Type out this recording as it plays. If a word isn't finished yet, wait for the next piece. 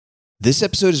This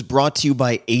episode is brought to you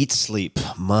by 8 Sleep.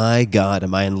 My God,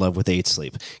 am I in love with 8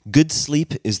 Sleep. Good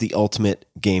sleep is the ultimate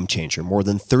game changer. More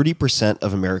than 30%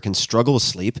 of Americans struggle with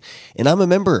sleep, and I'm a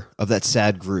member of that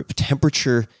sad group.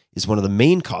 Temperature is one of the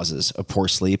main causes of poor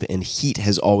sleep, and heat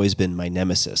has always been my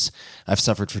nemesis. I've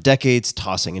suffered for decades,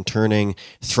 tossing and turning,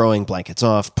 throwing blankets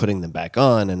off, putting them back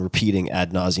on, and repeating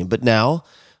ad nauseum. But now,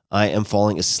 I am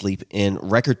falling asleep in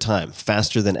record time,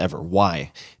 faster than ever.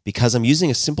 Why? Because I'm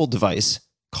using a simple device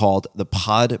called the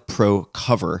Pod Pro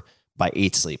Cover by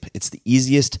 8 Sleep. It's the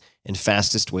easiest and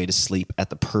fastest way to sleep at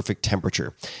the perfect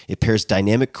temperature. It pairs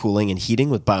dynamic cooling and heating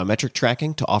with biometric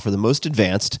tracking to offer the most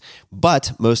advanced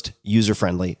but most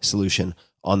user-friendly solution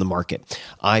on the market.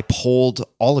 I polled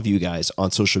all of you guys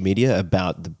on social media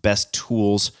about the best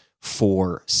tools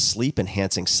for sleep,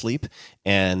 enhancing sleep,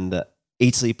 and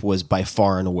 8 Sleep was by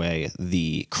far and away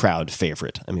the crowd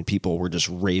favorite. I mean, people were just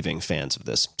raving fans of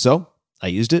this. So I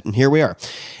used it, and here we are.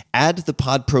 Add the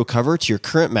Pod Pro cover to your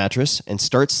current mattress and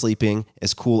start sleeping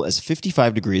as cool as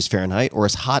 55 degrees Fahrenheit or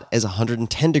as hot as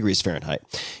 110 degrees Fahrenheit.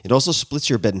 It also splits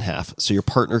your bed in half, so your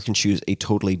partner can choose a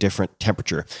totally different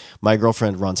temperature. My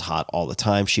girlfriend runs hot all the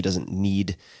time. She doesn't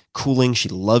need cooling. She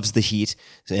loves the heat,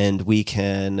 and we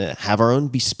can have our own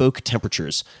bespoke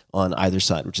temperatures on either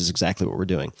side, which is exactly what we're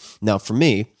doing. Now, for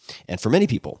me, and for many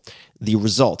people, the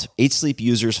result, 8 Sleep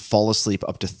users fall asleep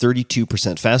up to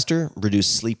 32% faster, reduce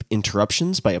sleep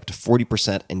interruptions by up to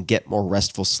 40%, and get more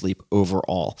restful sleep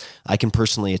overall. I can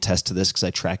personally attest to this because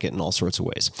I track it in all sorts of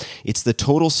ways. It's the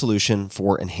total solution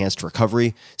for enhanced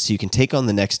recovery, so you can take on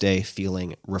the next day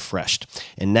feeling refreshed.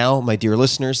 And now, my dear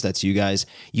listeners, that's you guys,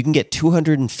 you can get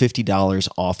 $250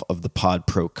 off of the Pod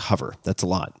Pro cover. That's a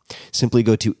lot. Simply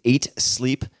go to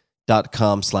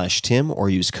 8sleep.com/Tim or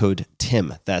use code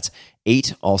TIM. That's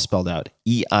 8, all spelled out,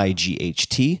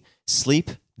 EIGHT,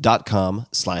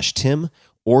 sleep.com/Tim,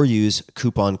 or use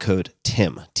coupon code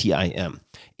TIM, TIM.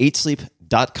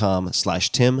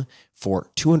 8sleep.com/Tim for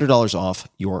 $200 off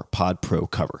your Pod Pro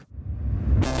cover.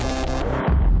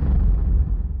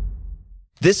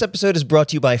 This episode is brought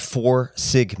to you by Four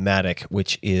Sigmatic,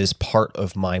 which is part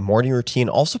of my morning routine,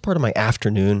 also part of my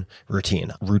afternoon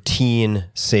routine. Routine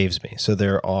saves me. So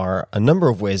there are a number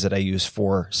of ways that I use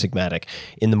Four Sigmatic.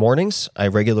 In the mornings, I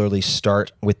regularly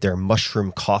start with their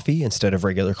mushroom coffee instead of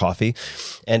regular coffee,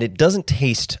 and it doesn't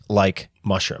taste like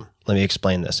mushroom. Let me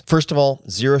explain this. First of all,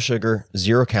 0 sugar,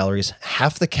 0 calories,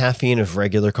 half the caffeine of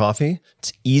regular coffee.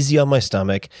 It's easy on my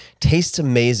stomach, tastes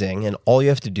amazing, and all you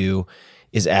have to do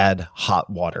is add hot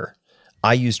water.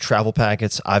 I use travel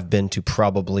packets. I've been to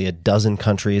probably a dozen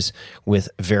countries with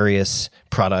various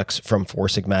products from Four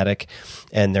Sigmatic,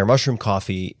 and their mushroom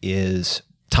coffee is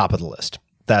top of the list.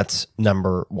 That's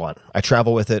number one. I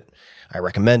travel with it. I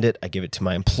recommend it. I give it to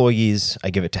my employees. I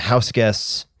give it to house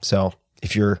guests. So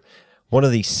if you're one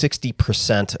of the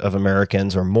 60% of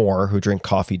Americans or more who drink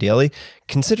coffee daily,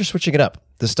 consider switching it up.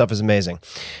 This stuff is amazing.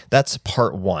 That's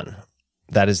part one.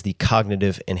 That is the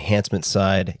cognitive enhancement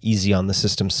side, easy on the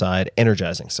system side,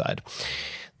 energizing side.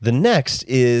 The next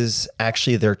is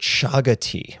actually their chaga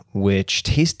tea, which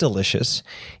tastes delicious.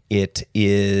 It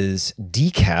is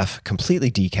decaf, completely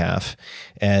decaf,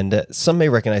 and some may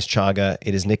recognize chaga.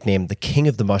 It is nicknamed the king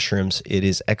of the mushrooms. It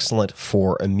is excellent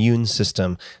for immune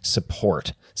system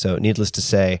support. So needless to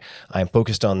say, I'm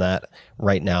focused on that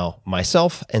right now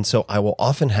myself, and so I will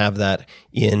often have that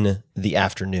in the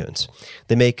afternoons.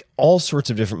 They make all sorts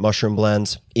of different mushroom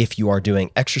blends. If you are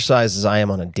doing exercise, as I am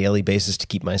on a daily basis to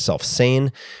keep myself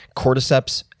sane,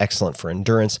 cordyceps, excellent for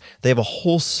endurance. They have a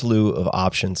whole slew of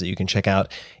options that you can check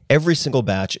out. Every single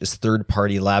batch is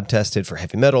third-party lab tested for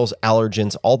heavy metals,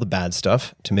 allergens, all the bad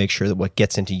stuff to make sure that what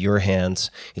gets into your hands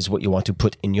is what you want to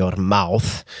put in your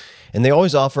mouth. And they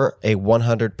always offer a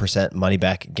 100%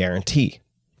 money-back guarantee.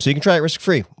 So you can try it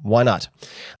risk-free. Why not?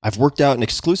 I've worked out an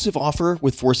exclusive offer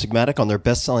with Four Sigmatic on their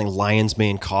best-selling Lion's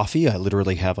Mane coffee. I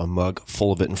literally have a mug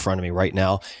full of it in front of me right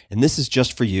now. And this is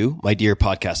just for you, my dear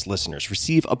podcast listeners.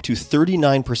 Receive up to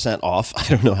 39% off. I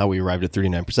don't know how we arrived at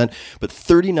 39%, but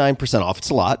 39% off. It's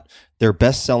a lot. Their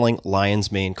best-selling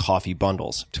Lion's Mane coffee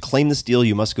bundles. To claim this deal,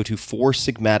 you must go to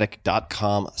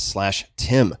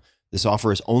foursigmatic.com/Tim. This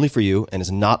offer is only for you and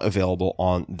is not available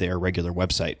on their regular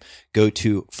website. Go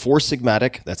to Four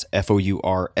Sigmatic, that's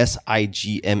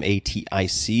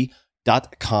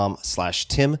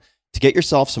FOURSIGMATIC.com/Tim to get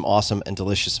yourself some awesome and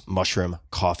delicious mushroom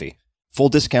coffee. Full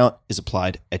discount is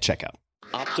applied at checkout.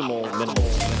 Optimal minimal.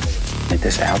 At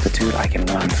this altitude, I can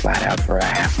run flat out for a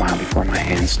half mile before my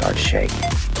hands start shaking.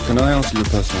 Can I ask you a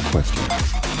personal question?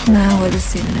 Now would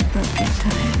seem an appropriate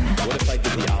time. What if I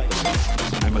did the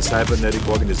opposite? I'm a cybernetic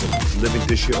organism, living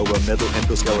tissue over a metal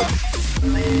endoskeleton.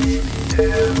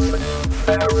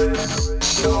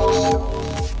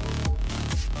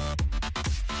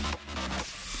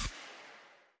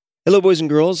 Hello, boys and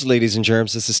girls, ladies and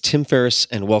germs. This is Tim Ferriss,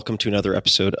 and welcome to another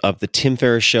episode of The Tim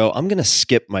Ferriss Show. I'm going to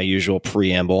skip my usual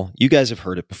preamble. You guys have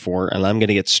heard it before, and I'm going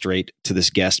to get straight to this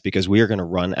guest because we are going to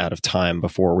run out of time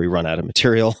before we run out of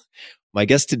material. My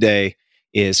guest today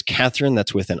is Catherine,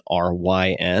 that's with an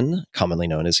R-Y-N, commonly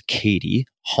known as Katie,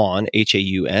 Haun,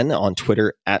 H-A-U-N, on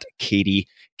Twitter at Katie,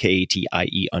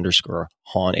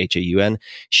 K-A-T-I-E_Haun, H-A-U-N.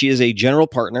 She is a general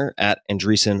partner at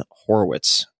Andreessen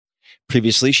Horowitz.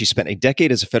 Previously, she spent a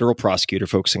decade as a federal prosecutor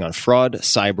focusing on fraud,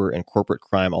 cyber, and corporate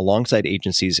crime alongside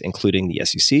agencies including the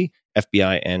SEC,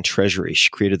 FBI, and Treasury. She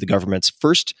created the government's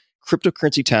first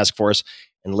cryptocurrency task force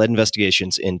and led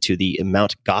investigations into the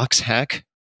Mt. Gox hack.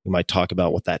 We might talk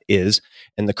about what that is,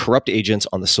 and the corrupt agents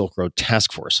on the Silk Road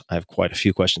Task Force. I have quite a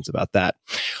few questions about that.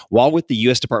 While with the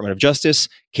U.S. Department of Justice,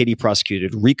 Katie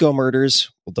prosecuted RICO murders,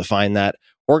 we'll define that,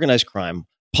 organized crime,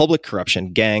 public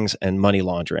corruption, gangs, and money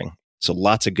laundering. So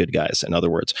lots of good guys, in other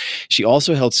words. She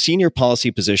also held senior policy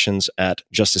positions at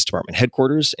Justice Department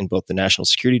headquarters in both the National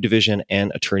Security Division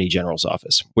and Attorney General's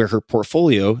office, where her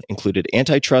portfolio included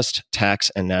antitrust, tax,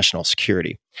 and national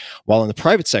security. While in the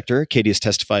private sector, Katie has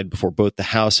testified before both the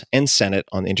House and Senate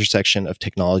on the intersection of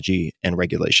technology and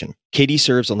regulation. Katie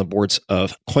serves on the boards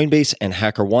of Coinbase and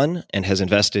HackerOne and has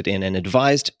invested in and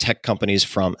advised tech companies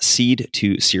from seed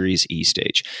to Series E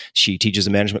stage. She teaches a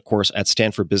management course at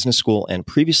Stanford Business School and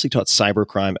previously taught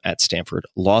cybercrime at Stanford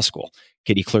Law School.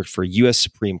 Katie clerked for U.S.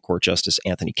 Supreme Court Justice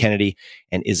Anthony Kennedy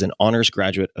and is an honors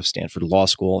graduate of Stanford Law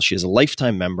School. She is a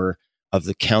lifetime member of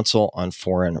the Council on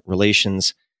Foreign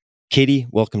Relations. Katie,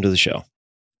 welcome to the show.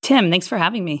 Tim, thanks for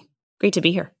having me. Great to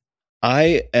be here.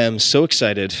 I am so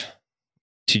excited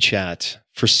to chat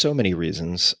for so many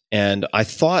reasons. And I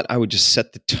thought I would just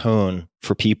set the tone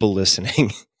for people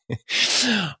listening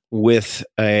with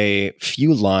a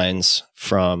few lines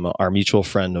from our mutual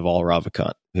friend Naval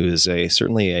Ravikant, who is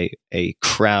certainly a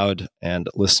crowd and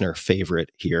listener favorite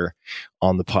here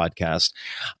on the podcast.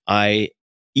 I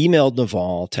emailed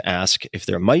Naval to ask if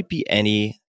there might be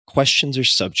any questions or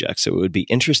subjects that would be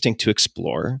interesting to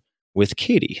explore with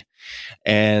Katie.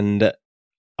 And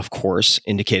of course,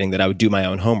 indicating that I would do my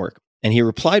own homework. And he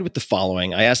replied with the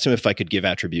following. I asked him if I could give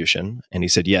attribution, and he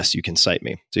said, yes, you can cite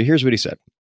me. So here's what he said.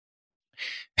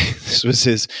 This was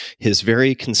his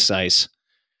very concise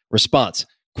response.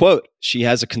 Quote, she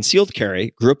has a concealed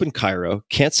carry, grew up in Cairo,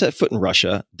 can't set foot in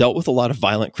Russia, dealt with a lot of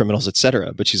violent criminals,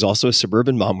 etc. But she's also a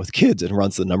suburban mom with kids and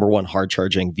runs the #1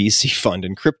 hard-charging VC fund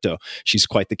in crypto. She's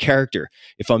quite the character.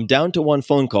 If I'm down to one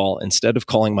phone call, instead of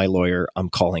calling my lawyer, I'm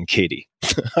calling Katie.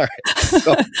 All right.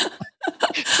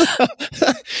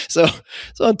 So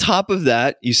on top of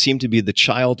that, you seem to be the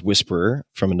child whisperer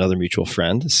from another mutual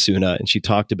friend, Suna, and she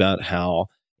talked about how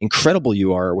incredible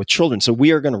you are with children. So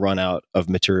we are going to run out of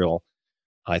material,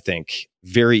 I think,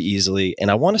 very easily. And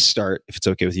I want to start, if it's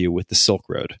okay with you, with the Silk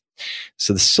Road.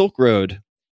 So the Silk Road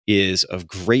is of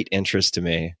great interest to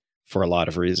me for a lot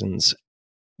of reasons.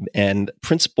 And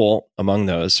principal among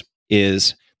those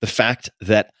is the fact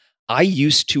that I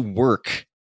used to work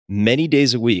many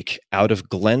days a week out of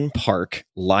Glen Park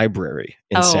Library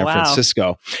in San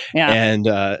Francisco. Yeah.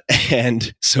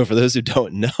 And so for those who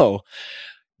don't know,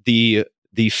 the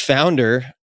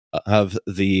founder of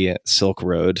the Silk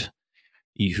Road,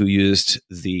 who used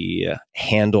the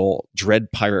handle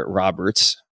Dread Pirate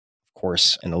Roberts, of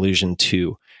course, an allusion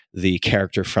to the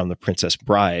character from The Princess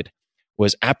Bride,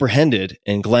 was apprehended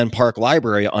in Glen Park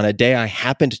Library on a day I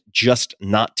happened just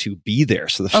not to be there.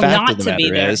 So the fact of the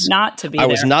matter is, I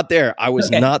was not there. I was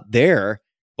not there,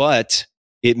 but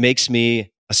it makes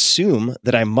me assume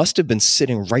that I must have been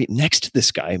sitting right next to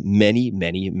this guy many,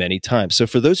 many, many times. So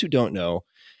for those who don't know,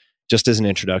 just as an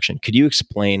introduction, could you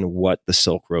explain what the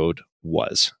Silk Road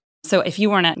was? So if you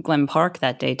weren't at Glen Park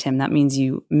that day, Tim, that means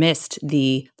you missed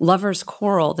the lovers'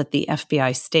 quarrel that the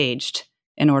FBI staged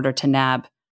in order to nab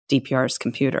DPR's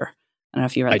computer. I don't know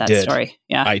if you read that story.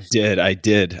 Yeah, I did.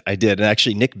 And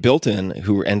actually, Nick Bilton,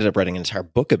 who ended up writing an entire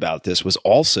book about this, was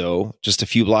also just a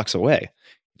few blocks away,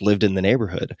 lived in the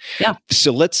neighborhood. Yeah.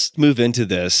 So let's move into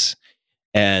this.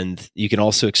 And you can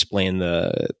also explain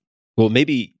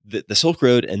maybe the Silk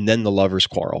Road and then the lovers'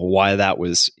 quarrel, why that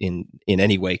was in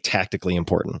any way tactically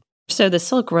important. So the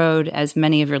Silk Road, as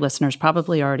many of your listeners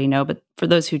probably already know, but for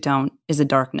those who don't, is a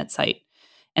darknet site.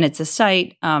 And it's a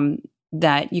site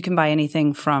that you can buy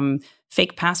anything from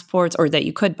fake passports, or that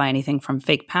you could buy anything from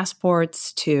fake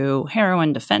passports to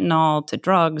heroin to fentanyl to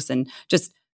drugs and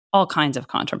just all kinds of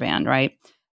contraband, right?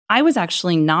 I was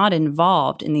actually not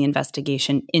involved in the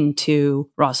investigation into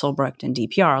Ross Ulbricht and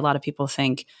DPR. A lot of people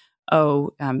think,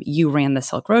 you ran the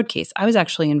Silk Road case. I was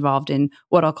actually involved in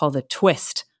what I'll call the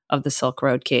twist of the Silk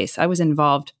Road case. I was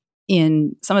involved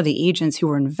in some of the agents who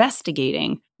were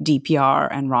investigating DPR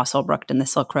and Ross Ulbricht and the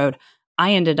Silk Road.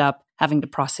 I ended up having to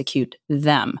prosecute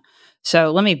them.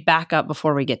 So let me back up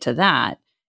before we get to that.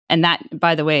 And that,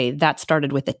 by the way, that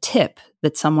started with a tip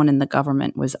that someone in the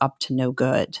government was up to no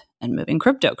good and moving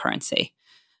cryptocurrency.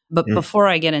 But before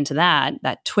I get into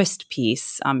that twist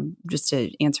piece, just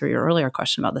to answer your earlier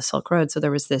question about the Silk Road. So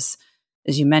there was this,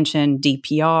 as you mentioned,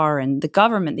 DPR, and the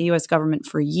government, the US government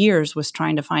for years was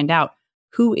trying to find out,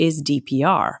 who is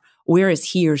DPR? Where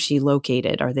is he or she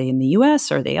located? Are they in the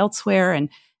US? Are they elsewhere? And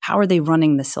how are they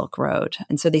running the Silk Road?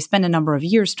 And so they spent a number of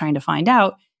years trying to find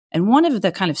out. And one of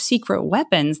the kind of secret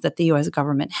weapons that the US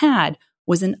government had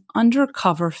was an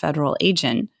undercover federal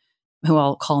agent who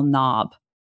I'll call Knob.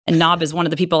 And Knob is one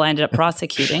of the people I ended up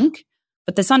prosecuting.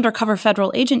 But this undercover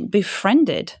federal agent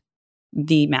befriended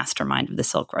the mastermind of the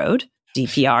Silk Road,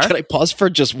 DPR. Can I pause for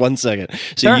just 1 second?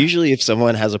 So Sure. Usually if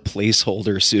someone has a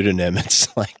placeholder pseudonym,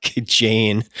 it's like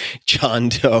Jane, John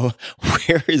Doe.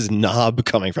 Where is Knob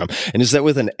coming from? And is that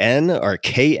with an N or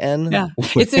KN? Yeah,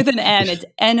 it's with an N. It's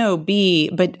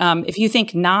NOB. But if you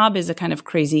think Knob is a kind of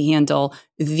crazy handle,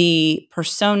 the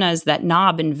personas that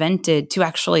Knob invented to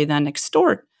actually then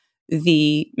extort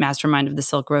the mastermind of the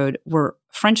Silk Road were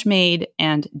French Maid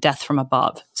and Death from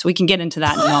Above. So we can get into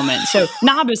that in a moment. So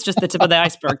Knob is just the tip of the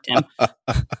iceberg, Tim.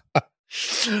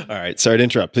 All right. Sorry to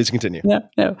interrupt. Please continue.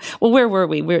 No. Well, where were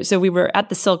we? We were at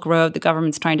the Silk Road. The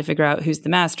government's trying to figure out who's the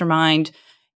mastermind.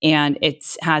 And it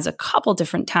has a couple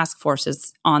different task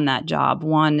forces on that job.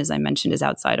 One, as I mentioned, is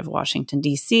outside of Washington,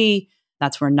 D.C.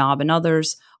 That's where Knob and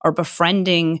others are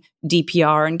befriending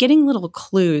DPR and getting little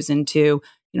clues into,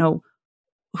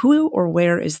 who or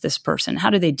where is this person? How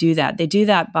do they do that? They do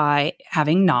that by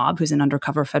having Knob, who's an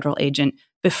undercover federal agent,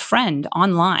 befriend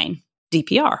online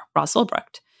DPR, Ross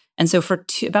Ulbricht. And so for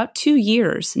about 2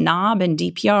 years, Knob and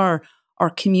DPR are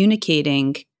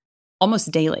communicating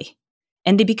almost daily.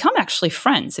 And they become actually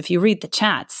friends. If you read the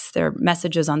chats, their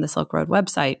messages on the Silk Road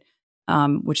website,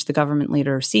 which the government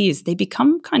leader sees, they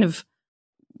become kind of,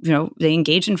 they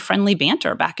engage in friendly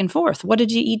banter back and forth. What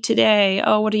did you eat today?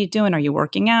 Oh, what are you doing? Are you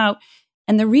working out?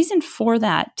 And the reason for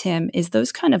that, Tim, is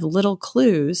those kind of little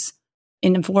clues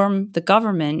inform the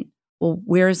government. Well,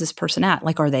 where is this person at?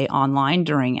 Like, are they online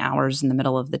during hours in the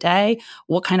middle of the day?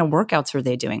 What kind of workouts are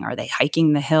they doing? Are they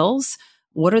hiking the hills?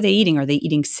 What are they eating? Are they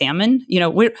eating salmon?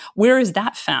 Where is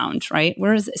that found, right?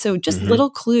 So just little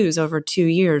clues over 2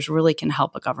 years really can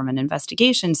help a government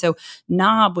investigation. So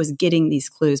Knob was getting these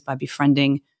clues by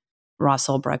befriending Ross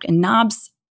Ulbricht. And Knob's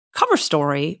cover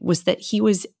story was that he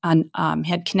was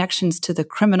had connections to the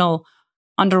criminal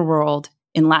underworld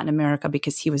in Latin America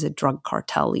because he was a drug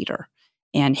cartel leader.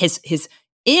 And his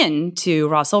in to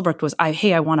Ross Ulbricht was,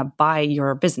 I want to buy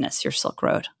your business, your Silk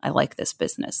Road. I like this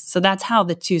business. So that's how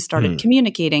the two started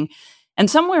communicating. And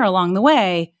somewhere along the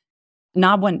way,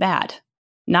 Knob went bad.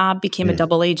 Knob became a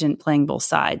double agent playing both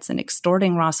sides and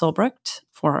extorting Ross Ulbricht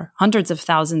for hundreds of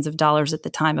thousands of dollars at the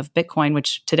time of Bitcoin,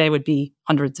 which today would be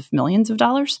hundreds of millions of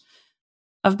dollars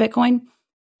of Bitcoin,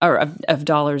 or of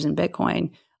dollars in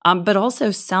Bitcoin, but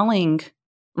also selling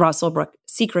Ross Ulbricht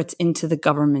secrets into the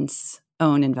government's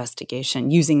own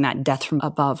investigation using that Death from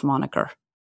Above moniker.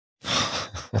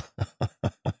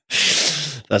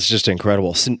 That's just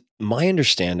incredible. So my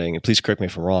understanding, and please correct me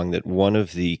if I'm wrong, that one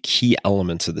of the key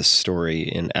elements of this story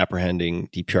in apprehending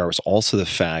DPR was also the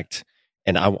fact,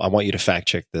 and I want you to fact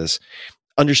check this,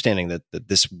 understanding that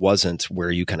this wasn't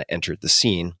where you kind of entered the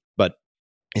scene, but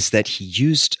is that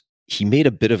he made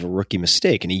a bit of a rookie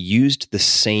mistake, and he used the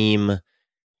same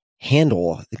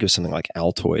handle, I think it was something like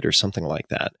Altoid or something like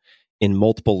that, in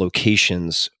multiple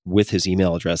locations with his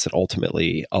email address that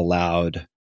ultimately allowed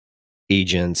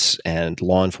agents and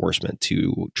law enforcement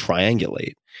to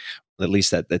triangulate. At least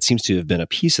that seems to have been a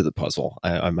piece of the puzzle.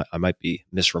 I might be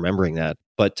misremembering that.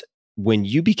 But when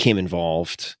you became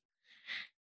involved,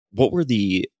 what were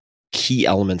the key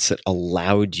elements that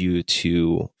allowed you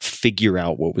to figure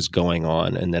out what was going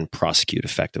on and then prosecute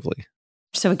effectively?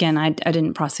 So again, I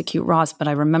didn't prosecute Ross, but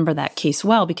I remember that case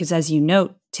well because, as you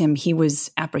note, Tim, he was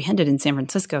apprehended in San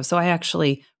Francisco. So I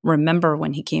actually remember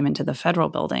when he came into the federal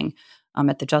building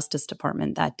at the Justice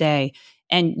Department that day.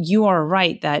 And you are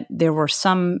right that there were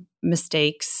some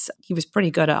mistakes. He was pretty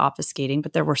good at obfuscating,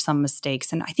 but there were some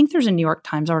mistakes. And I think there's a New York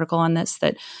Times article on this,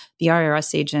 that the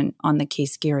IRS agent on the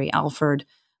case, Gary Alford,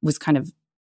 was kind of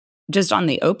just on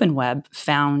the open web,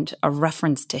 found a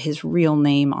reference to his real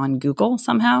name on Google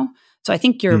somehow. So I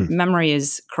think your memory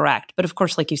is correct. But of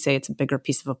course, like you say, it's a bigger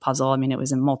piece of a puzzle. I mean, it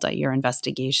was a multi-year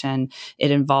investigation.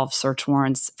 It involved search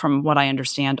warrants, from what I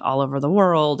understand, all over the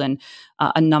world, and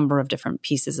a number of different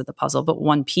pieces of the puzzle. But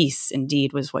one piece,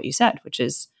 indeed, was what you said, which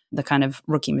is the kind of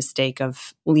rookie mistake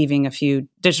of leaving a few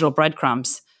digital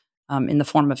breadcrumbs in the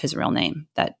form of his real name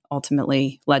that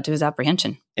ultimately led to his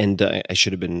apprehension. And I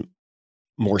should have been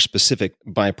more specific.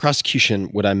 By prosecution,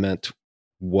 what I meant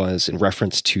was in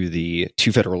reference to the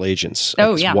two federal agents,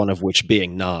 one of which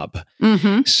being Knob.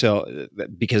 Mm-hmm. So,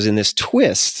 because in this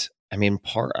twist, I mean,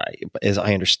 as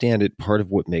I understand it, part of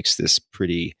what makes this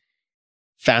pretty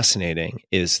fascinating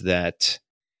is that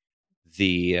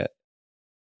the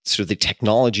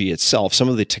technology itself, some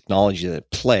of the technology at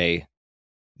play,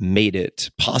 made it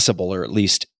possible, or at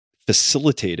least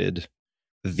facilitated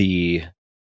the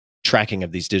tracking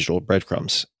of these digital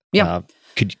breadcrumbs. Yeah.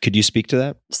 Could you speak to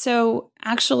that? So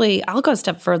actually, I'll go a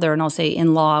step further and I'll say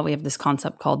in law, we have this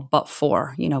concept called but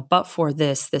for. But for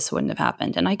this wouldn't have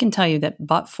happened. And I can tell you that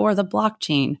but for the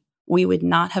blockchain, we would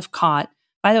not have caught.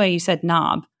 By the way, you said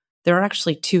Knob. There are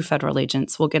actually two federal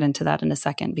agents. We'll get into that in a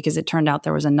second, because it turned out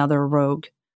there was another rogue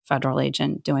federal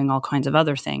agent doing all kinds of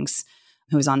other things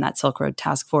who was on that Silk Road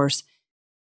task force.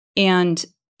 And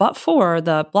but for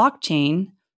the blockchain,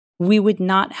 we would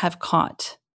not have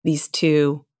caught these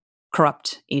two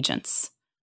corrupt agents.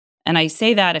 And I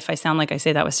say that, if I sound like I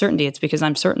say that with certainty, it's because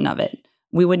I'm certain of it.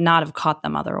 We would not have caught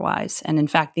them otherwise. And in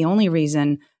fact, the only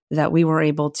reason that we were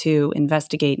able to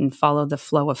investigate and follow the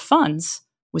flow of funds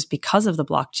was because of the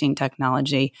blockchain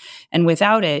technology. And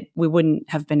without it, we wouldn't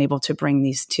have been able to bring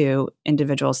these two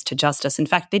individuals to justice. In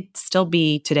fact, they'd still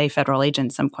be today federal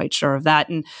agents. I'm quite sure of that.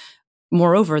 And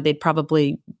moreover, they'd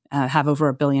probably have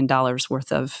over $1 billion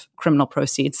worth of criminal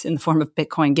proceeds in the form of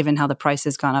Bitcoin, given how the price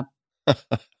has gone up.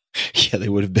 Yeah, they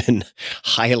would have been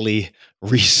highly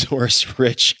resource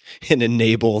rich and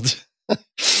enabled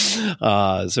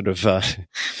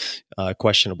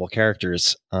questionable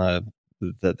characters. Wow,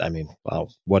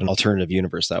 what an alternative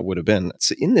universe that would have been.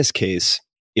 So in this case,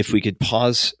 if we could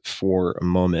pause for a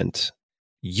moment,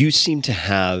 you seem to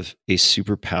have a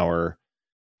superpower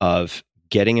of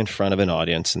getting in front of an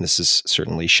audience, and this has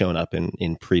certainly shown up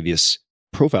in previous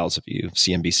profiles of you,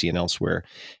 CNBC and elsewhere,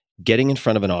 getting in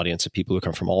front of an audience of people who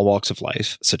come from all walks of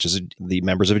life, such as the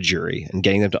members of a jury, and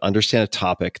getting them to understand a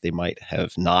topic they might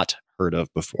have not heard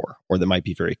of before, or that might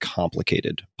be very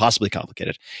complicated, possibly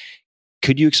complicated.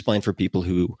 Could you explain for people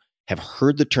who have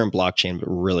heard the term blockchain but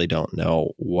really don't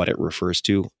know what it refers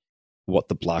to, what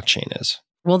the blockchain is?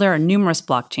 Well, there are numerous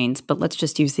blockchains, but let's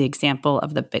just use the example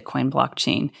of the Bitcoin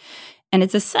blockchain. And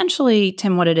it's essentially,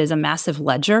 Tim, what it is, a massive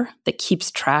ledger that keeps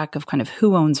track of kind of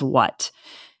who owns what.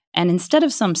 And instead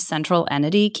of some central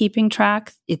entity keeping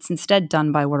track, it's instead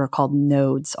done by what are called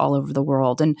nodes all over the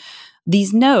world. And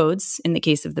these nodes, in the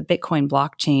case of the Bitcoin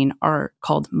blockchain, are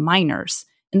called miners.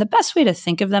 And the best way to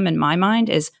think of them in my mind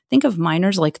is think of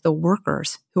miners like the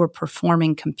workers who are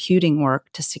performing computing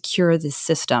work to secure this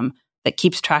system that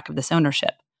keeps track of this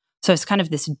ownership. So it's kind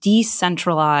of this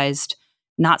decentralized,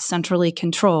 not centrally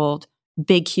controlled,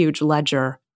 big, huge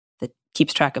ledger that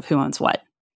keeps track of who owns what.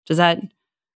 Does that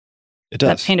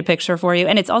paint a picture for you?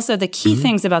 And it's also the key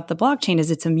things about the blockchain is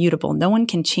it's immutable. No one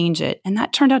can change it. And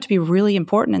that turned out to be really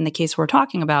important in the case we're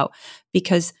talking about,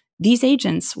 because these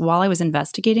agents, while I was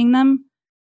investigating them,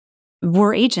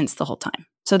 were agents the whole time.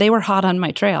 So they were hot on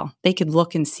my trail. They could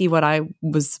look and see what I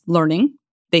was learning.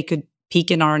 They could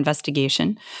peek in our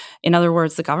investigation. In other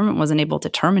words, the government wasn't able to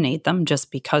terminate them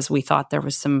just because we thought there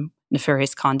was some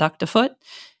nefarious conduct afoot.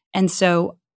 And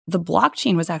so the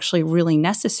blockchain was actually really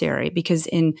necessary because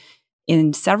in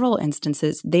several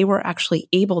instances, they were actually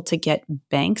able to get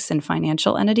banks and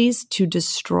financial entities to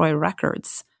destroy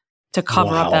records to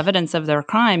cover up evidence of their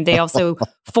crime. They also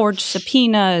forged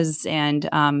subpoenas and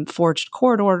forged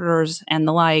court orders and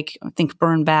the like, I think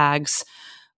burn bags.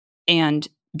 And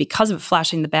because of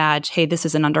flashing the badge, hey, this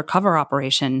is an undercover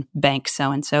operation, bank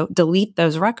so-and-so, delete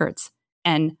those records.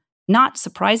 And not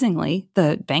surprisingly,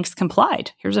 the banks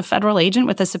complied. Here's a federal agent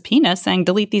with a subpoena saying,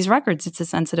 delete these records. It's a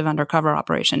sensitive undercover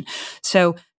operation.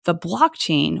 So the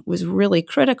blockchain was really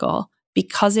critical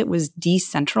because it was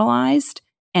decentralized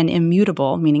and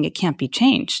immutable, meaning it can't be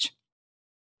changed.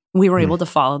 We were able to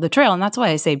follow the trail. And that's why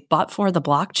I say, but for the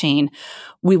blockchain,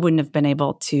 we wouldn't have been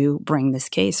able to bring this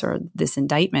case or this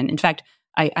indictment. In fact,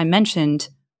 I mentioned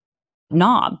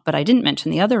Knob, but I didn't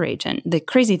mention the other agent. The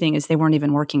crazy thing is they weren't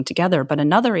even working together, but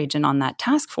another agent on that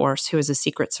task force, who is a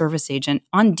Secret Service agent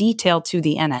on detail to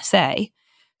the NSA,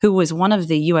 who was one of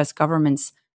the US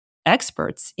government's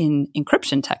experts in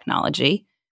encryption technology,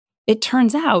 it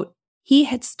turns out he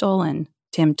had stolen,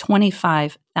 Tim,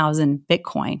 25,000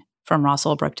 Bitcoin from Ross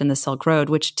Ulbricht and the Silk Road,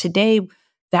 which today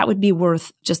that would be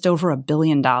worth just over $1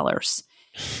 billion.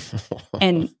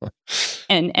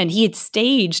 And he had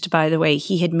staged, by the way,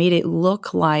 he had made it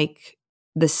look like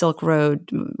the Silk Road,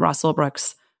 Ross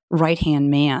Ulbricht's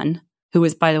right-hand man, who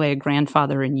was, by the way, a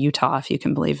grandfather in Utah, if you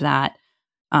can believe that,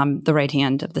 the right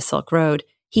hand of the Silk Road.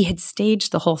 He had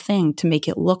staged the whole thing to make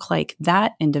it look like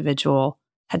that individual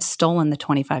had stolen the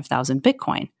 25,000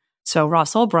 Bitcoin. So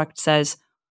Ross Ulbricht says,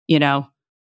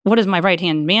 what is my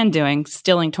right-hand man doing,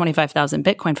 stealing 25,000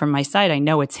 Bitcoin from my site? I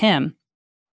know it's him.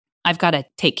 I've got to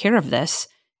take care of this.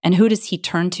 And who does he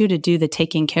turn to do the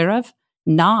taking care of?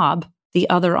 Knob, the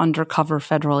other undercover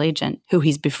federal agent who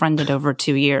he's befriended over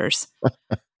 2 years.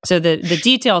 So the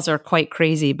details are quite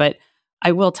crazy, but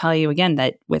I will tell you again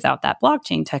that without that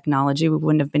blockchain technology, we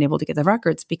wouldn't have been able to get the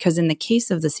records, because in the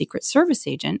case of the Secret Service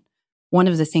agent, one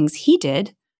of the things he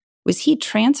did was he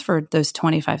transferred those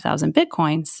 25,000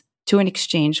 Bitcoins to an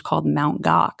exchange called Mt.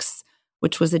 Gox,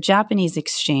 which was a Japanese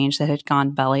exchange that had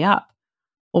gone belly up.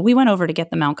 Well, we went over to get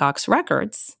the Mt. Gox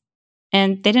records,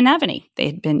 and they didn't have any. They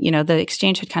had been, the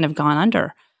exchange had kind of gone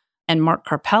under. And Mark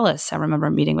Karpeles, I remember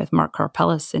meeting with Mark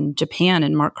Karpeles in Japan,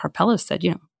 and Mark Karpeles said,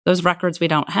 those records we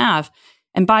don't have.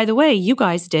 And by the way, you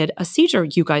guys did a seizure,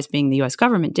 you guys being the US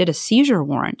government, did a seizure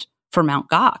warrant for Mt.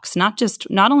 Gox.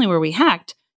 Not only were we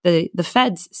hacked, the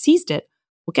feds seized it.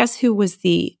 Well, guess who was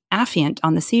the affiant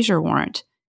on the seizure warrant?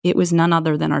 It was none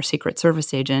other than our Secret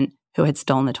Service agent who had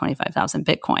stolen the 25,000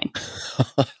 Bitcoin.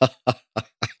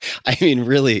 I mean,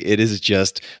 really, it is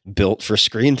just built for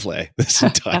screenplay, this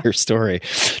entire story.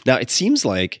 Now, it seems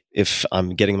like, if I'm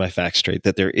getting my facts straight,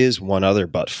 that there is one other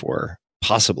but for,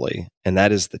 possibly, and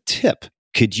that is the tip.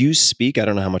 Could you speak? I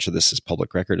don't know how much of this is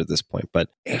public record at this point, but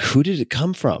who did it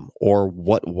come from? Or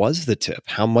what was the tip?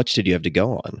 How much did you have to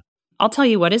go on? I'll tell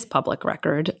you what is public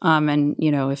record. And,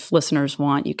 if listeners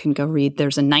want, you can go read.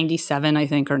 There's a 97, I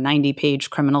think, or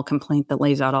 90-page criminal complaint that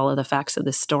lays out all of the facts of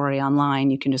this story online.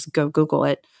 You can just go Google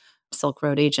it, Silk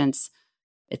Road Agents.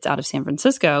 It's out of San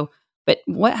Francisco. But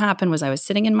what happened was I was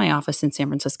sitting in my office in San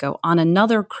Francisco on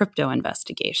another crypto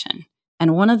investigation.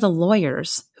 And one of the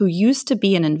lawyers, who used to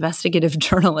be an investigative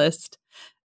journalist,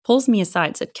 pulls me aside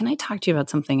and said, "Can I talk to you about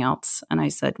something else?" And I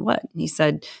said, "What?" And he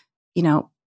said,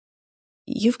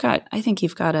 I think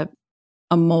you've got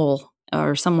a mole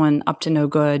or someone up to no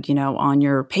good, on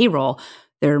your payroll.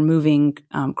 They're moving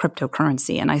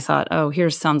cryptocurrency. And I thought,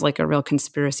 sounds like a real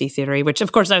conspiracy theory, which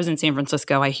of course I was in San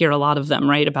Francisco. I hear a lot of them,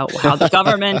 right, about how the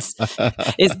government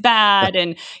is bad.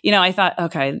 And, I thought,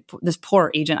 okay, this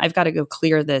poor agent, I've got to go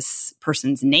clear this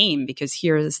person's name, because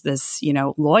here's this,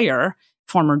 lawyer,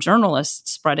 former journalist,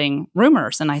 spreading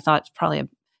rumors. And I thought, probably if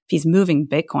he's moving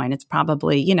Bitcoin, it's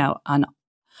probably,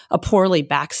 a poorly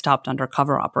backstopped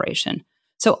undercover operation.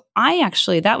 So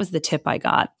that was the tip I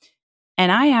got.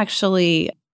 And I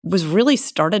actually was really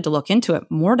started to look into it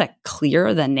more to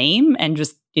clear the name, and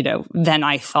just, then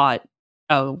I thought,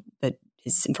 that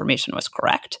his information was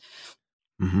correct.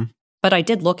 Mm-hmm. But I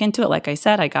did look into it. Like I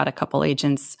said, I got a couple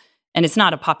agents, and it's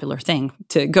not a popular thing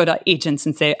to go to agents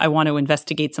and say, I want to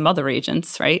investigate some other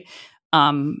agents, right?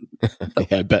 Yeah,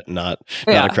 I bet not.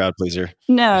 Not a crowd pleaser.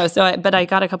 No. But I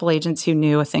got a couple agents who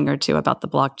knew a thing or two about the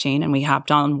blockchain, and we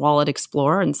hopped on Wallet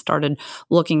Explorer and started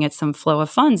looking at some flow of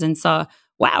funds and saw,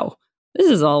 wow, this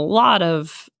is a lot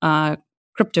of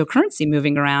cryptocurrency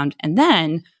moving around. And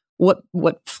then what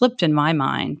flipped in my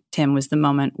mind, Tim, was the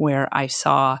moment where I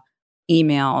saw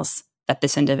emails that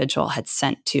this individual had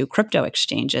sent to crypto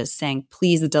exchanges saying,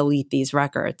 please delete these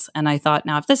records. And I thought,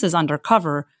 now, if this is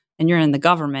undercover and you're in the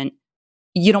government,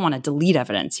 you don't want to delete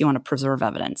evidence. You want to preserve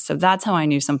evidence. So that's how I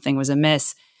knew something was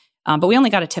amiss. But we only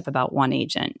got a tip about one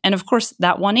agent. And of course,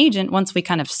 that one agent, once we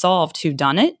kind of solved who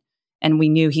done it, and we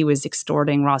knew he was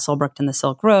extorting Ross Ulbricht in the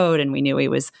Silk Road, and we knew he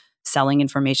was selling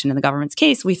information in the government's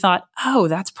case, we thought,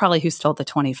 that's probably who stole the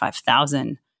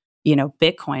 25,000,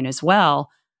 Bitcoin as well.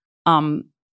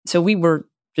 So we were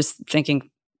just thinking,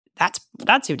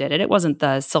 that's who did it. It wasn't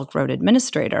the Silk Road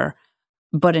administrator.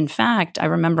 But in fact, I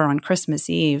remember on Christmas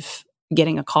Eve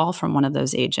getting a call from one of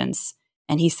those agents,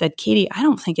 and he said, Katie, I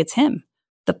don't think it's him.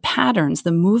 The patterns,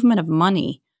 the movement of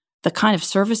money, the kind of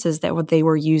services that they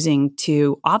were using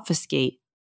to obfuscate,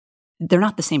 they're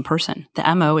not the same person.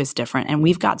 The MO is different, and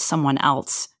we've got someone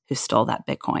else who stole that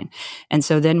Bitcoin. And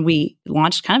so then we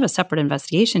launched kind of a separate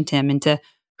investigation, Tim, into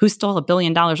who stole $1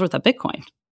 billion worth of Bitcoin.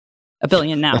 $1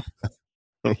 billion now.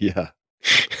 Yeah.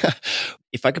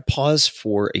 If I could pause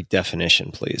for a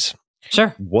definition, please.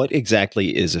 Sure. What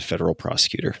exactly is a federal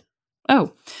prosecutor?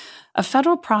 A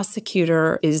federal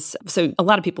prosecutor is, so a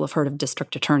lot of people have heard of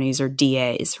district attorneys or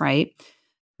DAs, right?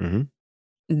 Mm-hmm.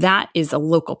 That is a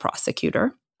local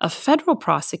prosecutor. A federal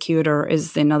prosecutor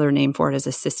is another name for it, is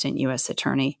assistant U.S.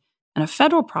 attorney. And a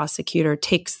federal prosecutor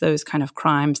takes those kind of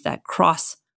crimes that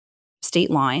cross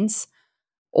state lines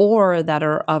or that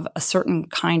are of a certain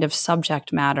kind of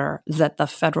subject matter that the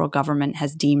federal government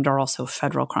has deemed are also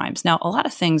federal crimes. Now, a lot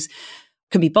of things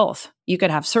could be both. You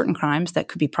could have certain crimes that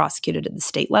could be prosecuted at the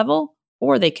state level,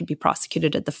 or they could be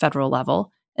prosecuted at the federal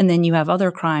level. And then you have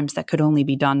other crimes that could only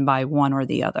be done by one or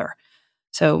the other.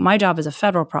 So my job as a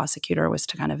federal prosecutor was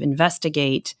to kind of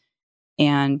investigate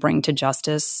and bring to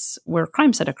justice where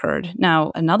crimes had occurred.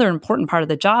 Now, another important part of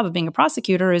the job of being a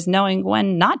prosecutor is knowing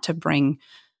when not to bring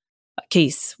a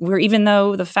case, where even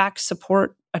though the facts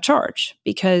support a charge.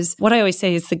 Because what I always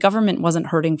say is the government wasn't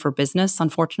hurting for business.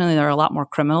 Unfortunately, there are a lot more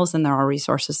criminals than there are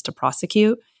resources to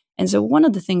prosecute. And so one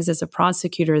of the things as a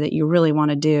prosecutor that you really want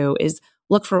to do is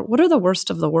look for what are the worst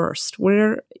of the worst?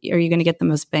 Where are you going to get the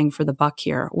most bang for the buck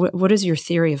here? What is your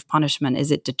theory of punishment?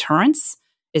 Is it deterrence?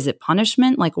 Is it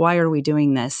punishment? Like, why are we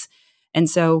doing this? And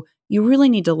so you really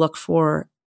need to look for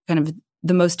kind of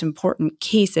the most important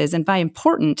cases. And by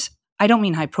important, I don't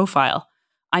mean high profile.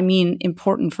 I mean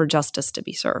important for justice to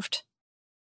be served.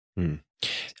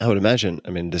 I would imagine,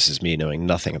 this is me knowing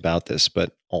nothing about this,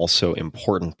 but also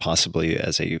important possibly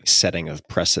as a setting of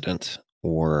precedent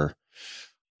or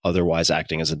otherwise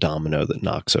acting as a domino that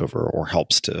knocks over or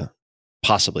helps to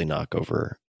possibly knock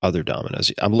over other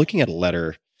dominoes. I'm looking at a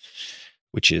letter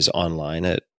which is online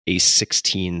at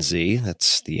A16Z.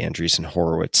 That's the Andreessen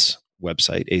Horowitz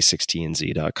website,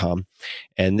 a16z.com.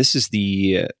 And this is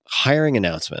the hiring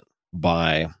announcement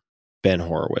by Ben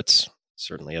Horowitz,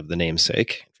 certainly of the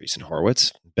namesake, Andreessen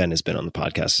Horowitz. Ben has been on the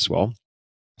podcast as well.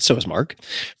 So has Mark,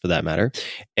 for that matter.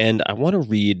 And I want to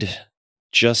read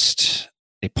just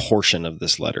a portion of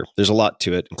this letter. There's a lot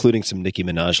to it, including some Nicki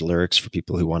Minaj lyrics for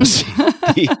people who want to see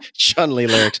the Chun-Li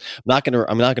lyrics. I'm not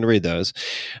going to read those,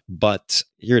 but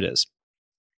here it is.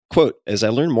 Quote, as I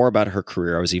learned more about her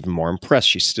career, I was even more impressed.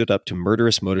 She stood up to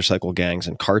murderous motorcycle gangs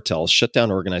and cartels, shut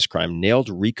down organized crime, nailed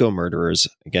RICO murderers,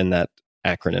 again, that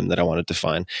acronym that I wanted to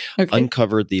find,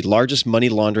 uncovered the largest money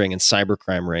laundering and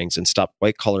cybercrime rings, and stopped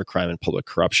white-collar crime and public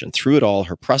corruption. Through it all,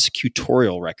 her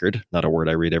prosecutorial record, not a word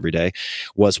I read every day,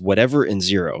 was whatever and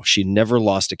zero. She never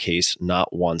lost a case,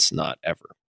 not once, not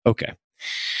ever. Okay.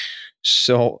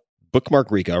 So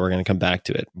bookmark RICO, we're going to come back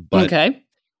to it. But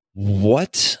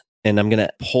what... And I'm going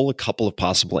to pull a couple of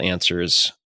possible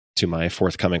answers to my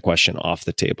forthcoming question off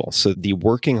the table. So the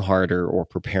working harder or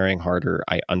preparing harder,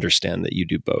 I understand that you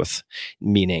do both,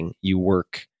 meaning you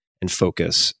work and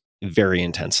focus very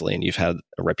intensely, and you've had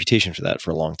a reputation for that for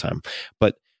a long time.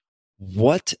 But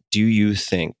what do you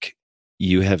think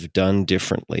you have done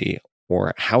differently,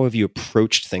 or how have you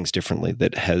approached things differently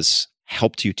that has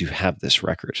helped you to have this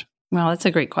record? Well, that's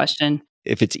a great question.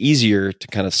 If it's easier to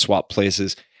kind of swap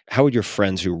places, how would your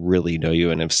friends who really know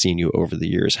you and have seen you over the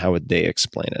years, how would they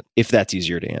explain it, if that's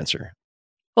easier to answer?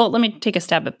 Well, let me take a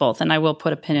stab at both, and I will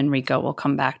put a pin in RICO. We'll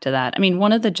come back to that.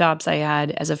 One of the jobs I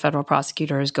had as a federal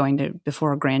prosecutor is going to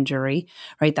before a grand jury,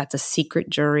 right? That's a secret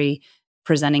jury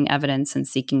presenting evidence and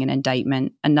seeking an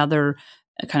indictment. Another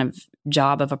kind of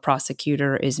job of a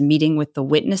prosecutor is meeting with the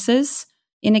witnesses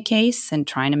in a case and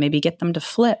trying to maybe get them to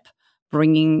flip,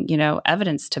 bringing,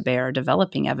 evidence to bear,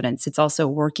 developing evidence. It's also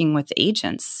working with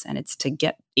agents, and it's to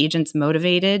get agents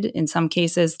motivated in some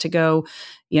cases to go,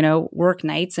 work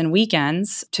nights and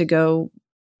weekends to go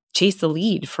chase the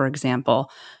lead, for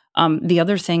example. The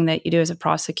other thing that you do as a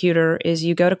prosecutor is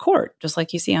you go to court, just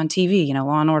like you see on TV,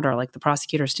 Law and Order, like the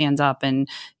prosecutor stands up and,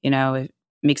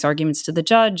 makes arguments to the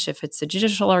judge, if it's a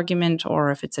judicial argument, or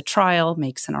if it's a trial,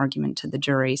 makes an argument to the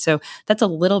jury. So that's a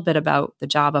little bit about the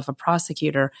job of a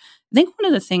prosecutor. I think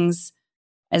one of the things,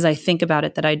 as I think about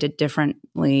it, that I did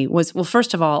differently was, well,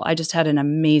 first of all, I just had an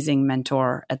amazing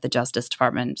mentor at the Justice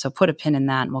Department. So put a pin in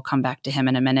that, and we'll come back to him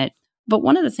in a minute. But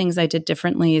one of the things I did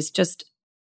differently is just,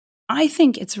 I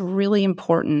think it's really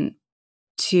important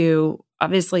to,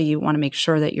 obviously, you want to make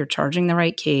sure that you're charging the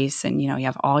right case and, you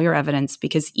have all your evidence,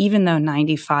 because even though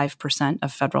 95%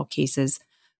 of federal cases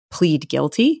plead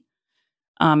guilty,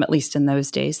 at least in those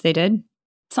days they did,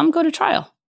 some go to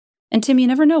trial. And Tim, you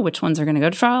never know which ones are going to go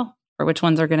to trial or which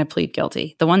ones are going to plead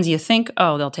guilty. The ones you think,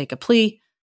 they'll take a plea,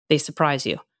 they surprise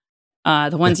you.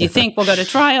 The ones you think will go to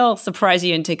trial, surprise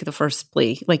you and take the first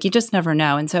plea. Like, you just never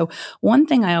know. And so one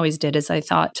thing I always did is I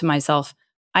thought to myself,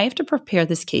 I have to prepare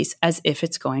this case as if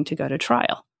it's going to go to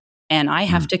trial. And I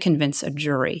have to convince a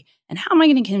jury. And how am I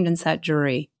going to convince that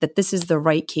jury that this is the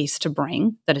right case to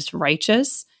bring, that it's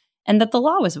righteous, and that the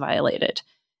law was violated?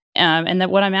 And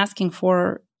that what I'm asking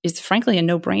for is, frankly, a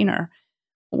no-brainer.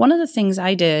 One of the things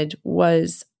I did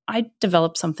was I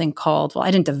developed something called, well,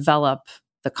 I didn't develop,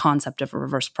 the concept of a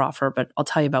reverse proffer, but I'll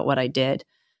tell you about what I did.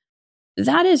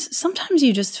 That is, sometimes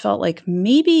you just felt like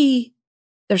maybe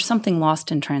there's something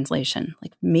lost in translation.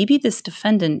 Like maybe this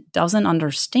defendant doesn't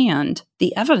understand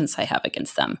the evidence I have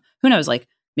against them. Who knows? Like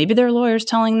maybe their lawyer's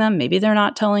telling them, maybe they're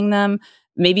not telling them,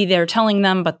 maybe they're telling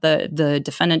them, but the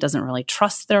defendant doesn't really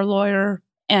trust their lawyer.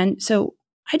 And so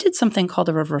I did something called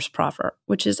a reverse proffer,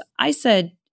 which is I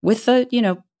said, with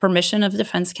the permission of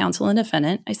defense counsel and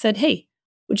defendant, I said, hey,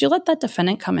 would you let that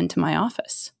defendant come into my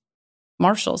office?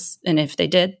 Marshals. And if they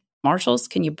did, marshals,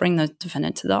 can you bring the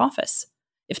defendant to the office?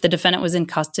 If the defendant was in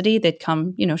custody, they'd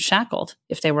come, shackled.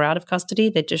 If they were out of custody,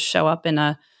 they'd just show up in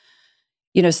a,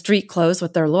 street clothes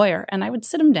with their lawyer. And I would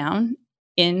sit them down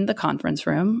in the conference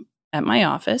room at my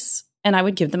office, and I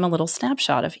would give them a little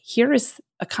snapshot of, here is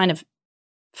a kind of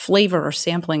flavor or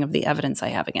sampling of the evidence I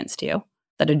have against you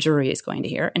that a jury is going to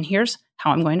hear. And here's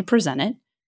how I'm going to present it.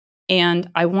 And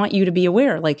I want you to be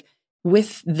aware, like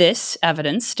with this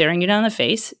evidence staring you down the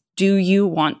face, do you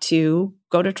want to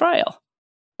go to trial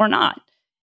or not?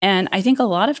 And I think a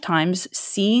lot of times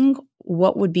seeing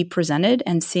what would be presented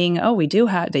and seeing, they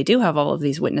do have all of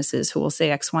these witnesses who will say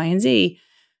X, Y, and Z,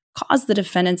 cause the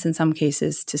defendants in some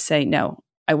cases to say, no,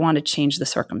 I want to change the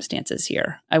circumstances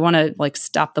here. I want to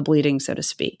stop the bleeding, so to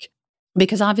speak.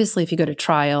 Because obviously if you go to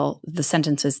trial, the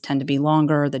sentences tend to be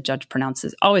longer. The judge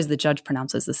pronounces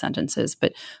the sentences.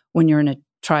 But when you're in a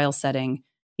trial setting,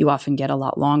 you often get a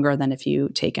lot longer than if you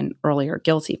take an earlier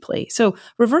guilty plea. So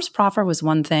reverse proffer was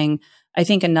one thing. I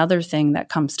think another thing that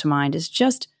comes to mind is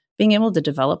just being able to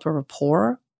develop a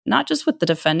rapport, not just with the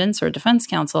defendants or defense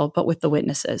counsel, but with the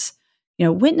witnesses.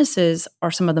 Witnesses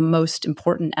are some of the most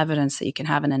important evidence that you can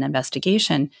have in an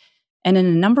investigation. And in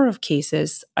a number of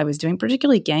cases, I was doing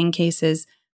particularly gang cases.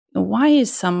 Why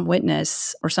is some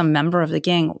witness or some member of the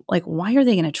gang, why are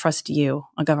they going to trust you,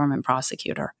 a government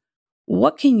prosecutor?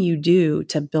 What can you do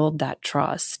to build that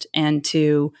trust and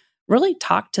to really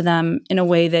talk to them in a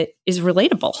way that is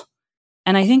relatable?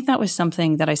 And I think that was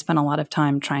something that I spent a lot of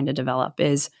time trying to develop,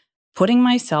 is putting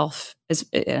myself,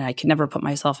 and I could never put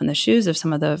myself in the shoes of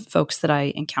some of the folks that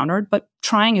I encountered, but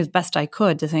trying as best I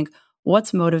could to think,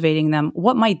 what's motivating them?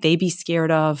 What might they be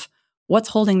scared of? What's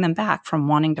holding them back from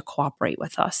wanting to cooperate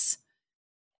with us?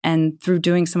 And through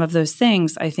doing some of those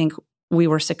things, I think we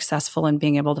were successful in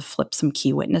being able to flip some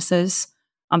key witnesses.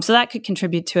 So that could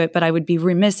contribute to it, but I would be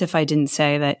remiss if I didn't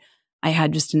say that I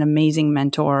had just an amazing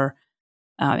mentor.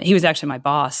 He was actually my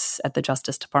boss at the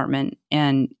Justice Department,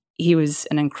 and he was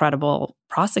an incredible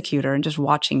prosecutor, and just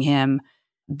watching him,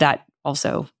 that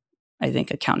also, I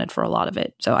think, accounted for a lot of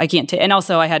it. So I can't and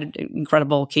also I had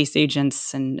incredible case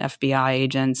agents and FBI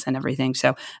agents and everything.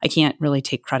 So I can't really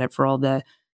take credit for all the,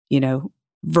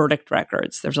 verdict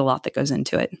records. There's a lot that goes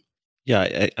into it.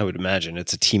 Yeah, I would imagine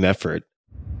it's a team effort.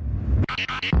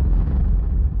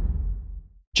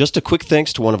 Just a quick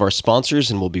thanks to one of our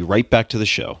sponsors, and we'll be right back to the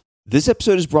show. This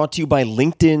episode is brought to you by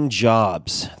LinkedIn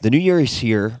Jobs. The new year is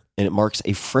here, and it marks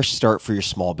a fresh start for your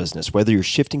small business. Whether you're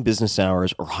shifting business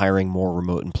hours or hiring more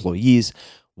remote employees,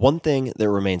 one thing that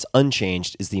remains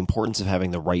unchanged is the importance of having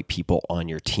the right people on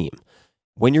your team.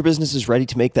 When your business is ready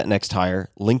to make that next hire,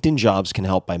 LinkedIn Jobs can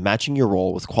help by matching your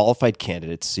role with qualified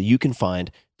candidates so you can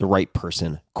find the right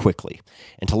person quickly.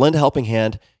 And to lend a helping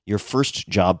hand, your first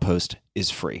job post is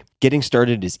free. Getting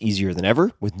started is easier than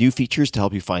ever with new features to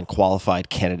help you find qualified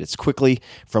candidates quickly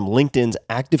from LinkedIn's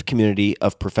active community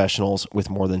of professionals with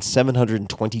more than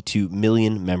 722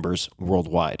 million members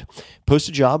worldwide. Post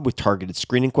a job with targeted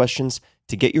screening questions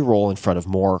to get your role in front of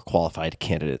more qualified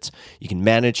candidates. You can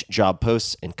manage job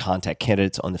posts and contact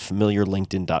candidates on the familiar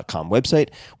LinkedIn.com website,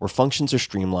 where functions are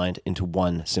streamlined into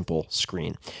one simple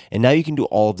screen. And now you can do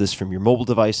all of this from your mobile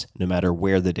device, no matter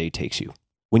where the day takes you.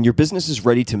 When your business is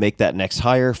ready to make that next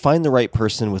hire, find the right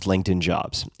person with LinkedIn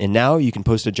Jobs. And now you can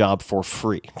post a job for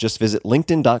free. Just visit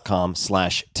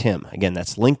linkedin.com/Tim. Again,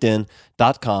 that's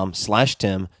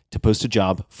linkedin.com/Tim to post a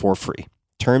job for free.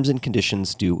 Terms and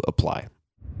conditions do apply.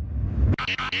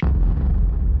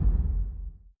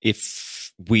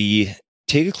 If we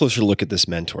take a closer look at this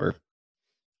mentor,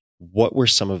 what were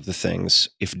some of the things,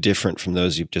 if different from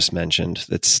those you've just mentioned,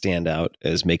 that stand out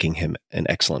as making him an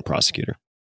excellent prosecutor?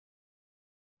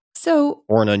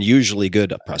 Or an unusually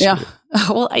good prosecutor?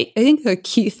 Yeah. Well, I think the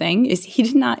key thing is he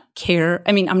did not care.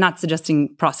 I mean, I'm not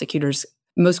suggesting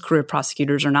most career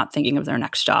prosecutors are not thinking of their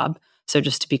next job. So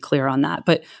just to be clear on that.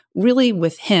 But really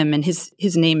with him, and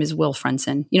his name is Will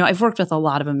Frenson. I've worked with a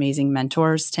lot of amazing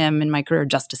mentors, Tim, in my career,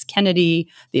 Justice Kennedy,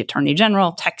 the Attorney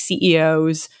General, tech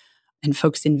CEOs, and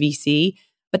folks in VC.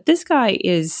 But this guy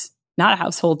is not a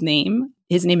household name.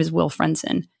 His name is Will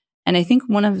Frenson. And I think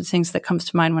one of the things that comes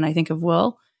to mind when I think of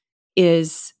Will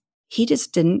is he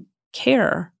just didn't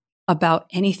care about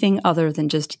anything other than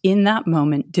just in that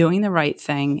moment doing the right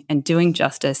thing and doing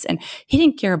justice. And he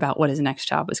didn't care about what his next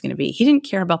job was going to be. He didn't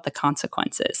care about the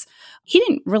consequences. He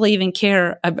didn't really even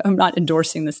care. I'm not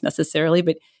endorsing this necessarily,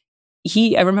 but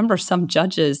I remember some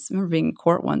judges, I remember being in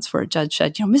court once where a judge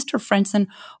said, Mr. Frenson,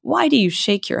 why do you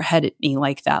shake your head at me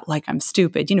like that, like I'm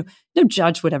stupid? No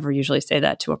judge would ever usually say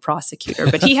that to a prosecutor,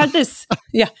 but he had this,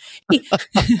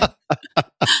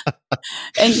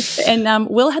 and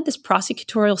Will had this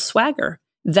prosecutorial swagger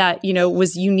that,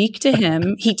 was unique to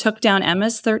him. He took down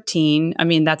MS-13. I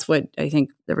mean, that's what I think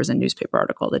there was a newspaper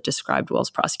article that described Will's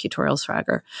prosecutorial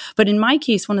swagger. But in my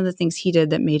case, one of the things he did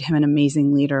that made him an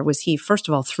amazing leader was he, first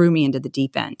of all, threw me into the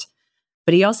deep end.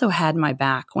 But he also had my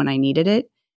back when I needed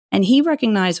it. And he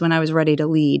recognized when I was ready to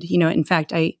lead. In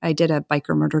fact, I did a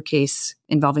biker murder case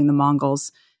involving the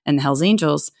Mongols and the Hells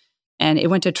Angels, and it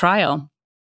went to trial.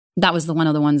 That was one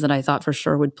of the ones that I thought for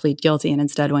sure would plead guilty and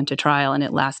instead went to trial, and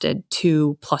it lasted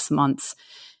 2+ months.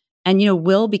 And,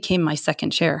 Will became my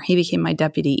second chair. He became my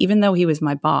deputy, even though he was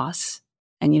my boss.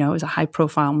 And, it was a high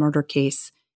profile murder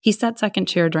case. He sat second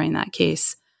chair during that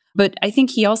case. But I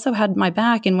think he also had my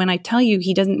back. And when I tell you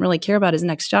he doesn't really care about his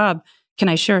next job, can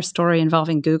I share a story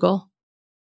involving Google?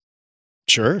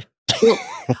 Sure.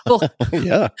 Well,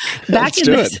 yeah. Back in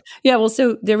this,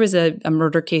 so there was a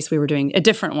murder case we were doing, a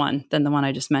different one than the one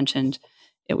I just mentioned.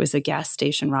 It was a gas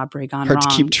station robbery gone wrong. Hard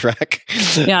to keep track.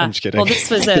 Yeah. I'm just kidding. Well, this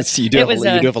was you do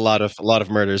have a lot of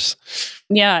murders.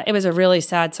 Yeah, it was a really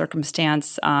sad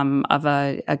circumstance of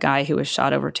a guy who was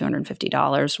shot over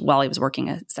 $250 while he was working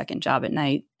a second job at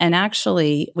night. And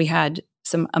actually, we had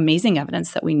some amazing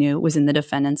evidence that we knew was in the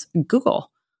defendant's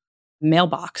Google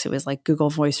mailbox. It was like Google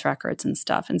Voice records and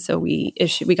stuff. And so we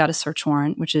got a search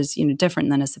warrant, which is, different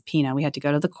than a subpoena. We had to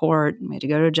go to the court, we had to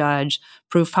go to a judge,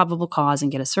 prove probable cause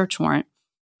and get a search warrant.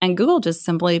 And Google just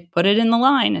simply put it in the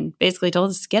line and basically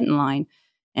told us to get in line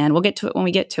and we'll get to it when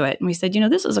we get to it. And we said,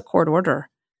 this is a court order.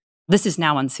 This is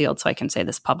now unsealed, so I can say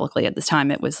this publicly. At the time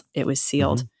it was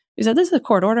sealed. Mm-hmm. We said, this is a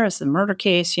court order, it's a murder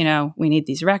case, we need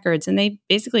these records. And they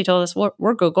basically told us,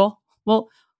 we're Google. We'll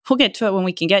get to it when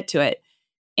we can get to it.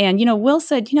 And, Will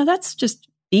said, that's just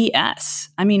BS.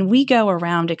 I mean, we go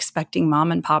around expecting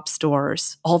mom and pop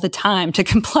stores all the time to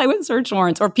comply with search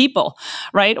warrants, or people,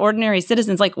 right? Ordinary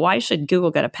citizens, like, why should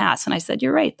Google get a pass? And I said,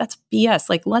 you're right. That's BS.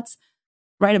 Like, let's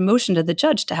write a motion to the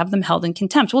judge to have them held in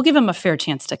contempt. We'll give them a fair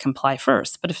chance to comply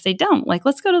first. But if they don't,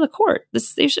 let's go to the court.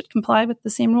 They should comply with the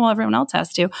same rule everyone else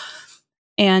has to.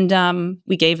 And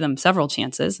we gave them several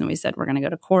chances and we said, we're going to go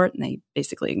to court. And they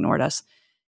basically ignored us.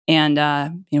 And,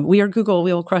 we are Google,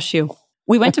 we will crush you.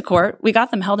 We went to court. We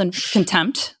got them held in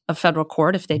contempt of federal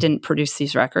court if they didn't produce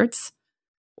these records.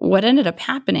 What ended up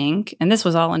happening, and this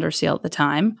was all under seal at the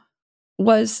time,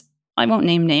 was, I won't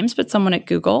name names, but someone at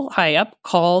Google, high up,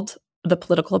 called the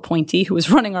political appointee who was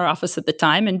running our office at the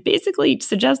time and basically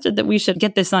suggested that we should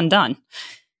get this undone.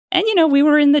 And, we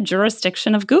were in the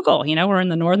jurisdiction of Google. We're in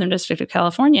the Northern District of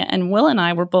California. And Will and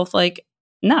I were both like,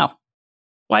 no,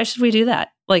 why should we do that?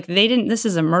 This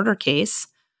is a murder case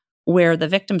where the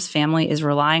victim's family is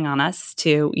relying on us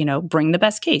to, bring the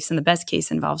best case. And the best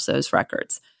case involves those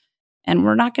records. And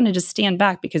we're not going to just stand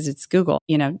back because it's Google,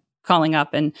 calling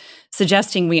up and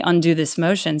suggesting we undo this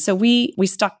motion. So we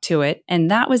stuck to it. And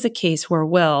that was a case where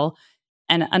Will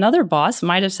and another boss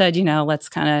might have said, let's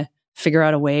kind of figure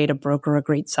out a way to broker a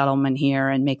great settlement here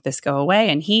and make this go away.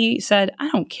 And he said, I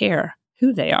don't care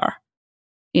who they are.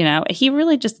 He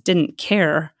really just didn't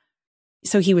care.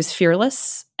 So he was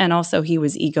fearless and also he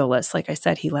was egoless. Like I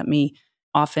said, he let me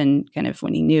often kind of,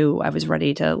 when he knew I was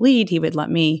ready to lead, he would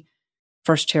let me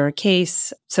first chair a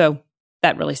case. So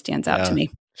that really stands out to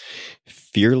me.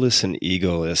 Fearless and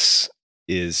egoless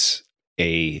is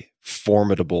a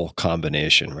formidable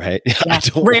combination, right? Yeah.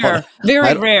 Rare,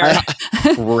 very rare.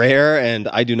 Rare, and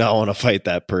I do not want to fight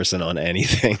that person on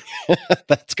anything.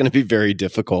 That's going to be very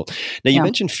difficult. Now, you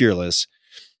mentioned fearless.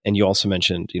 And you also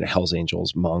mentioned, Hells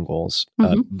Angels, Mongols.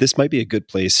 Mm-hmm. This might be a good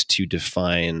place to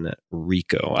define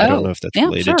RICO. I don't know if that's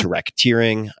related to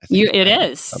racketeering. I think it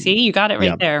is. See, you got it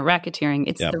right there. Racketeering.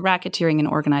 It's the racketeering and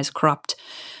organized corrupt,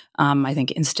 I think,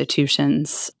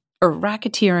 institutions or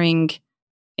racketeering,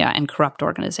 and corrupt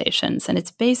organizations. And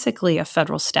it's basically a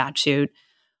federal statute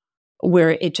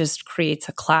where it just creates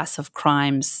a class of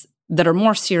crimes that are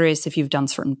more serious if you've done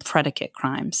certain predicate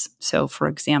crimes. So, for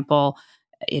example,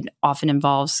 it often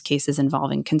involves cases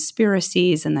involving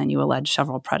conspiracies, and then you allege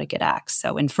several predicate acts.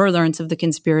 So in furtherance of the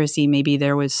conspiracy, maybe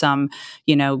there was some,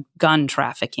 gun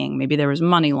trafficking, maybe there was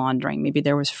money laundering, maybe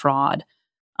there was fraud.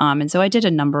 And so I did a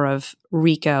number of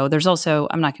RICO. There's also,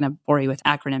 I'm not going to bore you with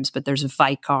acronyms, but there's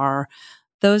VICAR,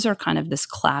 those are kind of this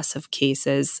class of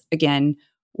cases, again,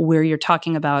 where you're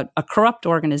talking about a corrupt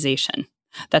organization.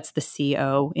 That's the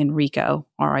CO in RICO,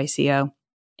 RICO.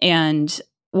 And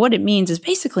what it means is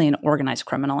basically an organized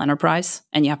criminal enterprise.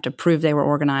 And you have to prove they were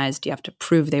organized. You have to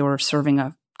prove they were serving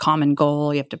a common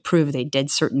goal. You have to prove they did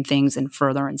certain things in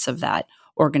furtherance of that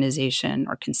organization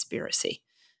or conspiracy,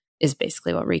 is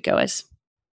basically what RICO is.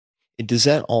 Does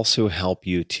that also help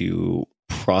you to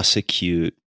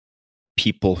prosecute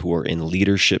people who are in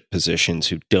leadership positions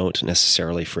who don't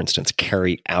necessarily, for instance,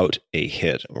 carry out a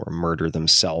hit or murder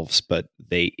themselves, but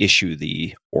they issue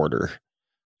the order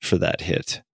for that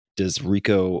hit? Does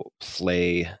RICO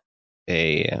play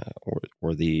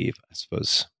or the, I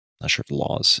suppose, not sure if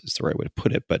laws is the right way to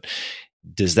put it, but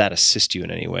does that assist you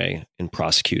in any way in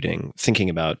prosecuting, thinking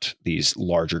about these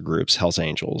larger groups, Hells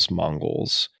Angels,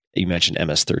 Mongols? You mentioned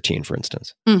MS-13, for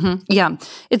instance. Mm-hmm. Yeah,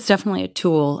 it's definitely a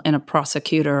tool in a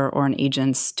prosecutor or an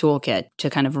agent's toolkit to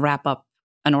kind of wrap up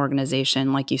an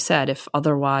organization, like you said, if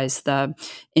otherwise the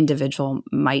individual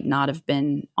might not have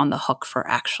been on the hook for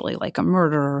actually like a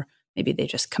murder. Maybe they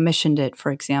just commissioned it,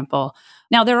 for example.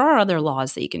 Now, there are other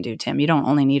laws that you can do, Tim. You don't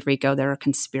only need RICO. There are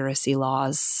conspiracy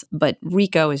laws, but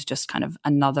RICO is just kind of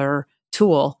another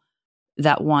tool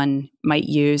that one might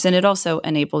use. And it also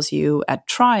enables you at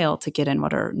trial to get in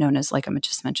what are known as, like I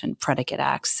just mentioned, predicate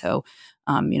acts. So,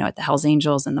 at the Hells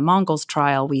Angels and the Mongols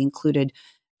trial, we included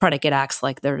predicate acts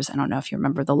like I don't know if you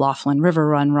remember the Laughlin River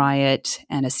Run riot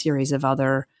and a series of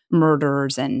other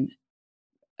murders and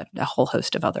a whole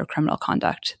host of other criminal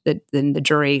conduct that then the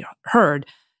jury heard.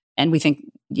 And we think,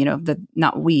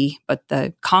 not we, but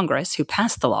the Congress who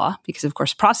passed the law, because of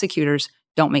course prosecutors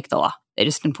don't make the law. They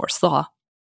just enforce the law.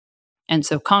 And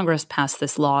so Congress passed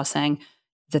this law saying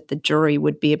that the jury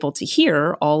would be able to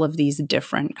hear all of these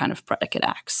different kind of predicate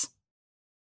acts.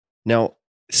 Now,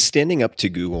 standing up to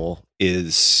Google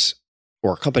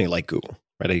or a company like Google,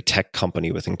 right? A tech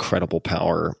company with incredible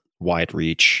power, wide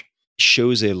reach,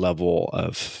 shows a level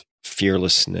of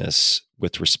fearlessness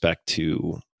with respect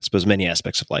to, I suppose, many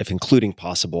aspects of life, including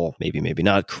possible, maybe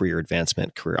not, career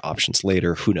advancement, career options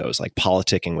later, who knows, like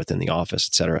politicking within the office,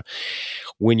 et cetera.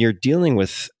 When you're dealing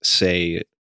with, say,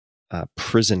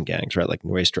 prison gangs, right, like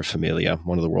Nuestra Familia,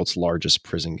 one of the world's largest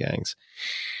prison gangs,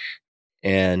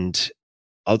 and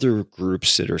other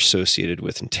groups that are associated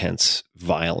with intense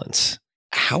violence,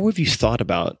 how have you thought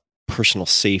about personal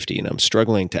safety? And I'm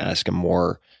struggling to ask a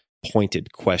more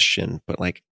pointed question, but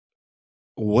like,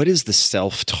 what is the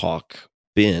self-talk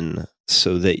been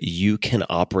so that you can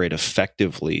operate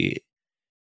effectively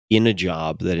in a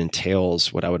job that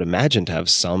entails what I would imagine to have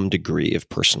some degree of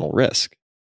personal risk?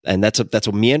 And that's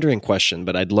a meandering question,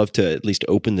 but I'd love to at least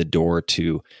open the door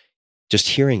to just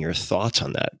hearing your thoughts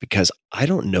on that, because I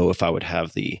don't know if I would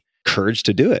have the courage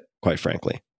to do it, quite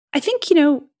frankly. I think,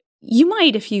 you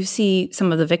might if you see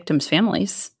some of the victims'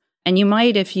 families, and you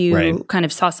might if you kind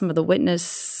of saw some of the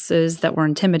witnesses that were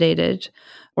intimidated,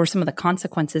 or some of the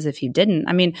consequences if you didn't.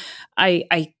 I mean,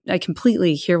 I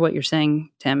completely hear what you're saying,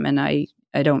 Tim, and I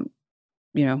don't,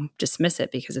 dismiss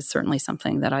it, because it's certainly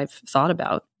something that I've thought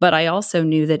about. But I also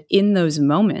knew that in those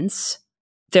moments,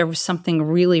 there was something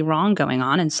really wrong going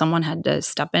on, and someone had to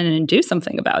step in and do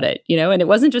something about it, and it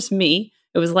wasn't just me.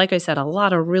 It was, like I said, a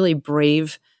lot of really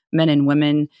brave men and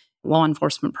women, law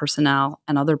enforcement personnel,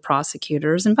 and other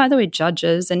prosecutors, and by the way,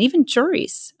 judges, and even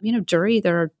juries.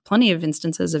 There are plenty of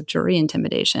instances of jury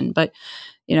intimidation, but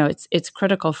it's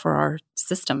critical for our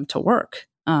system to work,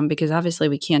 because obviously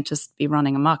we can't just be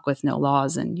running amok with no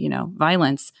laws and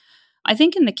violence. I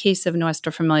think in the case of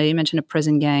Nuestra Familia, you mentioned a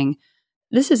prison gang.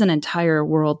 This is an entire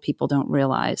world people don't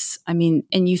realize. I mean,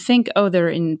 and you think, oh, they're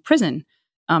in prison,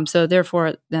 so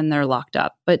therefore then they're locked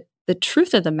up, but the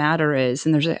truth of the matter is,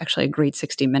 and there's actually a great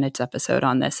 60 Minutes episode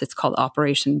on this, it's called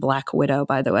Operation Black Widow,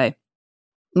 by the way.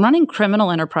 Running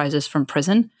criminal enterprises from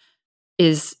prison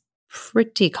is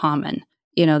pretty common.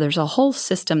 There's a whole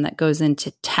system that goes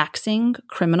into taxing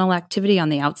criminal activity on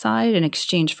the outside in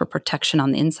exchange for protection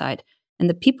on the inside. And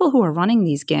the people who are running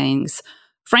these gangs,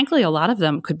 frankly, a lot of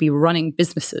them could be running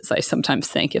businesses, I sometimes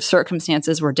think. If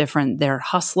circumstances were different, they're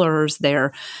hustlers,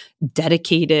 they're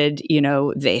dedicated,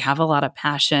 they have a lot of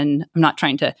passion. I'm not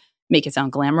trying to make it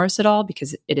sound glamorous at all,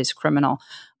 because it is criminal.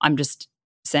 I'm just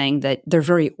saying that they're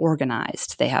very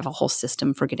organized. They have a whole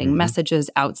system for getting messages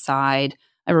outside.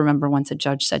 I remember once a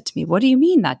judge said to me, "What do you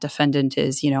mean that defendant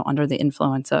is, under the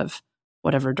influence of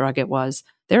whatever drug it was?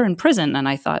 They're in prison." And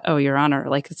I thought, oh, Your Honor,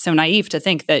 it's so naive to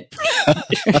think that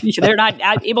they're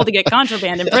not able to get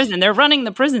contraband in prison. They're running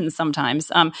the prisons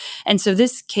sometimes. And so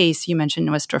this case, you mentioned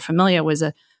Nuestra Familia, was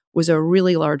a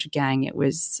really large gang. It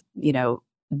was,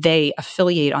 they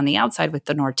affiliate on the outside with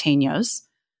the Norteños,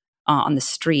 on the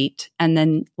street. And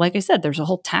then, like I said, there's a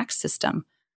whole tax system.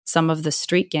 Some of the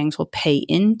street gangs will pay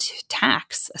into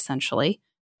tax, essentially,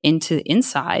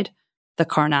 inside the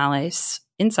carnales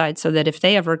inside, so that if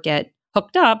they ever get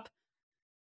hooked up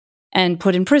and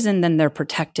put in prison, then they're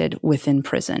protected within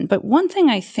prison. But one thing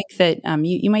I think that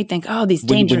you might think, oh, these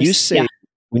dangerous...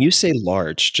 When you say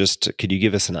large, could you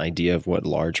give us an idea of what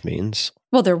large means?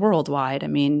 Well, they're worldwide. I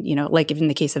mean, like in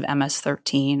the case of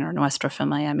MS-13 or Nuestra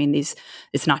Familia, I mean,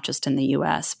 it's not just in the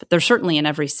U.S., but they're certainly in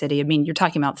every city. I mean, you're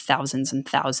talking about thousands and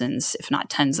thousands, if not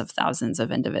tens of thousands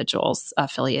of individuals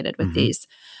affiliated with these.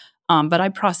 But I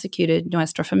prosecuted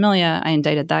Nuestra Familia. I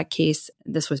indicted that case.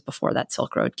 This was before that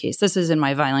Silk Road case. This is in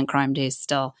my violent crime days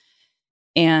still.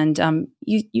 And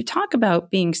you talk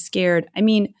about being scared. I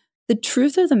mean, the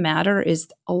truth of the matter is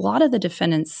a lot of the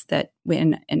defendants that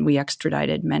and we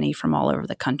extradited many from all over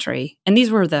the country. And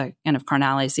these were the kind of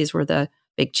carnales. These were the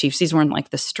big chiefs. These weren't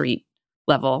like the street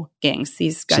level gangs.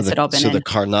 These guys had all been in. So the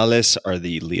carnales are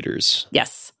the leaders?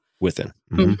 Yes. Within.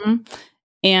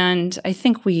 And I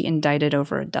think we indicted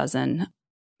over a dozen.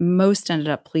 Most ended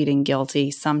up pleading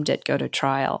guilty. Some did go to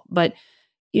trial. But,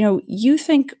 you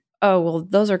think, oh, well,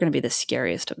 those are going to be the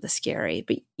scariest of the scary.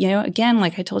 But, again,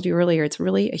 like I told you earlier, it's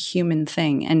really a human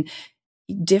thing. And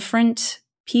different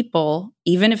people,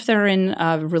 even if they're in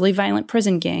a really violent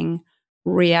prison gang,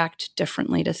 react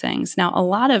differently to things. Now,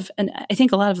 and I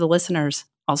think a lot of the listeners,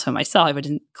 also myself, I would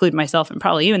include myself and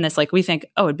probably you in this, like we think,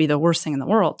 oh, it'd be the worst thing in the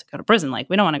world to go to prison. Like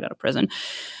we don't want to go to prison.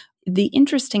 The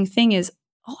interesting thing is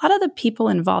a lot of the people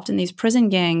involved in these prison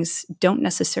gangs don't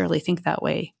necessarily think that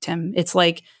way, Tim. It's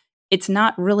like, it's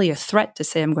not really a threat to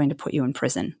say, I'm going to put you in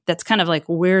prison. That's kind of like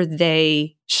where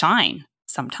they shine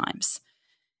sometimes.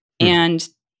 And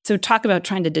so talk about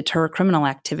trying to deter criminal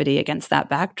activity against that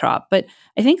backdrop. But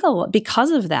I think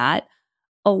because of that,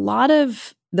 a lot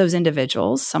of those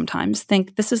individuals sometimes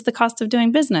think this is the cost of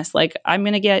doing business. Like I'm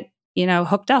going to get,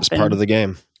 hooked up. It's part of the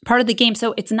game. Part of the game.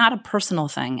 So it's not a personal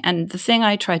thing. And the thing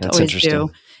I try to always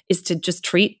do is to just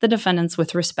treat the defendants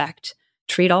with respect,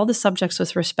 treat all the subjects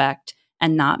with respect,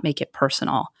 and not make it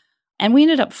personal. And we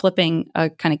ended up flipping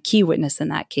a kind of key witness in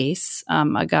that case,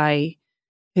 a guy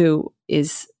who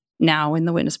is now in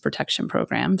the witness protection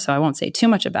program. So I won't say too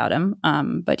much about him,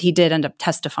 but he did end up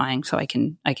testifying. So I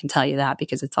can tell you that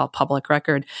because it's all public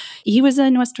record. He was a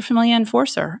Nuestra Familia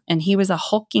enforcer, and he was a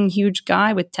hulking huge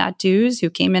guy with tattoos who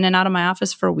came in and out of my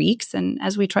office for weeks. And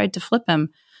as we tried to flip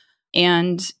him,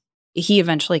 and he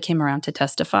eventually came around to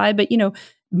testify. But,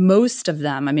 most of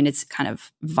them, I mean, it's kind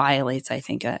of violates, I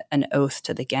think, an oath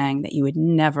to the gang that you would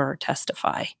never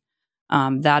testify.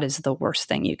 That is the worst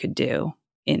thing you could do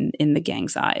in the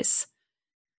gang's eyes.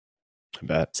 I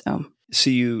bet. So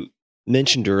you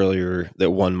mentioned earlier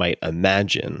that one might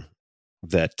imagine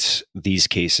that these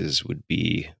cases would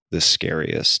be the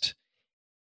scariest.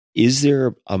 Is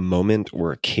there a moment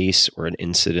or a case or an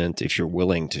incident, if you're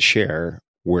willing to share,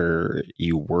 where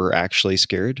you were actually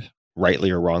scared,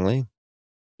 rightly or wrongly?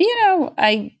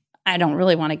 I don't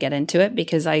really want to get into it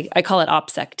because I call it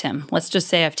OPSEC, Tim. Let's just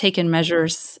say I've taken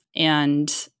measures, and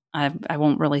I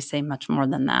won't really say much more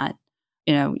than that.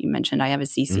 You mentioned I have a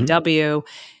CCW.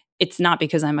 It's not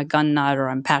because I'm a gun nut or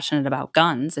I'm passionate about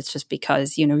guns. It's just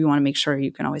because, you want to make sure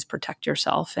you can always protect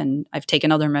yourself. And I've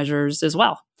taken other measures as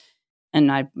well.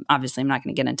 And I'm not going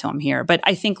to get into them here. But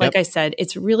I think, like I said,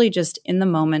 it's really just in the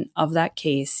moment of that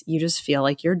case, you just feel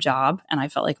like your job, and I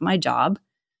felt like my job,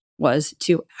 was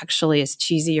to actually, as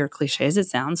cheesy or cliche as it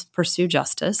sounds, pursue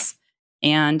justice.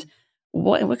 And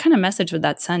what kind of message would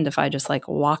that send if I just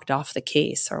walked off the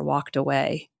case or walked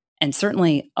away? And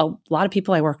certainly a lot of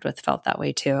people I worked with felt that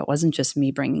way too. It wasn't just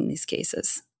me bringing these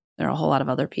cases. There are a whole lot of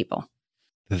other people.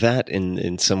 That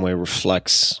in some way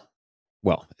reflects,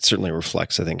 well, it certainly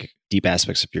reflects, I think, deep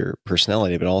aspects of your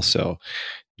personality, but also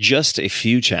just a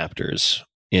few chapters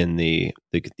in the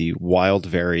wild,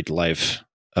 varied life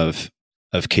of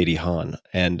Katie Haun.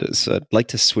 And so I'd like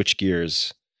to switch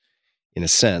gears in a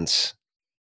sense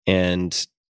and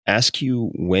ask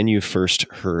you when you first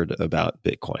heard about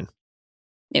Bitcoin.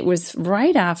 It was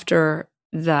right after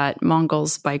that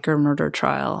Mongols biker murder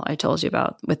trial I told you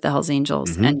about with the Hells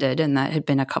Angels ended, and that had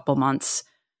been a couple months.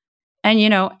 And,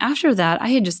 after that, I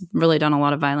had just really done a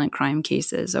lot of violent crime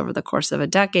cases over the course of a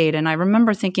decade. And I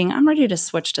remember thinking, I'm ready to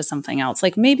switch to something else.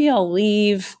 Like maybe I'll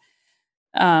leave.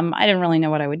 I didn't really know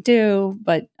what I would do,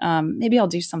 but maybe I'll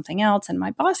do something else. And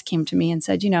my boss came to me and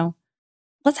said,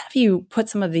 let's have you put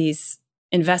some of these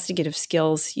investigative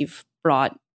skills you've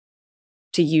brought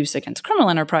to use against criminal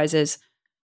enterprises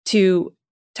to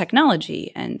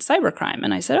technology and cybercrime.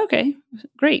 And I said, okay,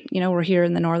 great. We're here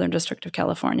in the Northern District of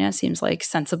California. Seems like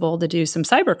sensible to do some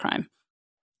cybercrime.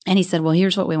 And he said, well,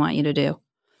 here's what we want you to do.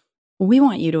 We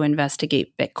want you to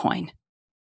investigate Bitcoin.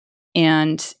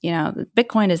 And,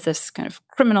 Bitcoin is this kind of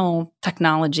criminal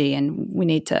technology, and we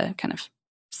need to kind of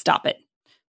stop it,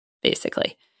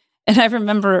 basically. And I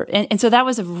remember, and so that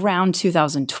was around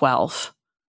 2012.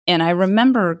 And I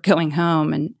remember going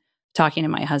home and talking to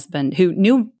my husband, who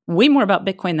knew way more about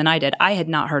Bitcoin than I did. I had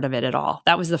not heard of it at all.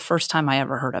 That was the first time I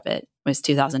ever heard of it, was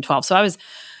 2012. So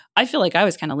I feel like I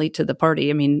was kind of late to the party.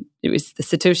 I mean, it was the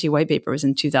Satoshi white paper was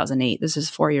in 2008. This is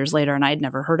 4 years later, and I had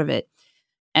never heard of it.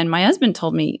 And my husband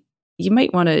told me, you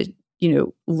might want to,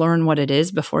 learn what it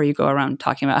is before you go around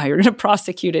talking about how you're going to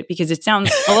prosecute it, because it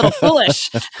sounds a little foolish.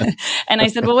 And I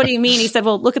said, well, what do you mean? He said,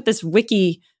 well, look at this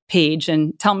wiki page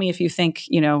and tell me if you think,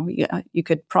 you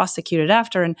could prosecute it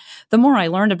after. And the more I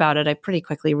learned about it, I pretty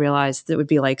quickly realized that it would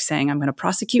be like saying, I'm going to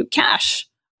prosecute cash,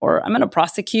 or I'm going to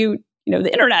prosecute,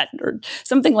 the internet, or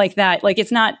something like that. Like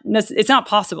it's not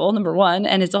possible, number one,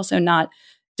 and it's also not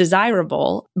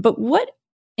desirable. But what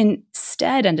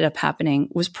instead ended up happening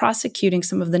was prosecuting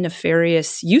some of the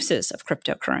nefarious uses of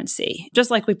cryptocurrency. Just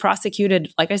like we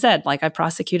prosecuted, like I said, I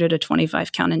prosecuted a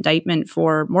 25 count indictment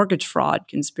for mortgage fraud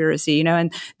conspiracy,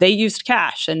 and they used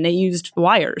cash and they used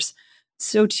wires.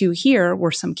 So too here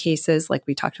were some cases, like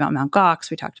we talked about Mt. Gox,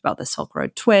 we talked about the Silk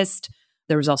Road twist.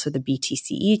 There was also the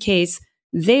BTCE case.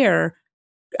 There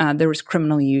was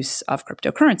criminal use of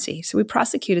cryptocurrency. So we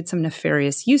prosecuted some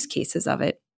nefarious use cases of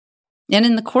it. And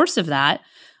in the course of that,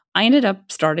 I ended up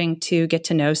starting to get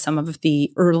to know some of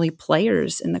the early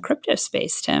players in the crypto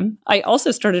space, Tim. I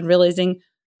also started realizing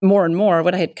more and more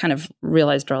what I had kind of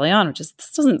realized early on, which is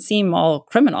this doesn't seem all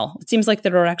criminal. It seems like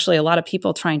there are actually a lot of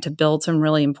people trying to build some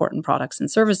really important products and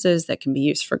services that can be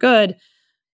used for good.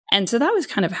 And so that was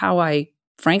kind of how I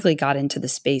frankly got into the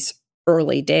space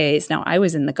early days. Now, I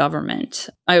was in the government.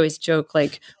 I always joke,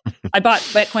 I bought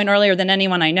Bitcoin earlier than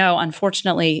anyone I know.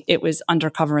 Unfortunately, it was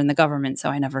undercover in the government, so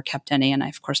I never kept any. And I,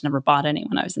 of course, never bought any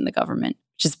when I was in the government,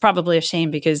 which is probably a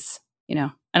shame because, I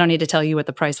don't need to tell you what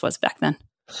the price was back then.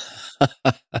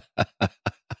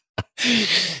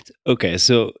 Okay,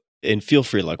 so, and feel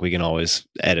free, we can always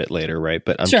edit later, right?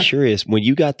 But I'm curious, when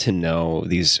you got to know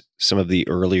some of the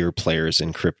earlier players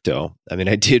in crypto, I mean,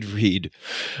 I did read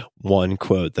one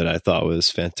quote that I thought was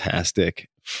fantastic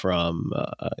from,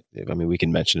 we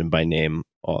can mention him by name,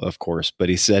 of course, but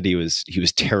he said he was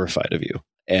terrified of you.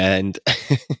 And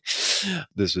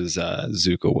this was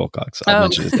Zuko Wilcox. I'll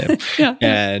mention his name. Yeah.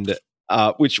 And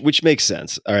which makes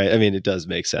sense. All right. I mean, it does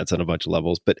make sense on a bunch of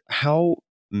levels, but how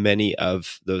many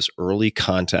of those early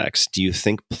contacts do you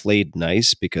think played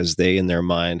nice because they in their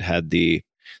mind had the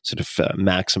sort of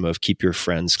maxim of keep your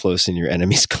friends close and your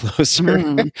enemies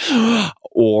closer,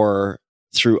 or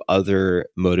through other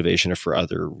motivation or for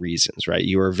other reasons, right?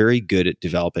 You are very good at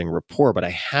developing rapport, but I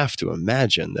have to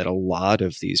imagine that a lot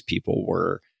of these people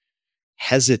were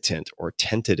hesitant or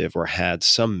tentative or had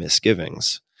some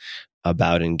misgivings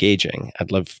about engaging.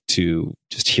 I'd love to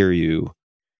just hear you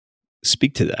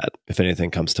speak to that, if anything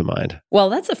comes to mind.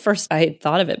 Well, that's the first I had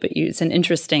thought of it, but it's an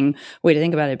interesting way to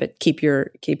think about it, but keep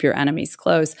your enemies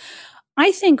close.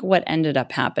 I think what ended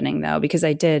up happening, though, because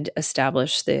I did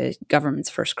establish the government's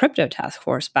first crypto task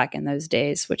force back in those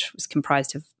days, which was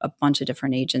comprised of a bunch of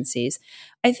different agencies.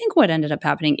 I think what ended up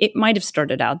happening, it might have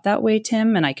started out that way,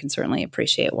 Tim, and I can certainly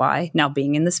appreciate why. Now,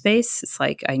 being in the space, it's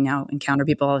like I now encounter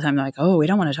people all the time. They're like, oh, we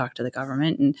don't want to talk to the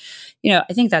government. And,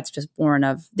 I think that's just born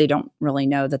of they don't really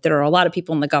know that there are a lot of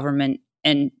people in the government.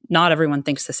 And not everyone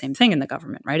thinks the same thing in the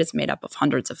government, right? It's made up of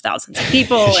hundreds of thousands of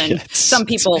people. And some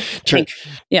people think,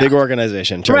 big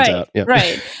organization, turns out. Yeah.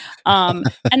 Right. And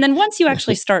then once you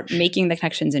actually start making the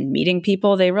connections and meeting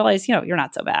people, they realize, you're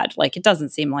not so bad. It doesn't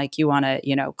seem like you want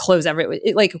to, close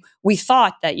we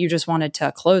thought that you just wanted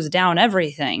to close down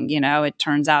everything. It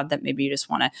turns out that maybe you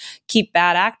just want to keep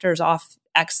bad actors off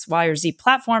X, Y, or Z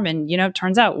platform. And, it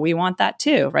turns out we want that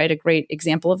too, right? A great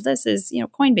example of this is,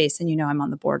 Coinbase. And, I'm on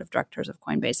the board of directors of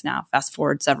Coinbase now. Fast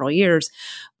forward several years,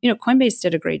 Coinbase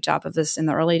did a great job of this in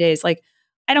the early days.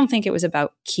 I don't think it was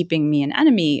about keeping me an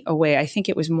enemy away. I think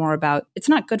it was more about, it's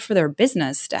not good for their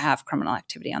business to have criminal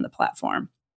activity on the platform.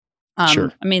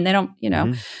 Sure. I mean, they don't,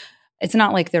 it's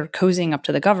not like they're cozying up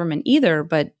to the government either,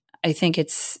 but I think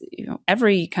it's,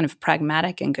 every kind of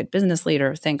pragmatic and good business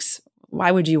leader thinks, why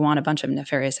would you want a bunch of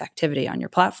nefarious activity on your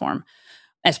platform,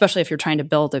 especially if you're trying to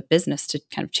build a business to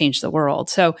kind of change the world?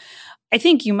 So I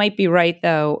think you might be right,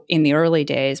 though, in the early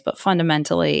days, but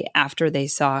fundamentally, after they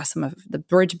saw some of the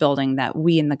bridge building that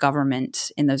we in the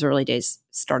government in those early days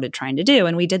started trying to do,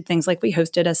 and we did things like we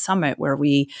hosted a summit where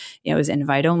we, it was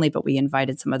invite only, but we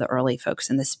invited some of the early folks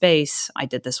in the space. I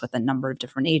did this with a number of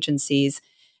different agencies.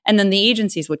 And then the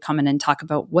agencies would come in and talk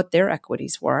about what their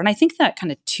equities were. And I think that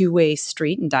kind of two-way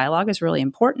street and dialogue is really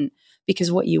important,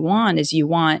 because what you want is you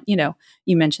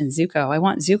mentioned Zuko. I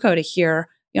want Zuko to hear,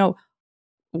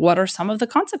 what are some of the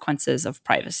consequences of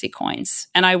privacy coins?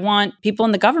 And I want people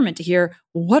in the government to hear,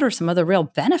 what are some of the real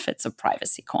benefits of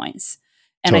privacy coins?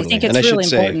 And totally. I think it's really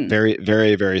important. Very,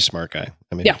 very, very smart guy.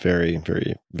 I mean, very,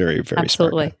 very, very, very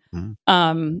Absolutely. smart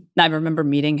guy. I remember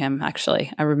meeting him,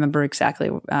 actually. I remember exactly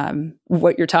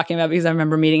what you're talking about, because I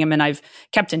remember meeting him and I've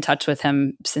kept in touch with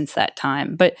him since that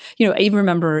time. But, I even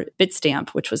remember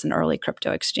Bitstamp, which was an early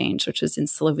crypto exchange, which was in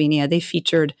Slovenia. They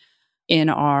featured in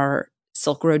our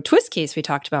Silk Road Twist case we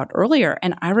talked about earlier.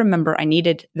 And I remember I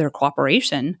needed their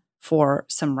cooperation for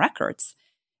some records.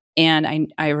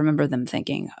 And I remember them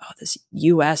thinking, this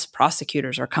U.S.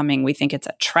 prosecutors are coming. We think it's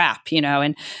a trap,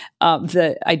 And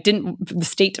the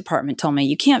State Department told me,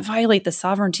 you can't violate the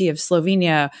sovereignty of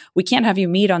Slovenia. We can't have you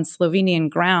meet on Slovenian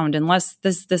ground unless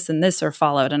this, and this are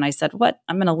followed. And I said, what?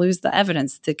 I'm going to lose the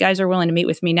evidence. The guys are willing to meet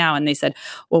with me now. And they said,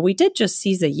 well, we did just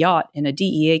seize a yacht in a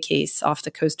DEA case off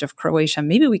the coast of Croatia.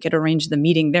 Maybe we could arrange the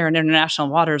meeting there in international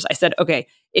waters. I said, okay.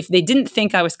 If they didn't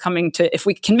think I was if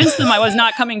we convinced them I was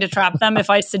not coming to trap them, if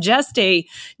I suggest a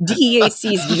DEA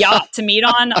seized yacht to meet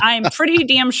on, I'm pretty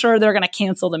damn sure they're going to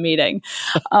cancel the meeting.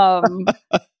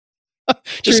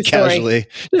 Just casually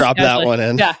drop that one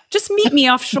in. Yeah, just meet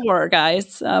me offshore,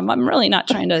 guys. I'm really not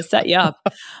trying to set you up.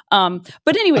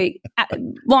 But anyway,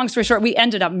 long story short, we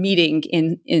ended up meeting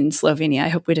in Slovenia. I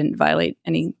hope we didn't violate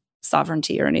any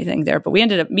sovereignty or anything there, but we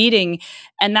ended up meeting,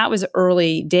 and that was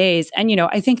early days. And,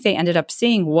 I think they ended up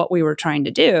seeing what we were trying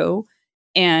to do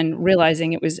and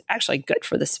realizing it was actually good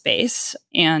for the space,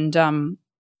 and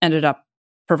ended up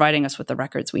providing us with the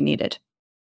records we needed.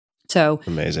 So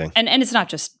amazing. And it's not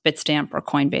just Bitstamp or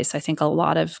Coinbase. I think a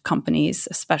lot of companies,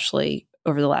 especially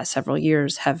over the last several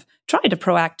years, have tried to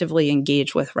proactively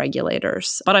engage with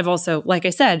regulators. But I've also, like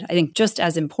I said, I think just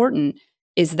as important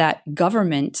is that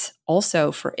government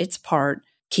also, for its part,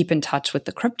 keep in touch with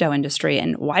the crypto industry.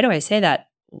 And why do I say that?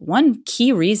 One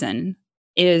key reason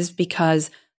is because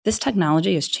this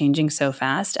technology is changing so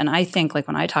fast. And I think, like,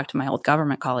 when I talk to my old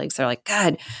government colleagues, they're like,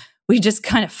 God, we just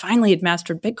kind of finally had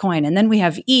mastered Bitcoin. And then we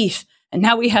have ETH. And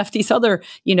now we have these other,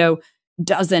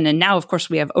 dozen. And now, of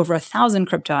course, we have over 1,000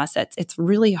 crypto assets. It's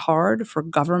really hard for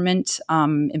government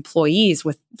employees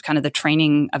with kind of the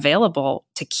training available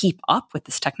to keep up with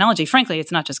this technology. Frankly,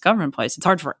 it's not just government employees. It's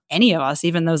hard for any of us,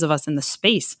 even those of us in the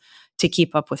space, to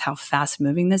keep up with how fast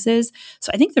moving this is. So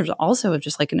I think there's also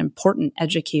just like an important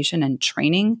education and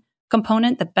training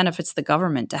component that benefits the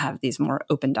government to have these more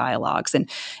open dialogues. And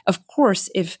of course,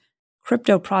 if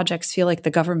crypto projects feel like the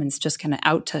government's just kind of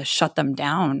out to shut them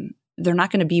down, they're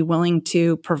not going to be willing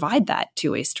to provide that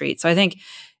two-way street. So I think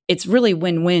it's really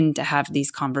win-win to have these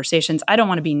conversations. I don't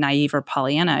want to be naive or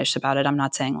Pollyanna-ish about it. I'm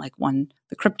not saying like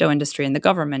the crypto industry and the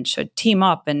government should team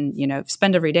up and,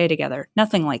 spend every day together.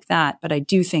 Nothing like that. But I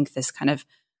do think this kind of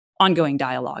ongoing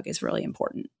dialogue is really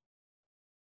important.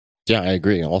 Yeah, I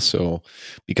agree. Also,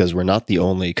 because we're not the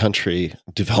only country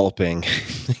developing,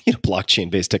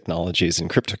 blockchain-based technologies and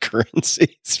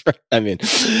cryptocurrencies. Right? I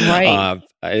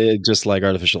mean, just like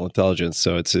artificial intelligence.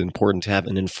 So it's important to have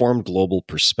an informed global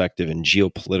perspective and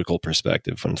geopolitical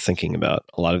perspective when thinking about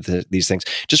a lot of these things.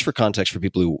 Just for context, for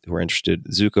people who are interested,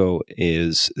 Zuko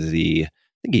is I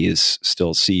think he is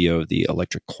still CEO of the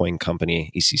Electric Coin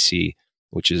Company, ECC,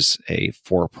 which is a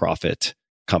for-profit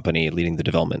company leading the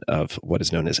development of what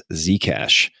is known as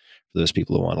Zcash, for those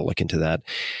people who want to look into that.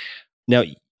 Now,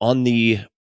 on the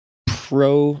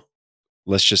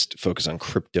let's just focus on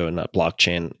crypto and not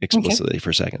blockchain explicitly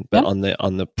for a second. But on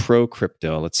the pro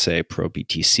crypto, let's say pro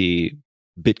BTC,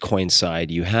 Bitcoin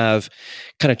side, you have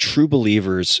kind of true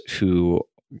believers who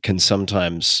can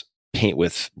sometimes paint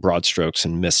with broad strokes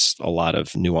and miss a lot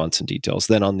of nuance and details.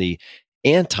 Then on the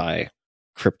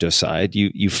anti-crypto side,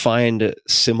 you find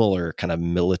similar kind of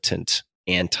militant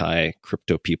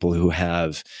anti-crypto people who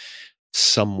have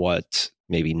somewhat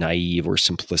maybe naive or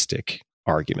simplistic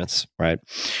arguments, right?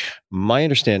 My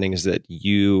understanding is that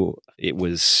it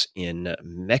was in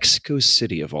Mexico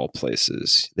City, of all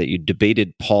places, that you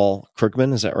debated Paul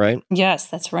Krugman. Is that right? Yes,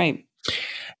 that's right.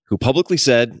 Who publicly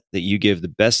said that you gave the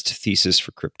best thesis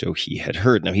for crypto he had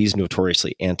heard. Now, he's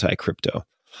notoriously anti-crypto.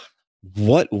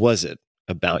 What was it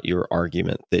about your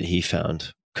argument that he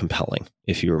found compelling,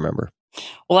 if you remember?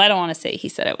 Well, I don't want to say he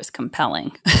said it was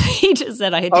compelling. He just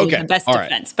said I had made the best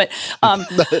defense. But I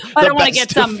don't want to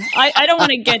get some. I don't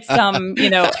want to get some,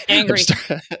 angry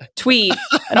tweet.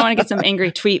 I don't want to get some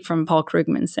angry tweet from Paul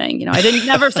Krugman saying, I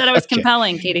never said I was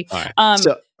compelling, Katie.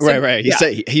 Right. Right.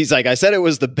 He's like, I said it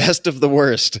was the best of the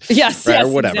worst. Yes, right, yes,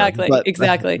 or whatever.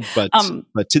 Exactly.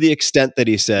 But to the extent that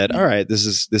he said, all right, this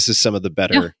is some of the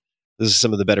better. Yeah. This is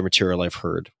some of the better material I've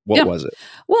heard. What was it?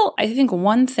 Well, I think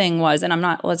one thing was, and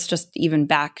let's just even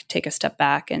take a step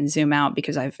back and zoom out,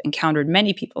 because I've encountered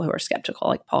many people who are skeptical,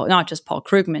 like Paul, not just Paul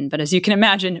Krugman, but as you can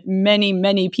imagine, many,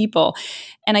 many people.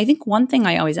 And I think one thing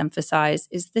I always emphasize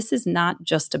is this is not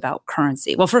just about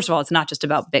currency. Well, first of all, it's not just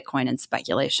about Bitcoin and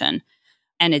speculation.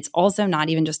 And it's also not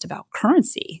even just about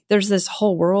currency. There's this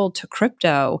whole world to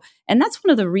crypto. And that's one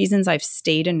of the reasons I've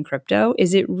stayed in crypto,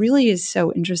 is it really is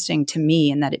so interesting to me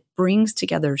in that it brings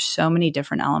together so many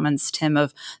different elements, Tim,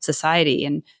 of society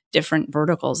and different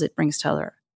verticals. It brings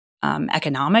together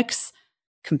economics,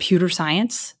 computer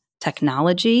science,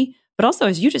 technology, but also,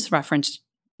 as you just referenced,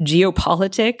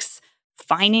 geopolitics,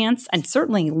 finance, and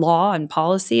certainly law and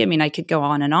policy. I mean, I could go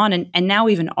on. And now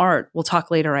even art. We'll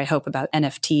talk later, I hope, about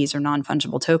NFTs or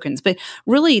non-fungible tokens. But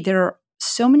really, there are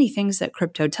so many things that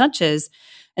crypto touches.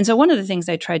 And so one of the things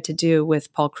I tried to do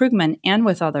with Paul Krugman and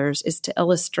with others is to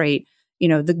illustrate,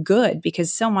 the good,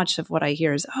 because so much of what I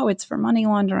hear is, it's for money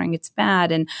laundering, it's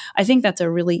bad. And I think that's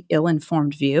a really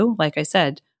ill-informed view. Like I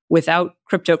said, without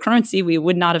cryptocurrency, we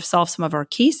would not have solved some of our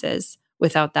cases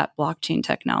without that blockchain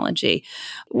technology.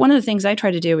 One of the things I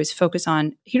try to do is focus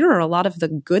on, here are a lot of the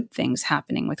good things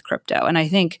happening with crypto. And I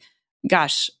think,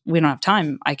 gosh, we don't have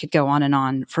time. I could go on and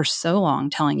on for so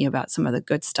long telling you about some of the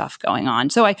good stuff going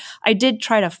on. So I did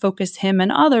try to focus him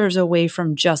and others away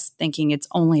from just thinking it's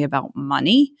only about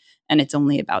money and it's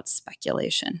only about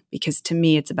speculation, because to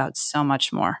me, it's about so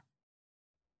much more.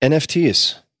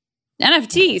 NFTs.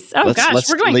 Oh gosh,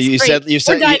 we're going straight. You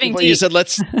said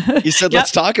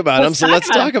let's talk about them. So let's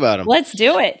talk about them. Let's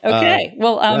do it. Okay.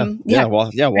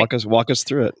 Walk us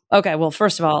through it. Okay. Well,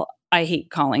 first of all, I hate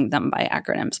calling them by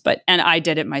acronyms, and I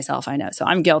did it myself. I know, so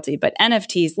I'm guilty. But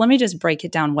NFTs, let me just break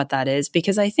it down what that is,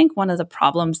 because I think one of the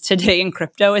problems today in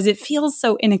crypto is it feels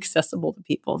so inaccessible to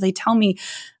people. They tell me,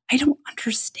 I don't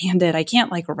understand it. I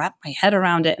can't wrap my head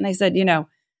around it. And I said,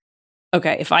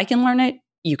 okay, if I can learn it,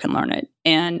 you can learn it.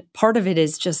 And part of it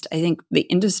is just, I think the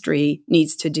industry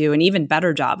needs to do an even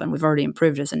better job. And we've already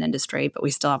improved as an industry, but we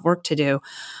still have work to do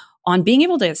on being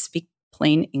able to speak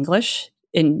plain English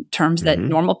in terms that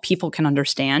normal people can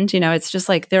understand. It's just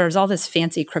there's all this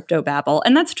fancy crypto babble.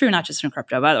 And that's true not just in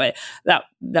crypto, by the way.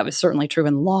 That was certainly true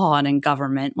in law and in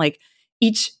government.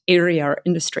 Each area or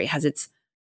industry has its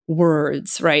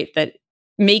words, right, that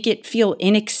make it feel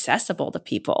inaccessible to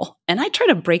people. And I try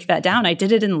to break that down. I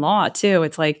did it in law too.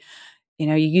 It's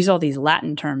you use all these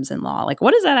Latin terms in law.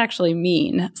 What does that actually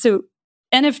mean? So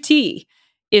NFT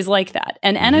is like that.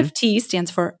 And NFT stands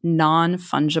for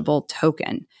non-fungible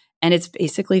token. And it's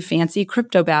basically fancy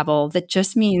crypto babble that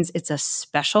just means it's a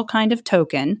special kind of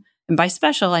token. And by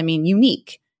special, I mean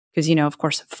unique. Because, of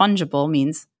course, fungible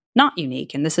means not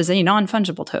unique. And this is a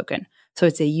non-fungible token. So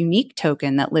it's a unique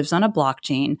token that lives on a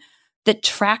blockchain that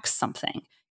tracks something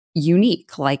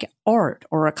unique, like art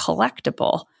or a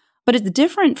collectible. But it's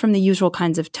different from the usual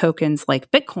kinds of tokens like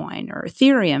Bitcoin or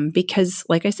Ethereum because,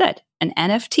 like I said, an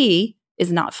NFT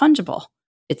is not fungible.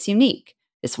 It's unique.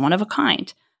 It's one of a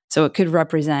kind. So it could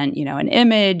represent, an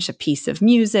image, a piece of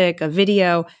music, a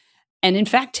video. And in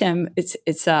fact, Tim,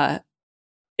 it's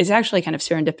actually kind of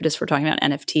serendipitous we're talking about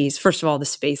NFTs. First of all, the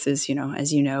space is,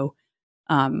 as you know,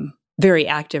 very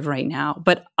active right now.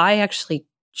 But I actually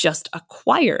just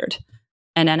acquired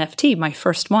an NFT, my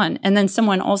first one. And then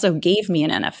someone also gave me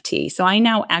an NFT. So I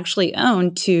now actually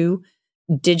own 2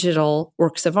 digital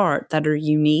works of art that are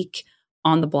unique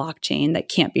on the blockchain that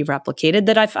can't be replicated,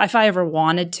 that if I ever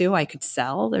wanted to, I could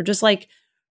sell. They're just like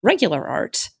regular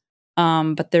art,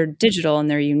 but they're digital and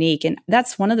they're unique. And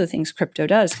that's one of the things crypto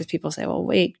does, because people say, well,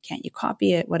 wait, can't you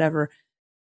copy it? Whatever.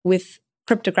 With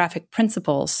cryptographic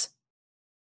principles,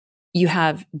 you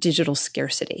have digital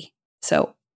scarcity.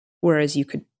 So whereas you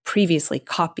could previously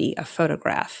copy a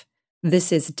photograph,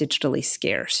 this is digitally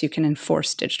scarce. You can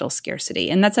enforce digital scarcity.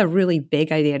 And that's a really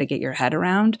big idea to get your head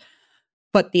around.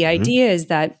 But the idea is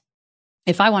that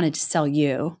if I wanted to sell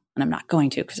you, and I'm not going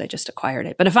to because I just acquired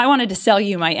it, but if I wanted to sell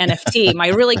you my NFT, my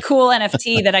really cool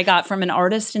NFT that I got from an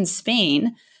artist in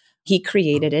Spain, he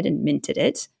created it and minted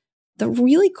it. The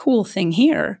really cool thing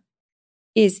here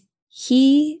is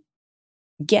he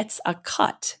gets a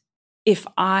cut if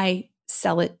I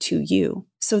sell it to you.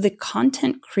 So the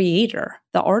content creator,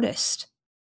 the artist,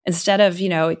 instead of,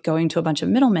 it going to a bunch of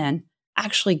middlemen,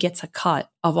 actually gets a cut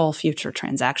of all future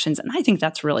transactions. And I think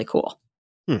that's really cool.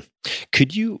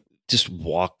 Could you just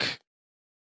walk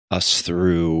us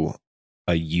through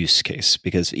a use case?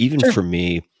 Because even for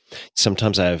me,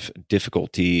 sometimes I have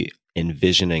difficulty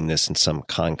envisioning this in some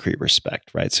concrete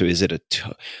respect, right? So is it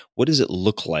what does it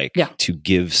look like to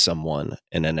give someone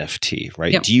an NFT,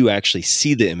 right? Do you actually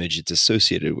see the image it's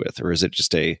associated with, or is it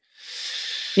just something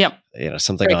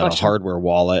Great on question. A hardware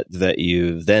wallet that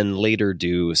you then later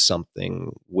do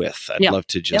something with? I'd love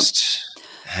to just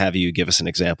have you give us an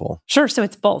example. Sure. So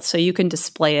it's both. So you can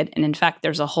display it. And in fact,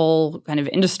 there's a whole kind of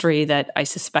industry that I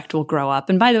suspect will grow up.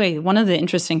 And by the way, one of the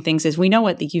interesting things is we know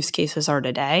what the use cases are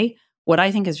today. What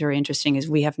I think is very interesting is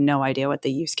we have no idea what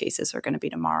the use cases are going to be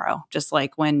tomorrow. Just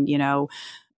like when, the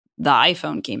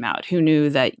iPhone came out, who knew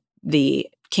that the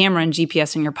camera and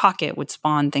GPS in your pocket would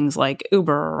spawn things like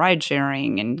Uber, ride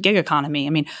sharing, and gig economy. I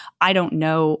mean, I don't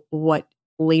know what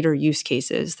later use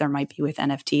cases there might be with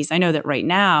NFTs. I know that right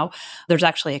now there's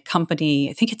actually a company,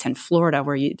 I think it's in Florida,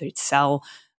 where they sell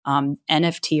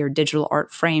NFT or digital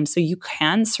art frames. So you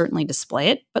can certainly display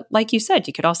it. But like you said,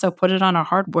 you could also put it on a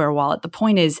hardware wallet. The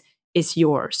point is, it's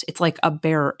yours. It's like a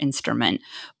bearer instrument,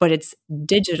 but it's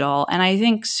digital. And I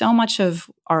think so much of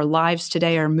our lives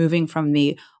today are moving from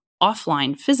the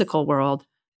offline physical world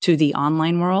to the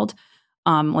online world.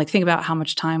 Think about how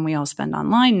much time we all spend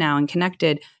online now and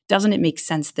connected. Doesn't it make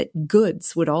sense that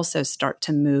goods would also start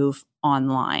to move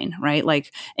online, right?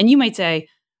 And you might say,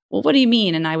 well, what do you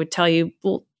mean? And I would tell you,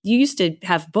 well, you used to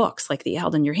have books like that you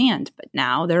held in your hand, but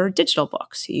now there are digital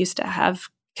books. You used to have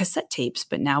cassette tapes,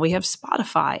 but now we have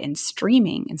Spotify and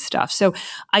streaming and stuff. So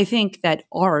I think that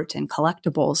art and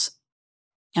collectibles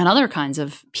and other kinds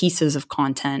of pieces of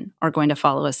content are going to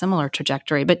follow a similar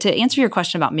trajectory. But to answer your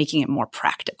question about making it more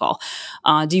practical,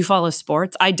 do you follow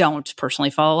sports? I don't personally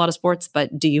follow a lot of sports,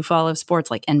 but do you follow sports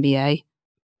like NBA?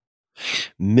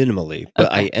 Minimally,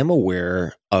 but I am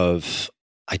aware of,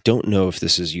 I don't know if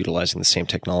this is utilizing the same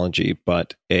technology,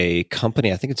 but a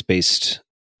company, I think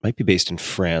might be based in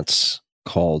France,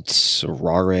 called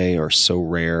Sorare or So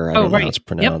Rare. I don't know how it's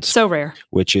pronounced. So Rare.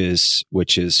 Which is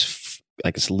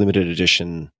like it's limited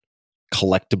edition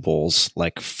collectibles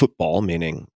like football,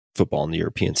 meaning football in the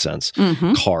European sense,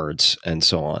 cards and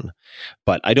so on.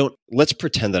 But let's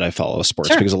pretend that I follow sports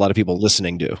because a lot of people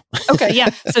listening do. Okay, yeah.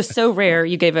 So Rare,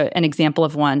 you gave an example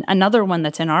of one. Another one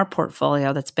that's in our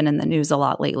portfolio that's been in the news a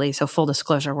lot lately, so full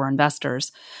disclosure, we're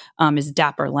investors, is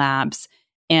Dapper Labs.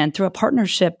 And through a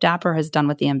partnership Dapper has done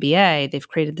with the NBA, they've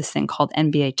created this thing called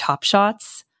NBA Top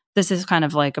Shots. This is kind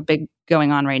of like a big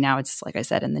going on right now. It's, like I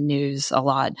said, in the news a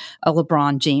lot. A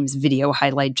LeBron James video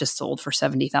highlight just sold for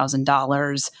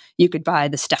 $70,000. You could buy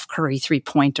the Steph Curry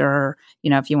three-pointer,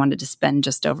 if you wanted to spend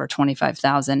just over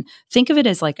 $25,000. Think of it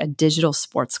as like a digital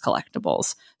sports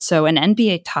collectibles. So an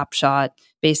NBA Top Shot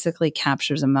basically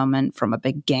captures a moment from a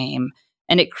big game,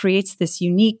 and it creates this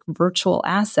unique virtual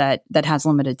asset that has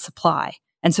limited supply.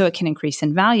 And so it can increase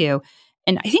in value.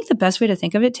 And I think the best way to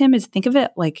think of it, Tim, is think of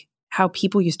it like how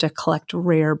people used to collect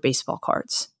rare baseball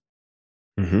cards.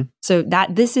 So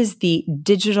this is the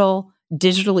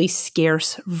digitally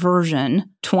scarce version,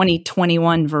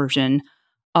 2021 version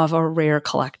of a rare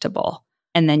collectible.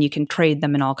 And then you can trade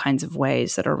them in all kinds of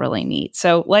ways that are really neat.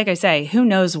 So like I say, who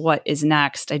knows what is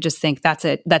next? I just think that's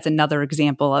another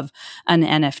example of an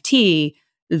NFT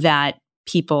that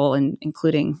people, and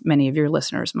including many of your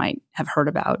listeners, might have heard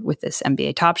about with this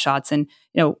NBA Top Shots. And,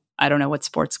 I don't know what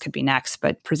sports could be next,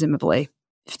 but presumably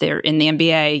if they're in the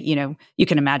NBA, you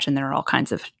can imagine there are all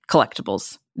kinds of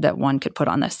collectibles that one could put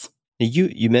on this.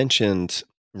 You mentioned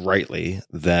rightly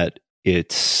that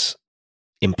it's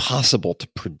impossible to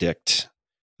predict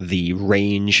the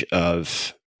range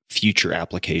of future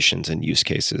applications and use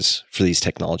cases for these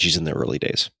technologies in the early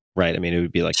days, right? I mean, it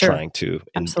would be like trying to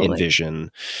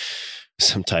envision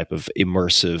some type of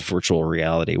immersive virtual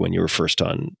reality when you were first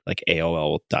on like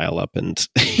AOL dial-up and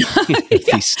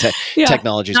these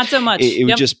technologies. Not so much. It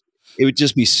would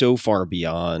just be so far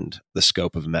beyond the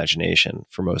scope of imagination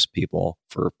for most people,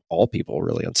 for all people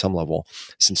really on some level,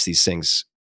 since these things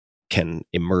can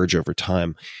emerge over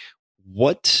time.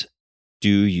 What do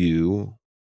you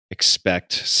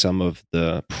expect some of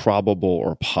the probable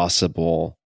or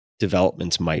possible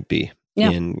developments might be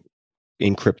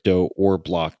in crypto or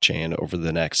blockchain over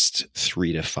the next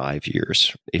 3 to 5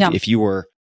 years? If you were,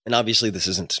 and obviously this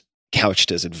isn't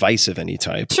couched as advice of any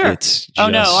type. Sure. It's just,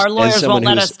 our lawyers won't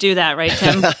let us do that, right,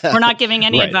 Tim? We're not giving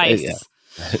any advice.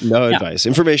 No advice.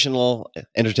 Informational,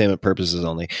 entertainment purposes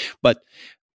only. But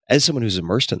as someone who's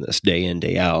immersed in this day in,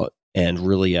 day out, and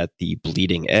really at the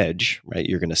bleeding edge, right?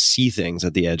 You're going to see things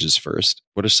at the edges first.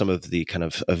 What are some of the kind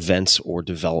of events or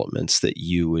developments that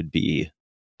you would be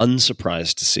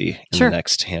unsurprised to see in the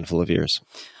next handful of years?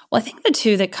 Well, I think the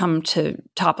two that come to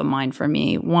top of mind for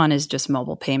me, one is just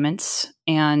mobile payments.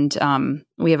 And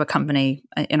we have a company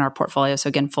in our portfolio. So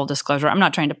again, full disclosure, I'm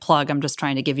not trying to plug, I'm just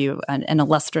trying to give you an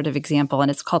illustrative example. And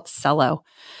it's called Cello.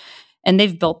 And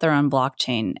they've built their own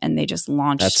blockchain, and they just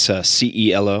launched... That's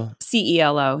CELO?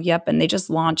 CELO, yep. And they just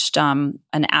launched an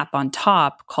app on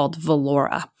top called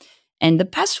Valora. And the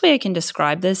best way I can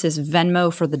describe this is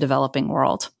Venmo for the developing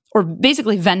world, or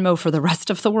basically Venmo for the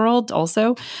rest of the world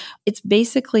also. It's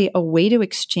basically a way to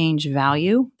exchange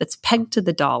value that's pegged to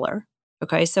the dollar.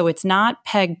 Okay, so it's not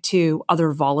pegged to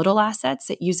other volatile assets.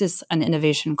 It uses an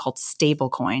innovation called stable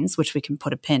coins, which we can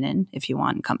put a pin in if you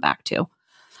want and come back to.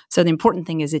 So the important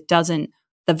thing is the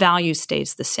value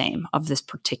stays the same of this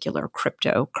particular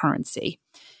cryptocurrency.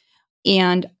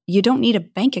 And you don't need a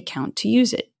bank account to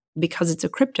use it because it's a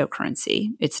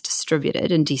cryptocurrency. It's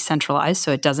distributed and decentralized,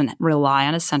 so it doesn't rely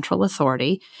on a central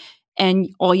authority.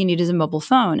 And all you need is a mobile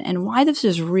phone. And why this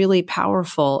is really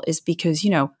powerful is because,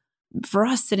 for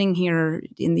us sitting here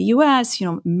in the US,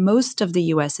 most of the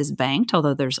US is banked,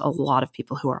 although there's a lot of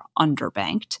people who are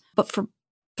underbanked. But for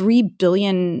 3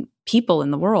 billion people in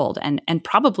the world, and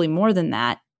probably more than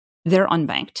that, they're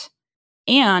unbanked.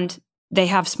 And they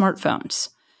have smartphones.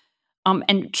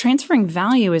 And transferring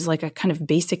value is like a kind of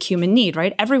basic human need,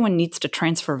 right? Everyone needs to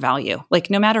transfer value. Like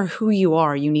no matter who you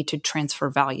are, you need to transfer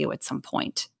value at some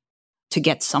point to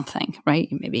get something, right?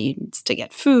 Maybe it's to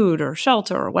get food or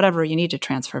shelter or whatever, you need to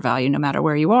transfer value no matter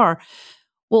where you are.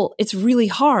 Well, it's really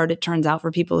hard, it turns out, for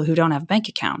people who don't have bank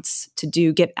accounts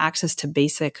to get access to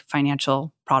basic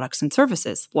financial products and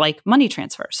services like money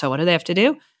transfer. So what do they have to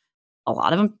do? A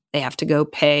lot of them, they have to go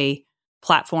pay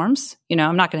platforms.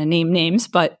 I'm not going to name names,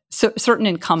 but certain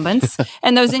incumbents.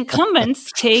 And those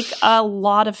incumbents take a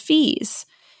lot of fees.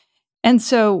 And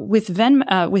so with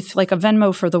like a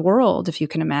Venmo for the world, if you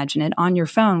can imagine it, on your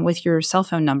phone with your cell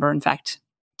phone number. In fact,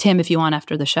 Tim, if you want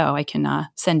after the show, I can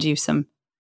send you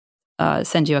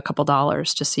a couple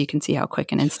dollars just so you can see how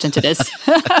quick and instant it is.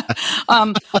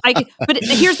 But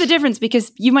here's the difference,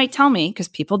 because you might tell me, because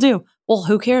people do, well,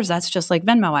 who cares? That's just like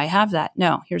Venmo. I have that.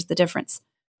 No, here's the difference.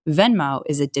 Venmo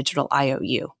is a digital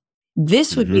IOU.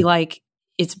 This would be like,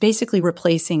 it's basically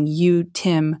replacing you,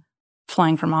 Tim,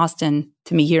 flying from Austin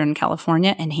to me here in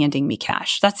California and handing me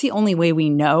cash. That's the only way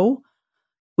we know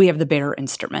we have the bearer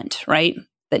instrument, right?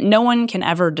 That no one can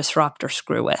ever disrupt or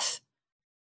screw with.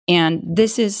 And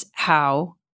this is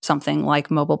how something like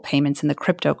mobile payments in the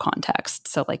crypto context,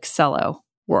 so like Cello,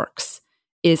 works,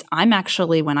 is I'm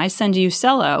actually, when I send you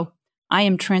Cello, I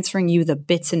am transferring you the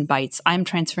bits and bytes. I'm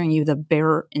transferring you the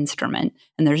bearer instrument.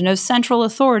 And there's no central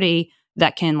authority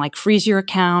that can like freeze your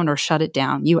account or shut it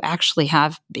down. You actually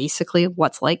have basically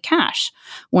what's like cash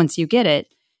once you get it.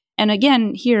 And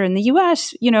again, here in the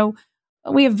US,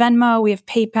 we have Venmo, we have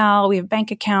PayPal, we have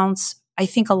bank accounts. I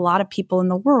think a lot of people in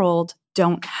the world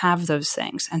don't have those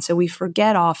things. And so we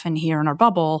forget often here in our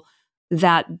bubble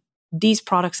that these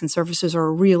products and services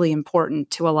are really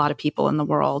important to a lot of people in the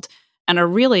world and are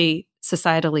really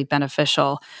societally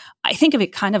beneficial. I think of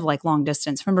it kind of like long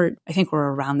distance. Remember, I think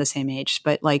we're around the same age,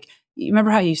 but like, you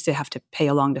remember how you used to have to pay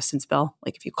a long distance bill?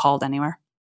 Like if you called anywhere?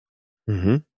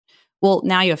 Mm-hmm. Well,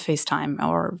 now you have FaceTime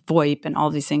or VoIP and all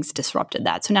these things disrupted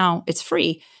that. So now it's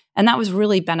free. And that was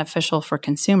really beneficial for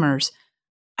consumers.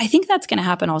 I think that's going to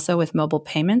happen also with mobile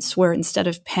payments, where instead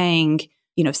of paying,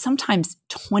 sometimes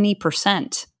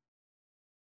 20%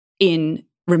 in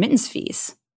remittance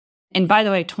fees. And by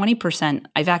the way, 20%,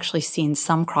 I've actually seen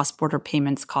some cross-border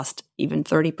payments cost even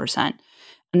 30%.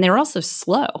 And they're also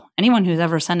slow. Anyone who's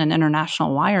ever sent an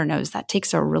international wire knows that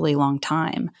takes a really long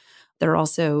time. They're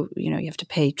also, you have to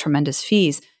pay tremendous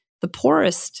fees. The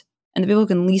poorest and the people who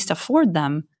can least afford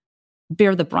them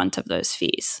bear the brunt of those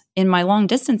fees. In my long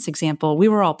distance example, we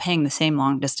were all paying the same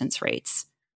long distance rates.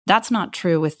 That's not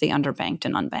true with the underbanked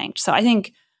and unbanked. So I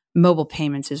think mobile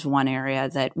payments is one area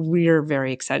that we're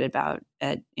very excited about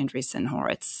at Andreessen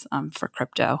Horowitz for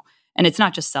crypto. And it's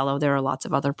not just Cello. There are lots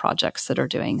of other projects that are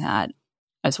doing that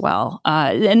as well.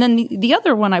 And then the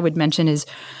other one I would mention is,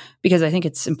 because I think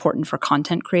it's important for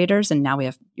content creators, and now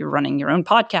you're running your own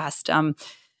podcast.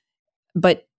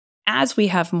 But as we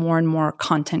have more and more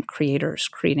content creators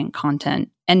creating content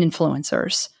and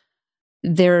influencers,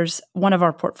 there's one of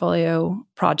our portfolio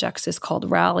projects is called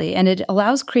Rally, and it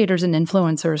allows creators and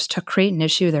influencers to create and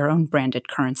issue their own branded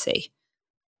currency.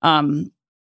 And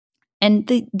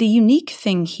the unique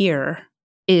thing here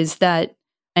is that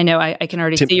I know. I can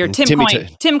already see your Tim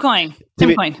coin.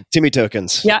 Timmy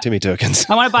tokens. Yeah. Timmy tokens.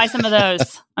 I want to buy some of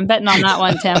those. I'm betting on that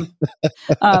one, Tim.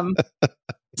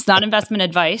 It's not investment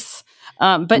advice,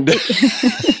 but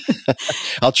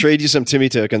I'll trade you some Timmy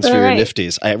tokens for your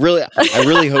Nifties. I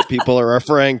really hope people are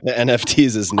referring to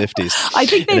NFTs as Nifties. I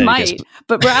think they might,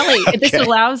 but Bradley, this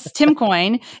allows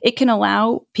Timcoin. It can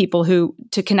allow people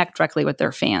to connect directly with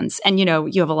their fans. And you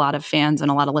have a lot of fans and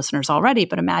a lot of listeners already,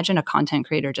 but imagine a content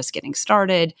creator just getting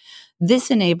started.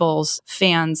 This enables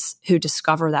fans who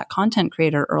discover that content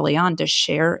creator early on to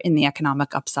share in the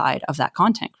economic upside of that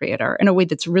content creator in a way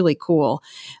that's really cool.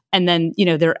 And then,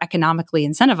 they're economically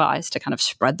incentivized to kind of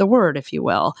spread the word, if you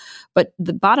will. But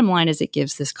the bottom line is it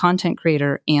gives this content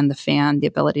creator and the fan the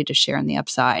ability to share in the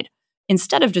upside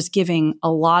instead of just giving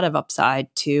a lot of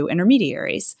upside to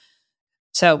intermediaries.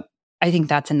 So I think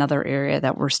that's another area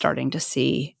that we're starting to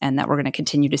see and that we're going to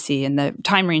continue to see in the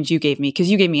time range you gave me, because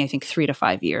you gave me, I think, 3 to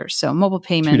 5 years. So mobile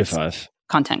payments, 3 to 5.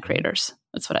 Content creators.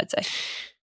 That's what I'd say.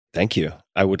 Thank you.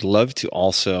 I would love to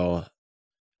also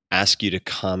ask you to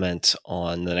comment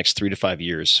on the next 3 to 5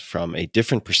 years from a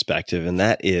different perspective, and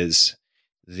that is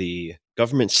the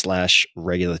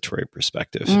government/regulatory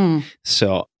perspective.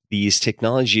 So these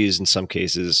technologies in some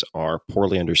cases are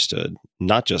poorly understood,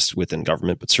 not just within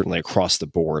government, but certainly across the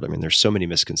board. I mean, there's so many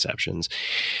misconceptions.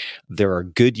 There are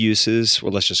good uses,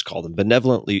 or let's just call them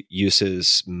benevolent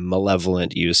uses,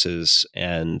 malevolent uses,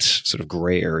 and sort of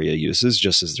gray area uses,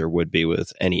 just as there would be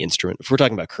with any instrument. If we're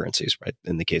talking about currencies, right?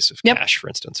 In the case of cash, for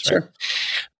instance, right? Sure.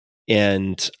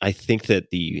 And I think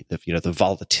that the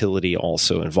volatility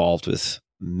also involved with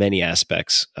many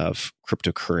aspects of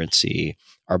cryptocurrency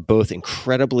are both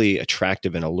incredibly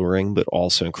attractive and alluring, but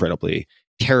also incredibly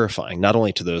terrifying, not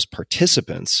only to those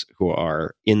participants who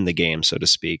are in the game, so to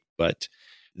speak, but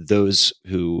those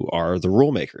who are the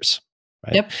rule makers.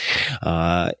 Right? Yep.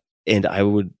 And I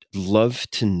would love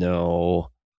to know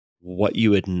what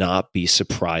you would not be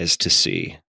surprised to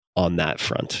see on that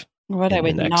front. What I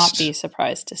would not be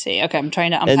surprised to see. Okay, I'm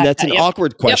trying to unpack and that's that. an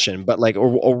awkward question, but or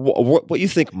what you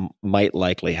think might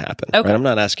likely happen. Okay. Right? I'm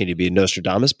not asking you to be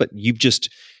Nostradamus, but you've just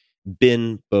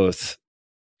been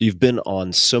you've been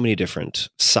on so many different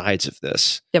sides of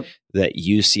this that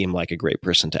you seem like a great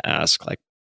person to ask. Like,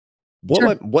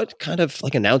 what kind of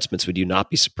announcements would you not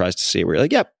be surprised to see where you're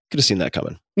like, yeah, could have seen that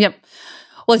coming? Yep.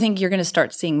 Well, I think you're going to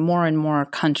start seeing more and more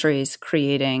countries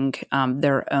creating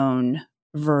their own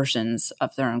versions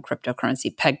of their own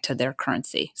cryptocurrency pegged to their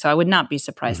currency. So I would not be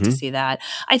surprised to see that.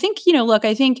 I think,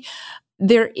 I think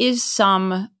there is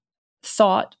some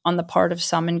thought on the part of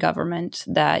some in government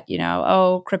that,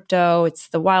 crypto, it's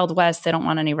the Wild West. They don't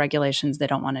want any regulations. They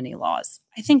don't want any laws.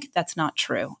 I think that's not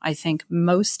true. I think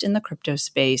most in the crypto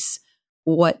space,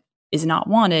 what is not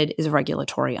wanted is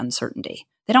regulatory uncertainty.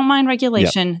 They don't mind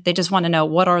regulation. Yep. They just want to know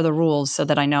what are the rules so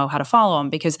that I know how to follow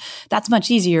them, because that's much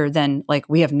easier than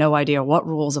we have no idea what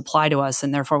rules apply to us.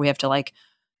 And therefore we have to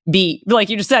be, like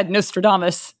you just said,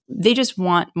 Nostradamus. They just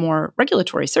want more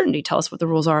regulatory certainty. Tell us what the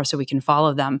rules are so we can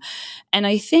follow them. And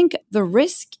I think the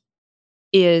risk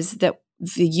is that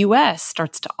the US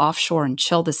starts to offshore and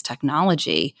chill this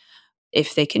technology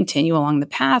if they continue along the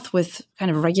path with kind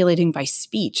of regulating by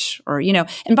speech or,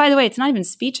 and by the way, it's not even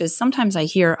speeches. Sometimes I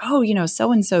hear,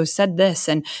 so-and-so said this.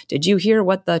 And did you hear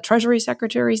what the Treasury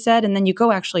Secretary said? And then you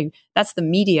go that's the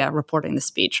media reporting the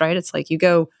speech, right? It's like you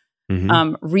go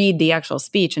read the actual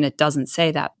speech and it doesn't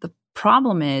say that. The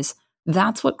problem is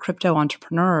that's what crypto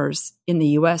entrepreneurs in the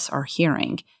US are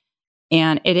hearing.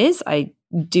 And it is, I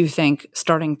do think,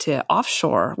 starting to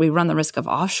offshore. We run the risk of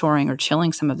offshoring or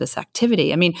chilling some of this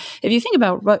activity. I mean, if you think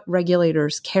about what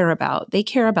regulators care about, they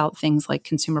care about things like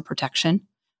consumer protection.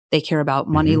 They care about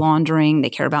money laundering. They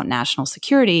care about national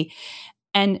security.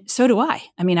 And so do I.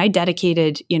 I mean, I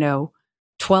dedicated,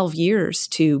 12 years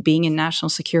to being in national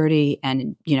security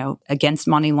and, against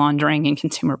money laundering and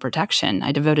consumer protection.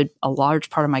 I devoted a large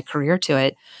part of my career to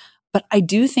it. But I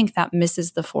do think that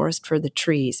misses the forest for the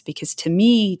trees, because to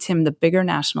me, Tim, the bigger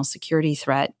national security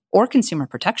threat, or consumer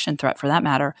protection threat for that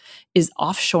matter, is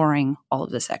offshoring all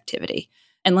of this activity.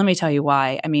 And let me tell you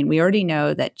why. I mean, we already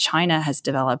know that China has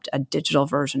developed a digital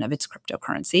version of its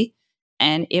cryptocurrency,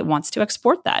 and it wants to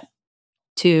export that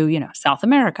to, South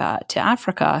America, to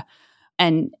Africa.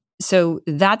 And so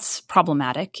that's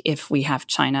problematic if we have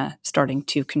China starting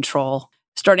to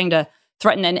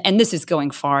threaten, and this is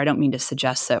going far. I don't mean to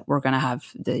suggest that we're going to have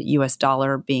the US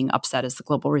dollar being upset as the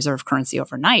global reserve currency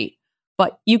overnight,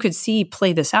 but you could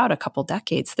play this out a couple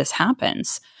decades, this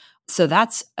happens. So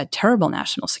that's a terrible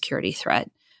national security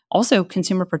threat. Also,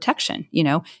 consumer protection.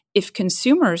 If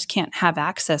consumers can't have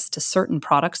access to certain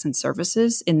products and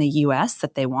services in the US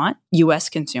that they want, US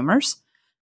consumers,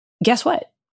 guess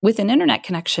what? With an internet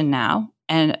connection now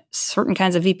and certain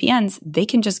kinds of VPNs, they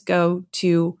can just go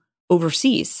to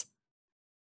overseas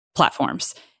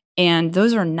platforms. And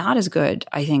those are not as good,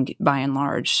 I think, by and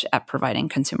large, at providing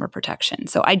consumer protection.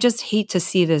 So I just hate to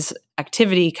see this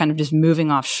activity kind of just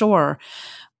moving offshore.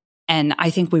 And I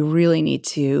think we really need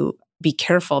to be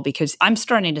careful, because I'm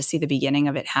starting to see the beginning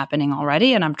of it happening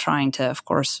already. And I'm trying to, of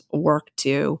course, work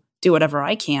to do whatever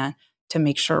I can to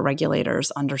make sure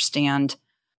regulators understand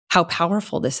how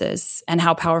powerful this is and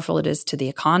how powerful it is to the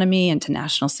economy and to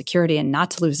national security, and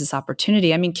not to lose this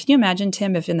opportunity. I mean, can you imagine,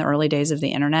 Tim, if in the early days of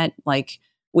the internet, like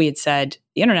we had said,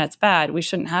 the internet's bad, we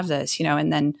shouldn't have this,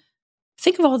 and then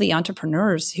think of all the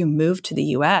entrepreneurs who moved to the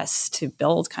US to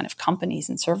build kind of companies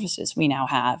and services we now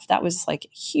have. That was like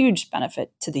a huge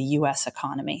benefit to the US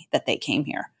economy that they came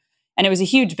here. And it was a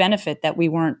huge benefit that we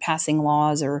weren't passing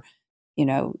laws or,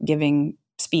 giving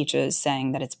speeches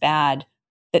saying that it's bad,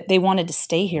 that they wanted to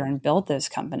stay here and build those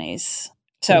companies.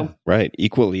 So, right.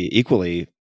 Equally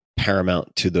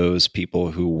paramount to those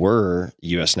people who were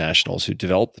U.S. nationals who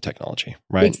developed the technology,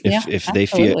 right? If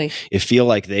they feel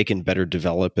like they can better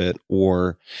develop it,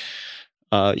 or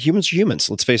humans are humans.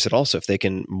 Let's face it. Also, if they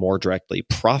can more directly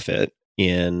profit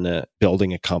in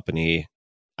building a company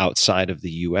outside of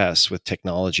the U.S. with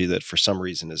technology that for some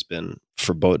reason has been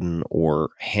verboten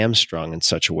or hamstrung in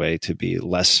such a way to be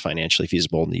less financially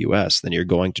feasible in the U.S., then you're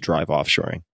going to drive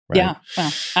offshoring. Right? Yeah,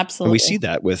 well, absolutely. And we see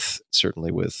that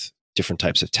certainly with different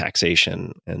types of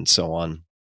taxation and so on,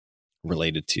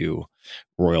 related to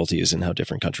royalties and how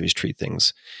different countries treat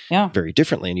things very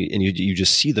differently. And you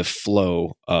just see the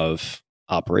flow of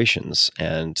operations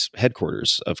and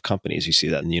headquarters of companies. You see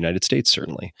that in the United States,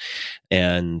 certainly.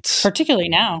 And particularly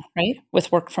now, right?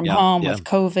 With work from home, with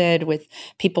COVID, with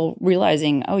people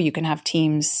realizing, you can have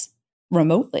teams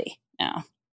remotely now.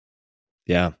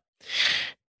 Yeah.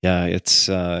 Yeah. It's,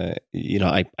 I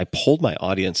polled my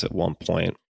audience at one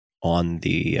point on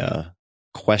the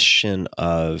question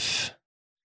of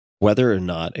whether or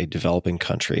not a developing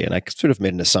country, and I sort of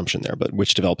made an assumption there, but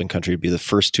which developing country would be the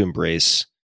first to embrace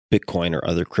Bitcoin or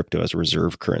other crypto as a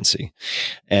reserve currency.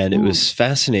 And it was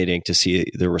fascinating to see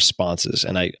the responses.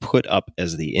 And I put up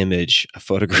as the image a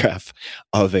photograph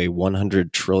of a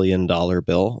 $100 trillion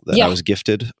bill that I was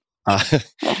gifted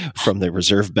from the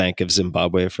Reserve Bank of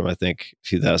Zimbabwe from, I think,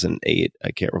 2008.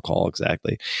 I can't recall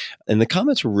exactly. And the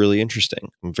comments were really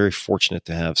interesting. I'm very fortunate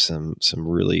to have some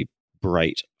really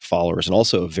bright followers, and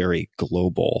also a very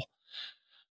global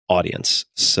audience.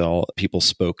 So people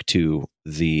spoke to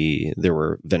there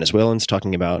were Venezuelans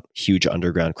talking about huge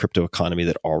underground crypto economy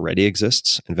that already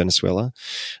exists in Venezuela,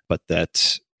 but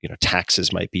that,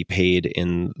 taxes might be paid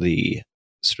in the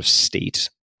sort of state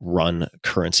run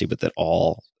currency, but that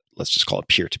all, let's just call it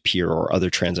peer-to-peer or other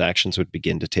transactions would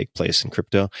begin to take place in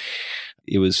crypto.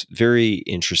 It was very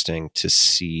interesting to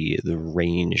see the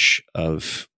range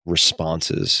of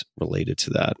responses related to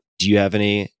that. Do you have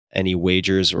any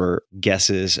wagers or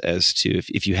guesses as to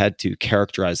if you had to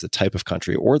characterize the type of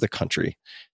country or the country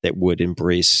that would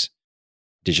embrace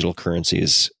digital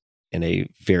currencies in a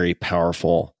very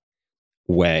powerful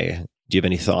way? Do you have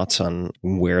any thoughts on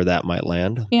where that might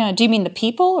land? Yeah. Do you mean the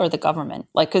people or the government?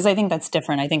 Because I think that's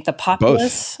different. I think the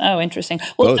populace. Both. Oh, interesting.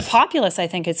 Well, Both. The populace, I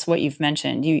think it's what you've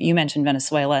mentioned. You mentioned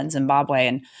Venezuela and Zimbabwe,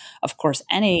 and of course,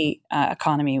 any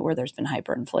economy where there's been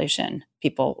hyperinflation,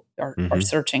 people are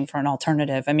searching for an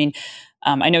alternative. I mean,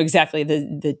 I know exactly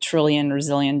the trillion or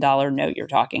zillion dollar note you're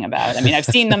talking about. I mean, I've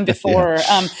seen them before.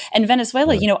 And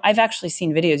Venezuela, I've actually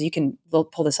seen videos. You can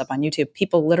pull this up on YouTube.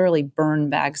 People literally burn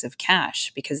bags of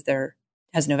cash because there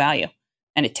has no value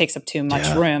and it takes up too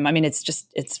much room. I mean,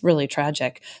 it's really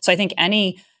tragic. So I think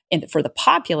for the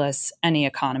populace, any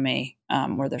economy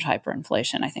where there's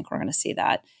hyperinflation, I think we're going to see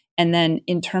that. And then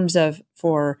in terms of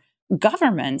for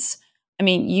governments, I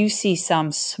mean, you see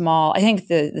some small, I think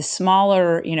the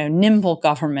smaller, nimble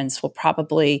governments will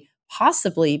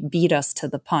possibly beat us to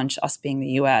the punch, us being the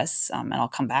U.S., and I'll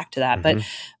come back to that. But,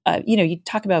 you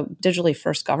talk about digitally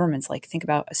first governments, like think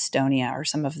about Estonia or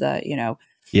some of the,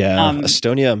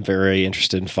 Estonia, I'm very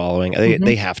interested in following.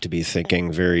 They have to be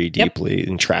thinking very deeply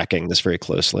and tracking this very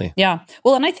closely. Yeah.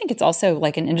 Well, and I think it's also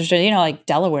like an industry, like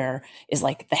Delaware is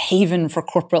like the haven for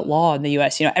corporate law in the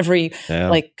U.S. Every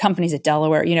like companies at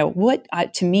Delaware,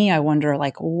 to me, I wonder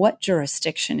like what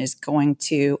jurisdiction is going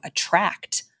to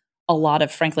attract a lot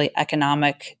of, frankly,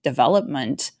 economic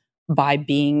development by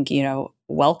being,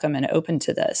 welcome and open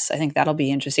to this. I think that'll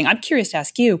be interesting. I'm curious to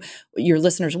ask you, your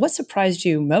listeners, what surprised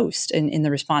you most in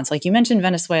the response? Like you mentioned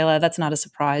Venezuela, that's not a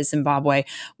surprise. Zimbabwe.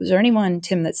 Was there anyone,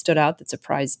 Tim, that stood out that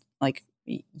surprised like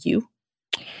you?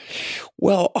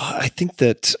 Well, I think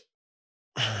that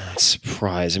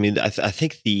surprised. I mean, I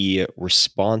think the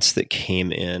response that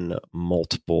came in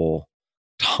multiple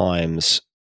times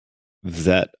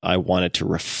that I wanted to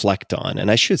reflect on,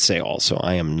 and I should say also,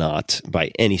 I am not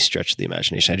by any stretch of the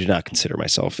imagination, I do not consider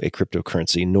myself a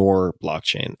cryptocurrency nor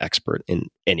blockchain expert in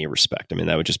any respect. I mean,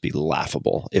 that would just be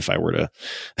laughable if I were to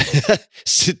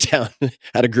sit down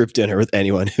at a group dinner with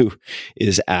anyone who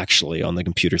is actually on the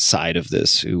computer side of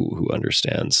this, who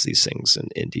understands these things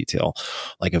in detail,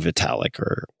 like a Vitalik,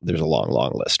 or there's a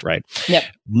long list, right? Yep.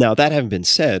 Now, that having been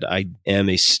said, I am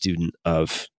a student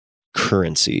of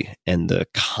currency and the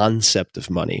concept of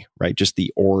money, right? Just the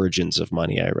origins of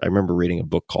money. I remember reading a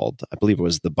book called, I believe it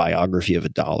was The Biography of a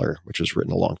Dollar, which was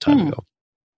written a long time ago.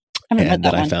 And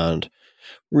that I found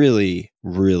really,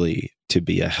 really to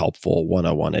be a helpful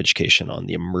one-on-one education on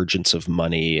the emergence of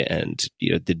money and,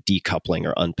 you know, the decoupling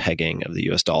or unpegging of the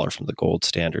US dollar from the gold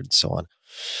standard and so on.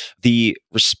 The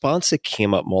response that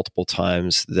came up multiple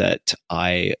times that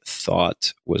I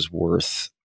thought was worth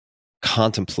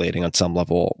contemplating on some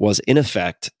level was, in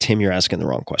effect, Tim, you're asking the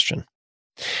wrong question.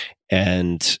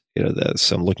 And, you know,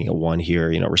 so I'm looking at one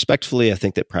here, you know, respectfully, I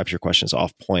think that perhaps your question is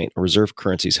off point. Reserve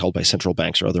currencies held by central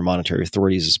banks or other monetary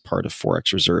authorities as part of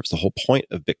Forex reserves. The whole point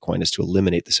of Bitcoin is to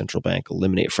eliminate the central bank,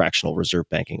 eliminate fractional reserve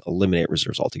banking, eliminate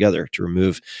reserves altogether, to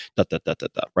remove ...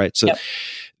 right? So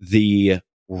the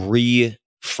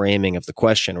reframing of the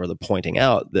question, or the pointing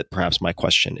out that perhaps my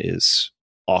question is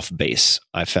off base,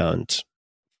 I found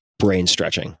brain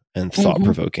stretching and thought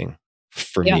provoking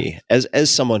for me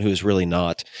as someone who's really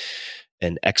not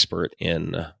an expert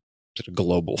in sort of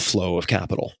global flow of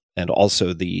capital, and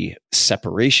also the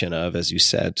separation of, as you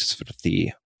said, sort of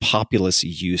the populist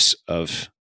use of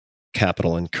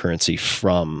capital and currency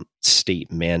from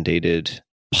state mandated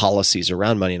policies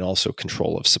around money, and also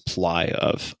control of supply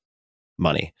of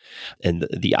money. And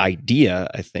the idea,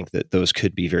 I think, that those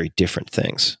could be very different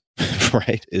things,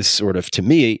 right, is sort of, to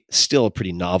me, still a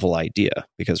pretty novel idea,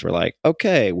 because we're like,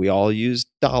 okay, we all use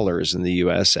dollars in the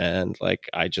US, and like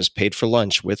I just paid for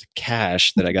lunch with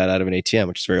cash that I got out of an ATM,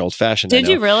 which is very old fashioned. Did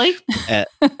you really?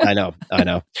 I know.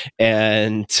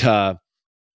 And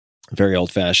very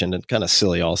old fashioned and kind of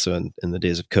silly also in the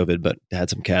days of COVID, but had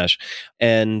some cash.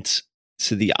 And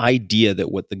so the idea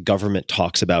that what the government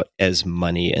talks about as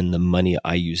money and the money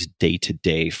I use day to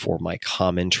day for my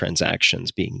common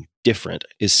transactions being different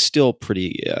is still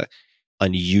pretty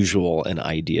unusual an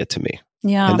idea to me.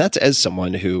 Yeah. And that's as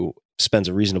someone who spends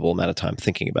a reasonable amount of time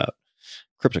thinking about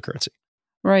cryptocurrency.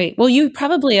 Right. Well, you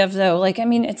probably have, though, like, I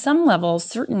mean, at some level,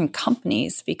 certain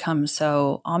companies become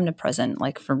so omnipresent.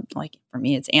 Like for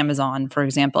me, it's Amazon, for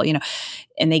example, you know,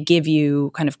 and they give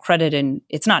you kind of credit, and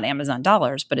it's not Amazon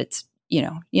dollars, but it's, you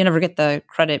know, you never get the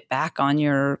credit back on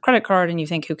your credit card, and you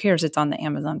think, who cares? It's on the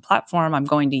Amazon platform. I'm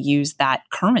going to use that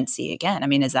currency again. I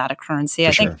mean, is that a currency?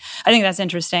 I think that's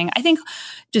interesting. I think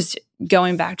just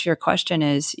going back to your question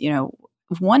is, you know,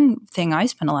 one thing I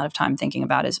spend a lot of time thinking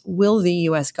about is, will the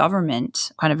US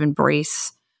government kind of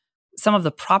embrace some of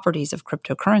the properties of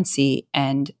cryptocurrency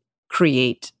and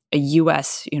create a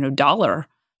US, you know, dollar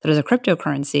that is a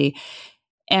cryptocurrency?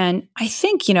 And I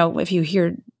think, you know, if you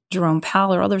hear Jerome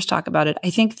Powell or others talk about it, I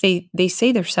think they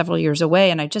say they're several years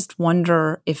away. And I just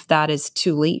wonder if that is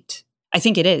too late. I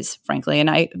think it is, frankly.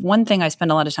 And one thing I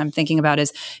spend a lot of time thinking about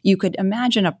is, you could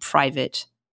imagine a private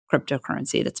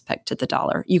cryptocurrency that's pegged to the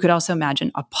dollar. You could also imagine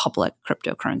a public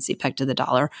cryptocurrency pegged to the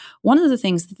dollar. One of the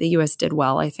things that the US did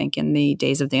well, I think, in the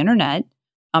days of the internet,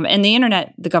 and the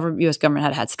internet, the US government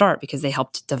had a head start because they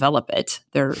helped develop it.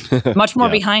 They're much more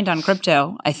behind on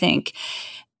crypto, I think.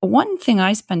 One thing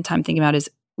I spend time thinking about is,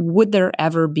 would there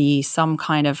ever be some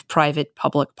kind of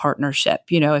private-public partnership?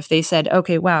 You know, if they said,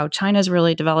 okay, wow, China's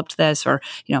really developed this, or,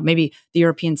 you know, maybe the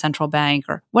European Central Bank,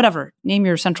 or whatever, name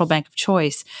your central bank of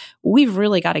choice. We've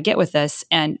really got to get with this.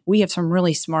 And we have some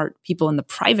really smart people in the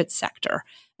private sector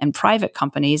and private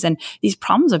companies. And these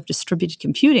problems of distributed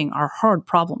computing are hard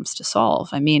problems to solve.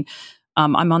 I mean,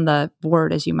 I'm on the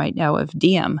board, as you might know, of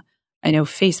Diem. I know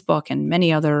Facebook and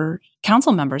many other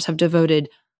council members have devoted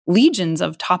legions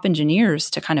of top engineers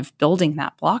to kind of building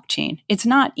that blockchain. It's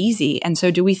not easy. And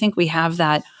so do we think we have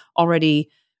that already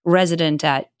resident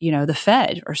at, you know, the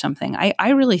Fed or something? I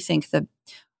really think that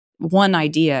one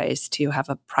idea is to have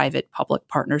a private-public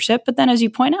partnership. But then, as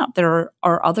you point out, there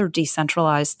are other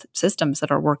decentralized systems that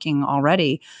are working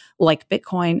already, like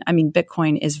Bitcoin. I mean,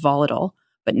 Bitcoin is volatile,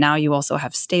 but now you also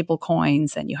have stable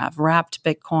coins and you have wrapped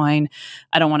Bitcoin.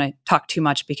 I don't want to talk too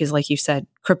much because, like you said,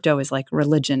 crypto is like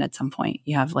religion at some point.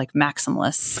 You have like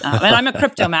maximalists. And I'm a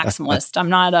crypto maximalist. I'm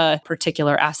not a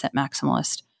particular asset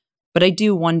maximalist. But I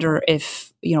do wonder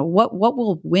if, what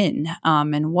will win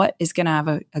and what is going to have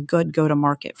a good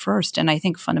go-to-market first. And I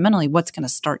think fundamentally what's going to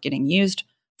start getting used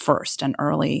first and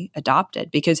early adopted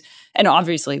and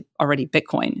obviously already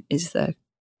Bitcoin is the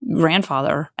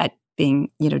grandfather at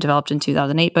being, developed in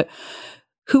 2008. But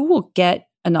who will get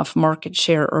enough market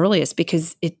share earliest?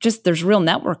 Because there's real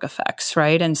network effects,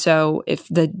 right? And so if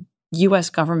the US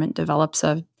government develops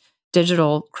a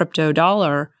digital crypto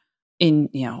dollar in,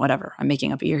 whatever, I'm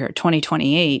making up a year here,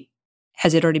 2028,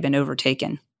 has it already been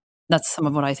overtaken? That's some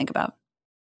of what I think about.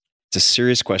 It's a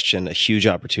serious question, a huge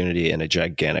opportunity, and a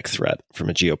gigantic threat from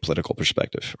a geopolitical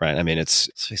perspective, right? I mean, it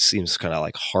seems kind of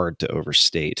like hard to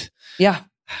overstate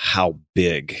how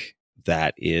big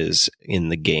that is in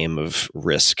the game of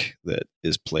risk that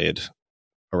is played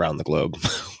around the globe.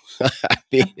 I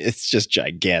mean, it's just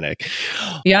gigantic.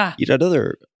 Yeah.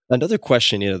 Another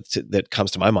question, that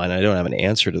comes to my mind, I don't have an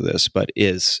answer to this, but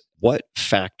is what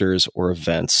factors or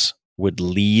events would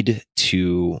lead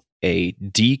to a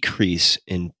decrease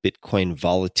in Bitcoin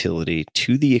volatility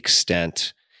to the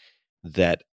extent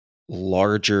that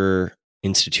larger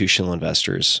institutional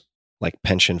investors like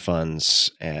pension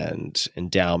funds and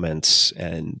endowments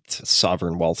and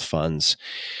sovereign wealth funds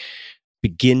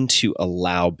begin to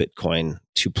allow Bitcoin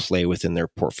to play within their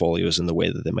portfolios in the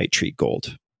way that they might treat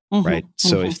gold? Right.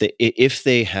 So if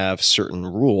they have certain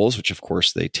rules, which of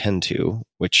course they tend to,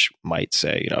 which might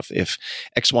say, if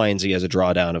X, Y, and Z has a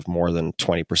drawdown of more than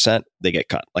 20%, they get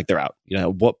cut, like they're out.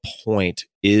 At what point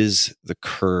is the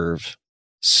curve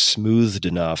smoothed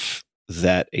enough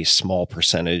that a small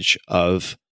percentage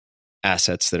of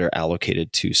assets that are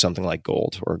allocated to something like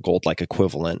gold or gold-like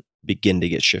equivalent begin to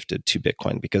get shifted to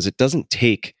Bitcoin? Because it doesn't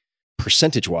take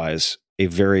percentage-wise a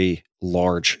very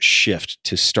large shift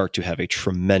to start to have a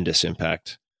tremendous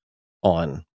impact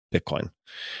on Bitcoin.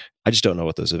 I just don't know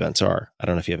what those events are. I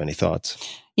don't know if you have any thoughts.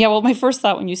 Yeah, well, my first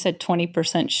thought when you said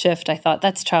 20% shift, I thought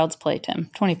that's child's play, Tim.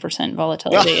 20%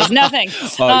 volatility is nothing.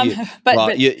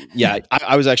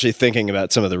 I was actually thinking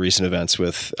about some of the recent events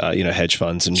with, hedge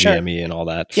funds and GME and all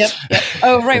that. Yep.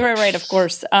 Oh, right. Of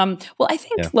course. Well, I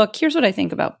think, look, here's what I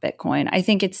think about Bitcoin. I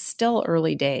think it's still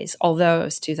early days. Although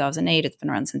it's 2008, it's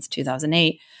been around since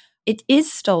 2008. It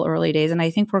is still early days, and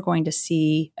I think we're going to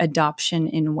see adoption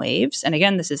in waves. And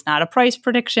again, this is not a price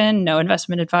prediction, no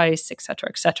investment advice, et cetera,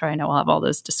 et cetera. I know I'll have all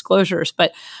those disclosures,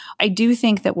 but I do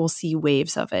think that we'll see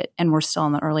waves of it, and we're still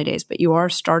in the early days. But you are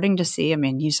starting to see,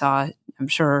 you saw, I'm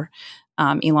sure,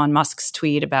 Elon Musk's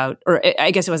tweet about, or I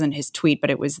guess it wasn't his tweet,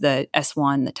 but it was the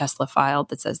S1 that Tesla filed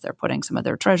that says they're putting some of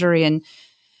their treasury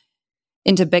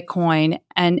into Bitcoin.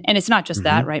 And it's not just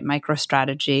that, right?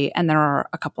 MicroStrategy. And there are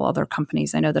a couple other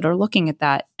companies I know that are looking at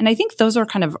that. And I think those are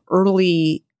kind of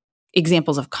early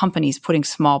examples of companies putting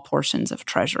small portions of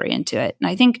treasury into it. And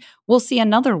I think we'll see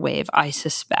another wave, I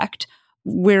suspect,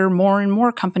 where more and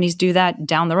more companies do that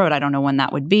down the road. I don't know when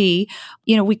that would be.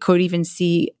 We could even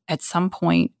see at some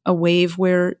point a wave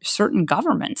where certain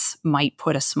governments might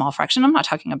put a small fraction. I'm not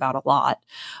talking about a lot.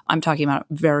 I'm talking about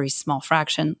a very small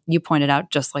fraction. You pointed out,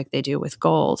 just like they do with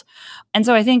gold. And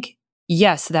so I think,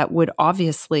 yes, that would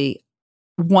obviously,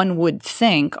 one would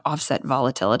think, offset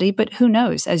volatility, but who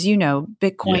knows? As you know,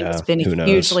 Bitcoin has been a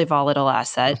hugely volatile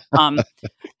asset,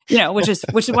 which is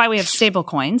why we have stable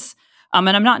coins. And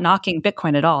I'm not knocking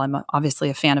Bitcoin at all. I'm obviously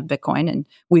a fan of Bitcoin, and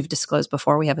we've disclosed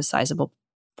before we have a sizable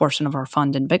portion of our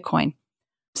fund in Bitcoin.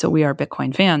 So we are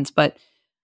Bitcoin fans, but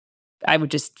I would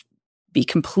just be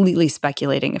completely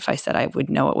speculating if I said I would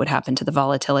know what would happen to the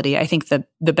volatility. I think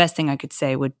the best thing I could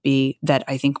say would be that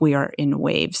I think we are in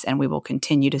waves, and we will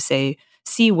continue to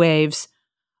see waves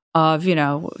of,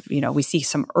 we see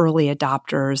some early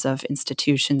adopters of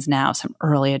institutions now, some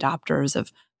early adopters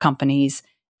of companies.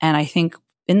 And I think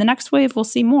in the next wave, we'll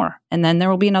see more. And then there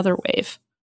will be another wave.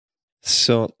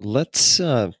 So let's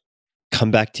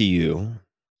come back to you.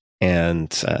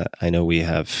 And I know we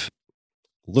have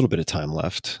a little bit of time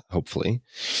left, hopefully.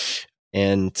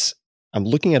 And I'm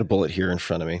looking at a bullet here in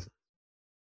front of me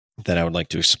that I would like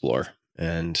to explore.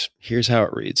 And here's how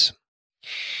it reads.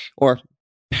 Or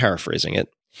paraphrasing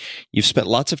it, you've spent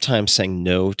lots of time saying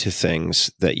no to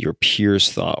things that your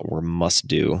peers thought were must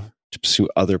do to pursue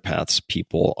other paths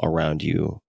people around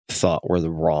you thought were the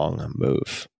wrong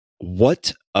move.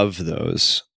 What of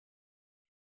those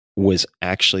was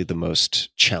actually the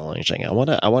most challenging? I want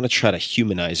to try to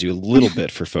humanize you a little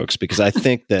bit for folks, because I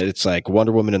think that it's like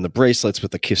Wonder Woman in the bracelets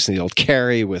with the concealed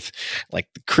carry, with like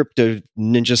the crypto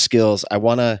ninja skills. I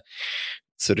want to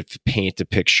sort of paint a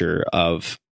picture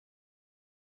of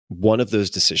one of those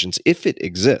decisions, if it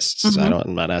exists,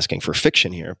 I'm not asking for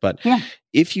fiction here, but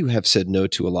if you have said no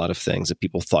to a lot of things that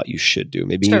people thought you should do,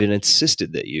 maybe even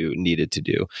insisted that you needed to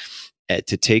do,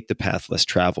 to take the path less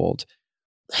traveled,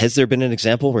 has there been an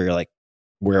example where you're like,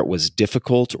 where it was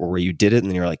difficult or where you did it and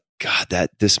then you're like, God,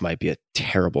 this might be a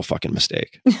terrible fucking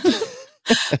mistake?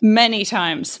 Many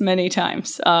times.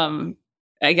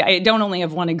 I don't only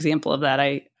have one example of that.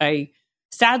 I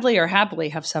sadly or happily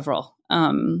have several.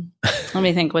 Let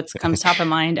me think what comes top of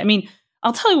mind. I mean,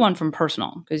 I'll tell you one from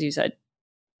personal, because you said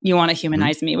you want to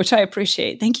humanize me, which I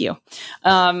appreciate. Thank you.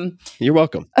 You're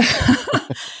welcome.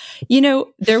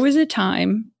 There was a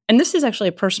time, and this is actually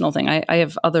a personal thing. I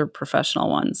have other professional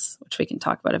ones, which we can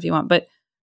talk about if you want. But,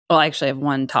 I actually have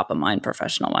one top of mind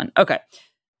professional one. Okay.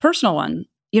 Personal one.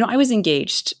 I was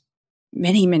engaged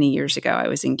many, many years ago. I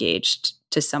was engaged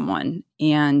to someone.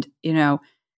 And,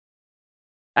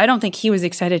 I don't think he was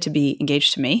excited to be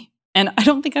engaged to me. And I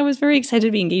don't think I was very excited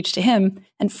to be engaged to him.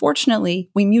 And fortunately,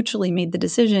 we mutually made the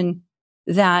decision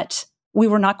that we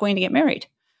were not going to get married.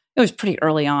 It was pretty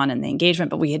early on in the engagement,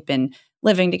 but we had been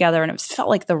living together and it felt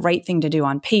like the right thing to do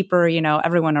on paper.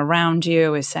 Everyone around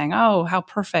you is saying, oh, how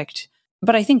perfect.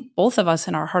 But I think both of us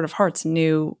in our heart of hearts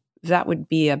knew that would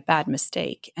be a bad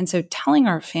mistake. And so telling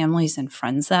our families and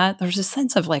friends that, there's a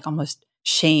sense of like almost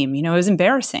shame, it was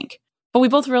embarrassing. But we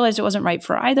both realized it wasn't right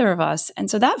for either of us. And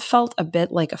so that felt a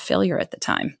bit like a failure at the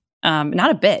time.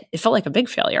 Not a bit. It felt like a big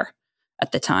failure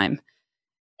at the time.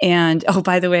 And, oh,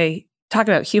 by the way, talk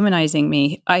about humanizing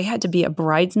me. I had to be a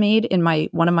bridesmaid in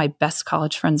one of my best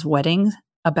college friends' weddings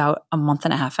about a month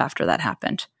and a half after that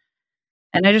happened.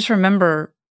 And I just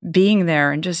remember being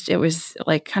there and it was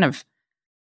like kind of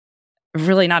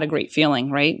really not a great feeling,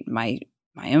 right? My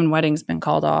own wedding's been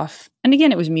called off. And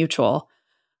again, it was mutual.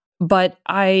 But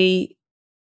I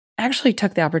actually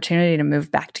took the opportunity to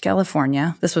move back to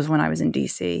California. This was when I was in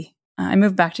DC. I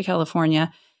moved back to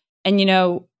California.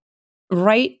 And,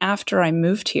 right after I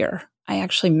moved here, I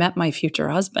actually met my future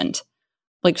husband,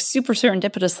 like super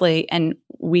serendipitously. And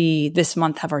we this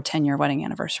month have our 10-year wedding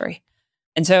anniversary.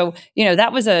 And so,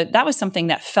 that was something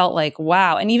that felt like,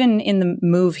 wow. And even in the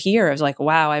move here, I was like,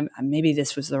 wow, maybe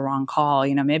this was the wrong call.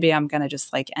 Maybe I'm going to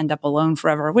just like end up alone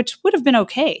forever, which would have been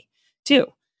okay too.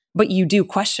 But you do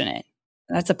question it.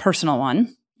 That's a personal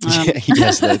one.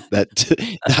 Yes, I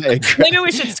agree. Maybe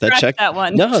we should scratch that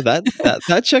one. No,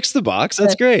 that checks the box.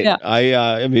 That's great. Yeah.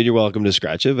 I mean, you're welcome to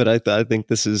scratch it, but I think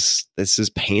this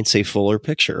paints a fuller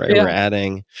picture, right? Yeah.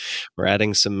 We're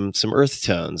adding some earth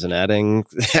tones and adding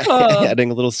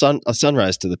a little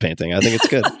sunrise to the painting. I think it's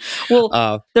good.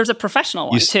 Well, there's a professional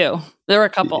one too. There are a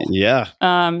couple. Yeah.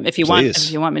 If you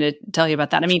want me to tell you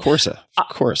about that, I mean, of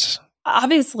course.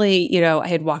 Obviously, I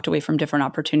had walked away from different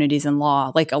opportunities in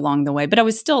law, like along the way, but I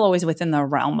was still always within the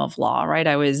realm of law, right?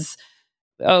 I was,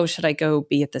 should I go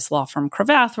be at this law firm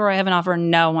Cravath where I have an offer?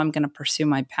 No, I'm going to pursue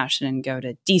my passion and go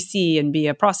to DC and be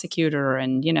a prosecutor.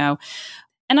 And,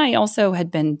 and I also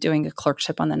had been doing a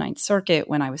clerkship on the Ninth Circuit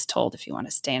when I was told if you want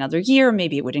to stay another year,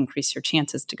 maybe it would increase your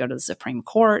chances to go to the Supreme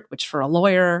Court, which for a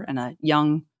lawyer and a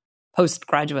young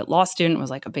postgraduate law student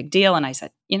was like a big deal. And I said,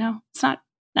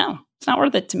 it's not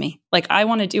worth it to me. Like, I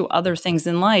want to do other things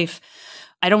in life.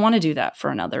 I don't want to do that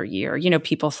for another year.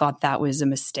 People thought that was a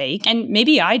mistake. And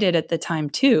maybe I did at the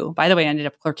time too. By the way, I ended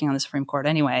up clerking on the Supreme Court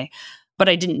anyway, but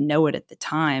I didn't know it at the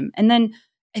time. And then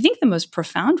I think the most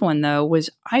profound one, though, was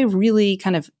I really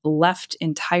kind of left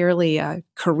entirely a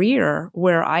career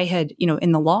where I had,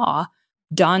 in the law,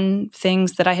 done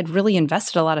things that I had really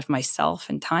invested a lot of myself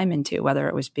and time into, whether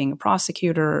it was being a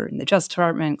prosecutor in the Justice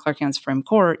Department, clerking on the Supreme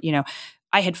Court.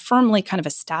 I had firmly kind of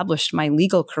established my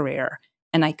legal career,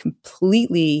 and I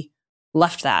completely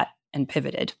left that and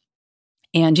pivoted.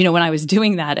 And, when I was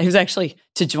doing that, it was actually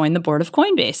to join the board of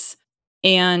Coinbase.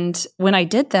 And when I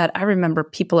did that, I remember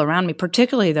people around me,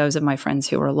 particularly those of my friends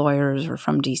who were lawyers or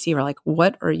from DC, were like,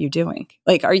 what are you doing?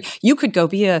 Like, you could go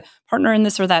be a partner in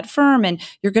this or that firm, and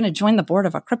you're going to join the board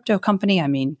of a crypto company. I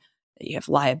mean, you have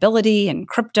liability and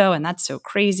crypto, and that's so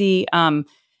crazy.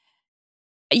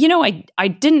 I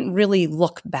didn't really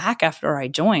look back after I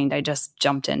joined. I just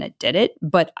jumped in and did it.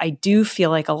 But I do feel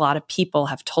like a lot of people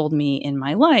have told me in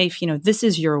my life, this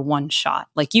is your one shot.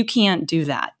 Like, you can't do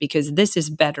that because this is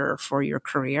better for your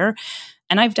career.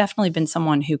 And I've definitely been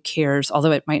someone who cares,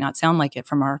 although it might not sound like it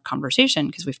from our conversation,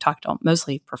 because we've talked about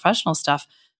mostly professional stuff.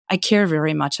 I care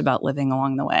very much about living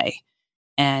along the way.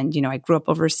 And, I grew up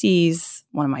overseas.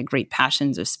 One of my great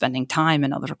passions is spending time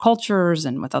in other cultures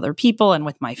and with other people and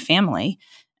with my family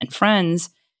and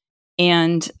friends.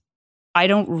 And I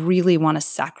don't really want to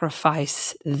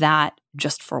sacrifice that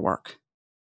just for work.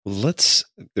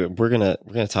 We're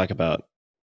gonna talk about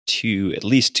at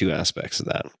least two aspects of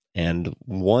that. And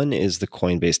one is the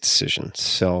Coinbase decision.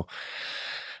 So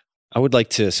I would like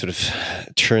to sort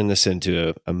of turn this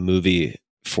into a movie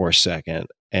for a second.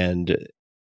 And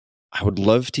I would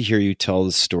love to hear you tell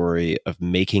the story of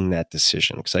making that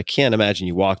decision, because I can't imagine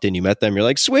you walked in, you met them, you're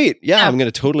like, sweet, yeah, I'm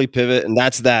going to totally pivot, and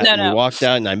that's that. And you walked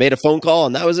out, and I made a phone call,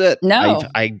 and that was it. No,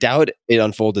 I doubt it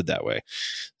unfolded that way.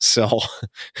 So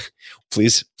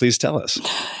please tell us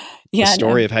the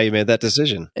story of how you made that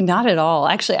decision. Not at all.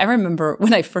 Actually, I remember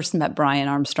when I first met Brian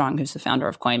Armstrong, who's the founder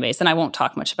of Coinbase, and I won't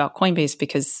talk much about Coinbase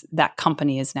because that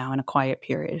company is now in a quiet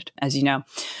period, as you know.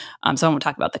 So I won't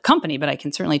talk about the company, but I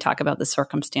can certainly talk about the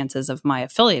circumstances of my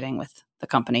affiliating with the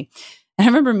company. And I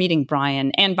remember meeting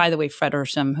Brian, and by the way, Fred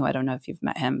Ursham, who I don't know if you've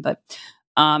met him, but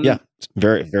yeah,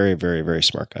 very, very, very, very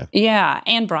smart guy. Yeah,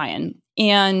 and Brian.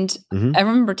 And I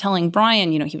remember telling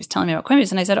Brian, he was telling me about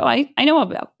Coinbase. And I said, I know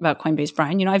about Coinbase,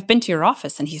 Brian. I've been to your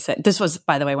office. And he said, this was,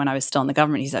 by the way, when I was still in the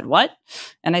government. He said, what?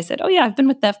 And I said, oh, yeah, I've been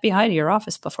with the FBI to your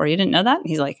office before. You didn't know that? And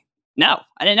he's like, no,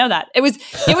 I didn't know that. It was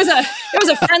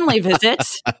a friendly visit.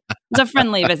 It was a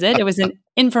friendly visit. It was an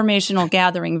informational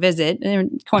gathering visit.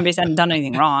 Coinbase hadn't done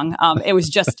anything wrong. It was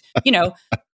just,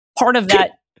 part of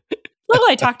that. Well,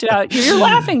 I talked about, you're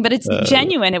laughing, but it's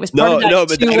genuine. It was part of that. No,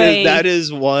 but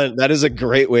that is a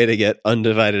great way to get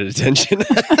undivided attention.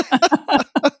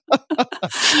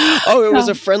 Oh, it was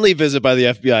a friendly visit by the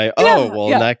FBI.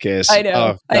 In that case, I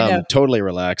know. I'm totally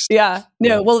relaxed. Yeah.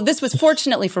 No, well, this was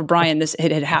fortunately for Brian, it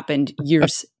had happened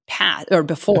years past or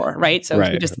before, right? So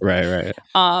right.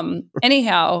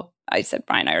 Anyhow, I said,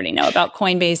 Brian, I already know about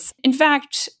Coinbase. In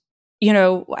fact,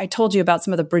 I told you about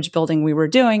some of the bridge building we were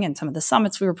doing and some of the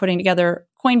summits we were putting together.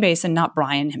 Coinbase, and not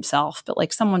Brian himself, but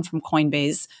like someone from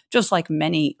Coinbase, just like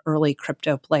many early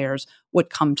crypto players,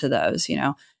 would come to those.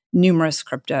 Numerous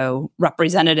crypto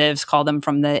representatives, call them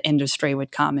from the industry,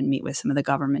 would come and meet with some of the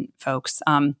government folks.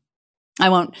 I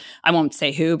won't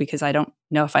say who, because I don't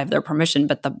know if I have their permission,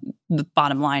 but the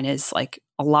bottom line is like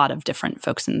a lot of different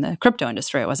folks in the crypto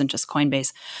industry. It wasn't just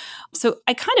Coinbase. So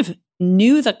I kind of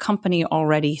knew the company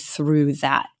already through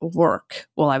that work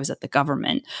while I was at the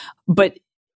government, but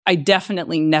I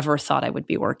definitely never thought I would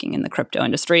be working in the crypto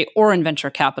industry or in venture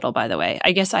capital, by the way.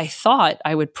 I guess I thought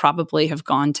I would probably have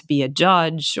gone to be a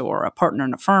judge or a partner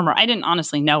in a firm, or I didn't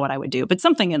honestly know what I would do, but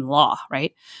something in law,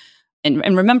 right?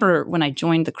 And remember, when I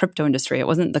joined the crypto industry, it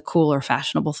wasn't the cool or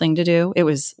fashionable thing to do. It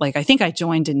was like, I think I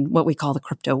joined in what we call the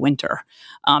crypto winter.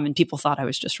 And people thought I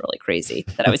was just really crazy,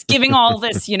 that I was giving all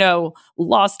this,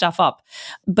 law stuff up.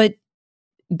 But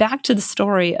back to the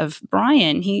story of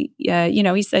Brian, he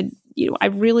said, I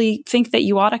really think that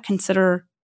you ought to consider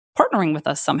partnering with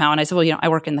us somehow. And I said, well, I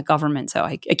work in the government, so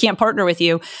I can't partner with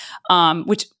you.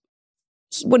 Which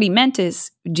what he meant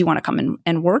is, do you want to come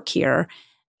and work here?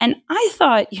 And I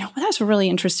thought, that's a really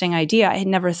interesting idea. I had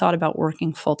never thought about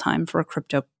working full-time for a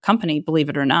crypto company, believe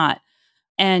it or not.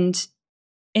 And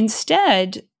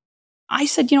instead, I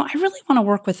said, I really want to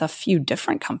work with a few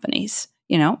different companies.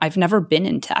 I've never been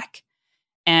in tech,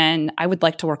 and I would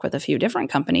like to work with a few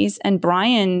different companies. And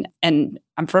Brian, and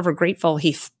I'm forever grateful,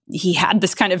 he had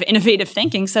this kind of innovative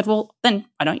thinking, said, well, then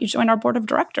why don't you join our board of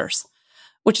directors?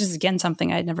 Which is, again,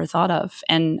 something I had never thought of.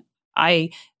 And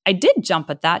I did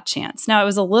jump at that chance. Now, it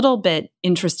was a little bit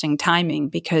interesting timing,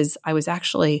 because I was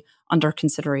actually under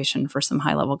consideration for some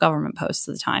high-level government posts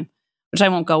at the time, which I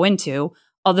won't go into,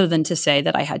 other than to say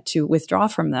that I had to withdraw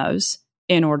from those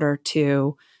in order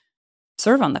to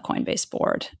serve on the Coinbase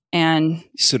board. And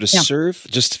so serve,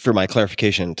 just for my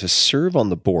clarification, to serve on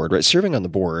the board, right? Serving on the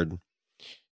board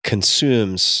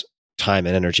consumes time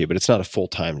and energy, but it's not a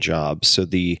full-time job.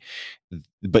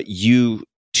 But you,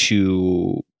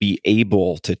 to be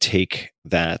able to take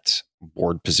that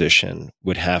board position,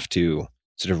 would have to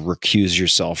sort of recuse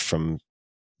yourself from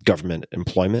government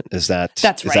employment. That's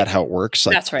right. Is that how it works?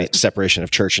 Like, that's right. The separation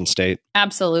of church and state?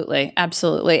 Absolutely.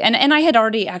 Absolutely. And I had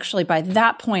already, actually, by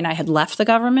that point, I had left the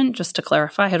government. Just to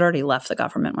clarify, I had already left the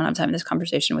government when I was having this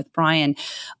conversation with Brian,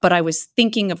 but I was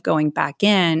thinking of going back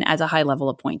in as a high-level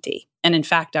appointee. And in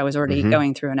fact, I was already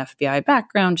going through an FBI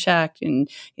background check and,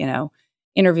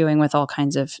 interviewing with all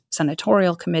kinds of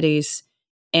senatorial committees.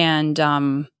 And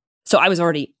so I was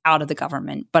already out of the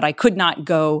government, but I could not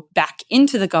go back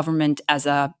into the government as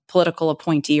a political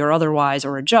appointee or otherwise,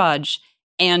 or a judge,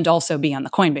 and also be on the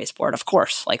Coinbase board, of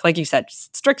course. Like you said,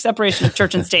 strict separation of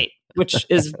church and state, which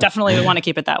is definitely, we want to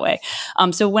keep it that way.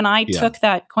 So when I took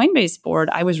that Coinbase board,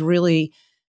 I was really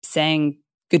saying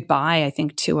goodbye, I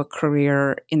think, to a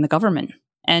career in the government.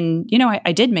 And,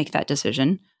 I did make that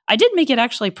decision. I did make it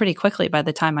actually pretty quickly by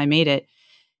the time I made it.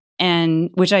 And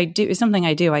which I do is something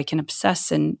I do. I can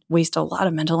obsess and waste a lot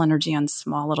of mental energy on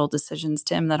small little decisions,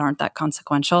 Tim, that aren't that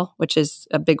consequential, which is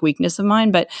a big weakness of mine.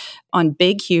 But on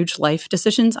big, huge life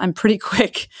decisions, I'm pretty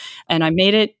quick. And I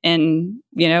made it. And,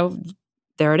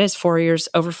 there it is,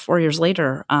 over 4 years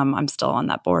later, I'm still on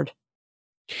that board.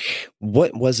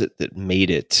 What was it that made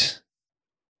it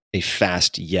a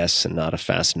fast yes and not a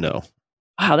fast no?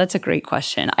 Wow, that's a great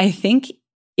question. I think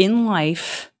in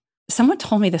life, someone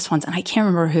told me this once, and I can't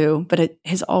remember who, but it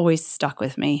has always stuck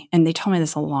with me. And they told me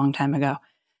this a long time ago.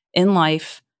 In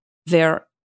life, there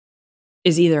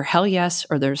is either hell yes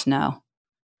or there's no.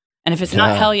 And if it's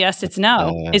not hell yes, it's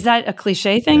no. Is that a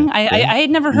cliche thing? I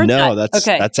had never heard that. No,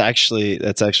 that's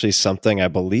actually something I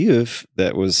believe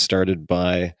that was started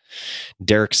by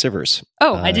Derek Sivers.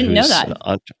 Oh, I didn't know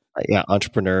that.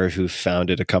 Entrepreneur who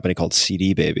founded a company called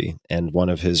CD Baby. And one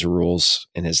of his rules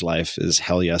in his life is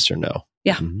hell yes or no.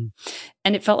 Yeah. Mm-hmm.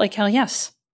 And it felt like hell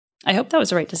yes. I hope that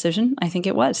was the right decision. I think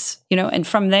it was, and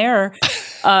from there,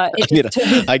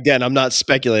 again, I'm not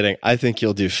speculating. I think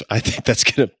that's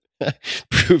going to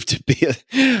prove to be a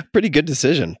pretty good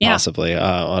decision, possibly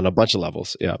on a bunch of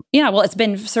levels. Yeah. Yeah. Well, it's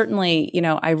been certainly,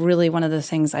 one of the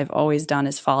things I've always done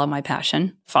is follow my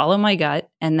passion, follow my gut,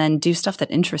 and then do stuff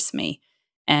that interests me.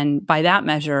 And by that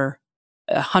measure,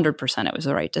 100% it was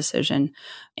the right decision.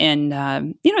 And,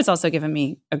 it's also given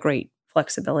me a great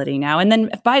flexibility now. And then,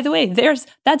 by the way,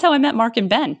 that's how I met Mark and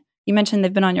Ben. You mentioned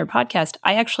they've been on your podcast.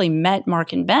 I actually met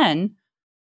Mark and Ben,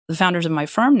 the founders of my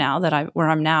firm now where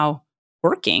I'm now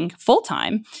working full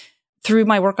time, through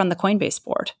my work on the Coinbase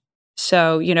board.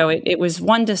 So, it was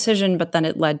one decision, but then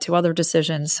it led to other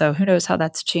decisions. So who knows how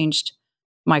that's changed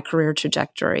my career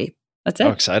trajectory. That's it.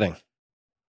 Oh, exciting.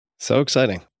 So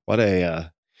exciting. What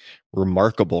a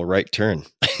remarkable right turn.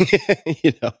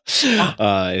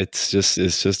 It's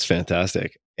just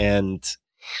fantastic. And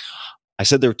I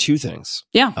said there were two things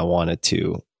I wanted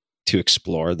to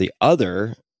explore. The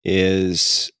other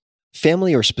is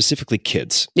family, or specifically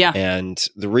kids. Yeah. And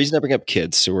the reason I bring up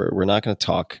kids, so we're not going to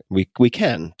talk, we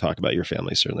can talk about your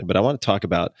family certainly, but I want to talk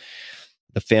about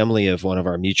the family of one of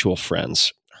our mutual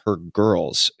friends, her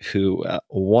girls, who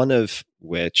one of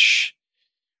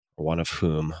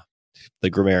whom the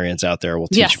grammarians out there will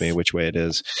teach me which way it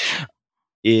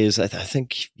is I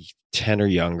think 10 or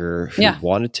younger, who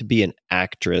wanted to be an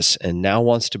actress and now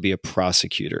wants to be a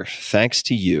prosecutor, thanks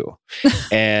to you.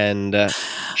 And the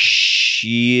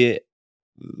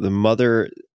mother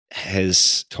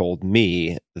has told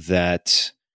me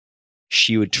that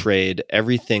she would trade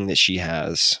everything that she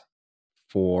has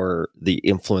for the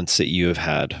influence that you have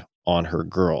had on her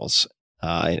girls,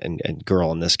 and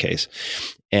girl in this case,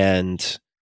 and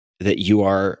that you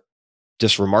are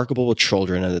just remarkable with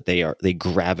children, and that they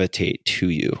gravitate to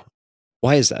you.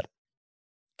 Why is that?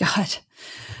 God,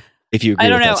 if you agree,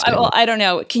 I don't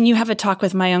know. Can you have a talk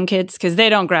with my own kids? Because they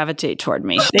don't gravitate toward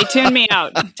me. They tune me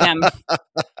out, Tim.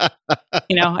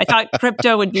 I thought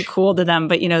crypto would be cool to them,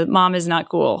 but mom is not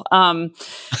cool.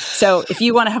 So if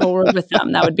you want to have a word with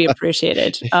them, that would be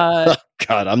appreciated. God,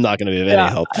 I'm not going to be of any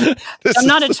help. I'm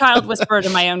not a child whisperer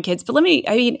to my own kids, but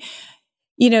I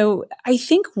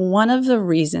think one of the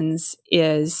reasons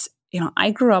is,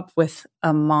 I grew up with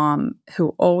a mom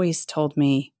who always told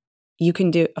me,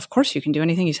 of course you can do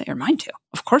anything you set your mind to.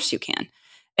 Of course you can.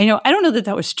 And, I don't know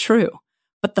that was true,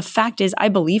 but the fact is I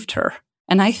believed her.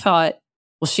 And I thought,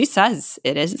 well, she says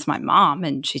it is. It's my mom.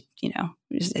 And she,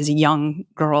 as a young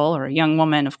girl or a young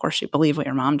woman, of course you believe what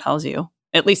your mom tells you,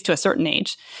 at least to a certain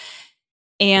age.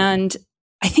 And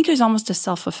I think it was almost a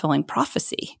self-fulfilling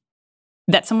prophecy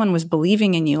that someone was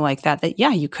believing in you like that,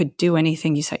 you could do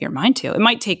anything you set your mind to. It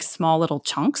might take small little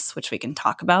chunks, which we can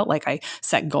talk about. Like I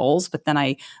set goals, but then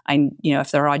I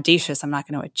if they're audacious, I'm not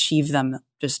going to achieve them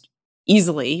just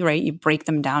easily, right? You break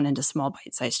them down into small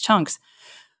bite-sized chunks.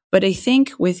 But I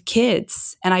think with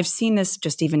kids, and I've seen this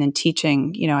just even in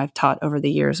teaching, I've taught over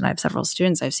the years and I have several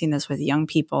students, I've seen this with young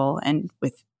people and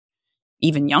with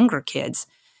even younger kids,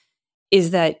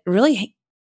 is that really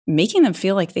making them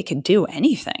feel like they could do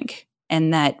anything.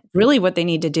 And that really what they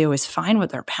need to do is find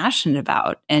what they're passionate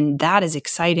about. And that is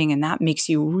exciting. And that makes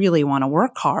you really want to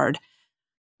work hard.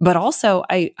 But also,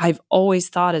 I've always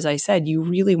thought, as I said, you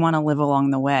really want to live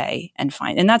along the way and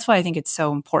find. And that's why I think it's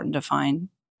so important to find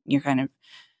your kind of,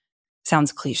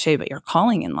 sounds cliche, but your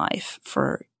calling in life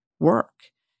for work.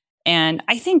 And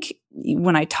I think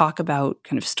when I talk about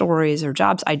kind of stories or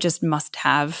jobs, I just must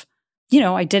have,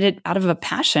 I did it out of a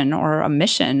passion or a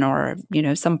mission or,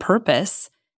 some purpose.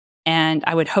 And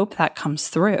I would hope that comes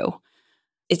through.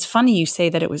 It's funny you say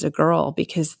that it was a girl,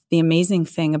 because the amazing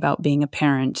thing about being a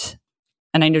parent,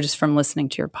 and I know just from listening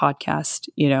to your podcast,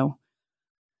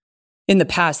 in the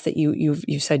past that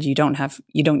you said you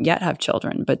don't yet have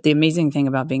children, but the amazing thing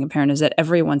about being a parent is that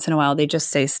every once in a while they just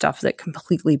say stuff that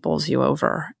completely bowls you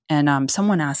over. And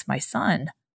someone asked my son,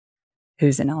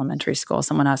 who's in elementary school,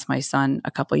 someone asked my son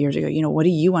a couple of years ago, what do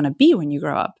you want to be when you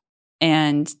grow up?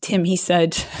 And Tim, he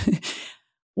said,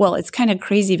 well, it's kind of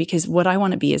crazy because what I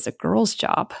want to be is a girl's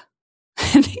job.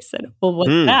 And he said, well, what's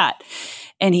that?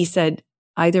 And he said,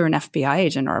 either an FBI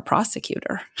agent or a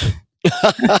prosecutor.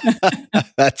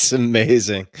 That's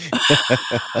amazing.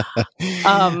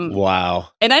 Wow.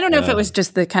 And I don't know if it was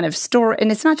just the kind of story,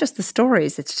 and it's not just the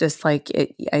stories. It's just like,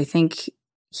 I think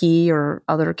he or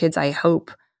other kids, I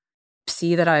hope,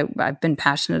 see that I've been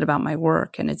passionate about my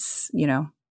work. And it's,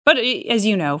 but as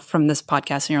you know, from this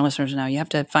podcast and your listeners know, you have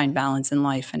to find balance in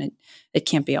life, and it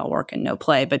can't be all work and no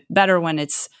play, but better when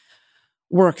it's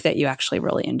work that you actually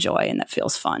really enjoy and that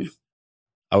feels fun.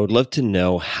 I would love to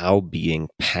know how being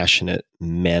passionate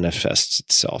manifests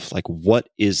itself. Like, what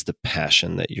is the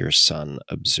passion that your son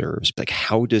observes? Like,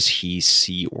 how does he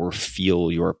see or feel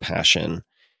your passion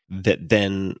that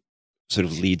then sort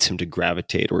of leads him to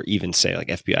gravitate, or even say like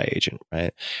FBI agent,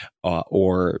 right?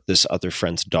 Or this other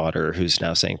friend's daughter who's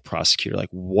now saying prosecutor.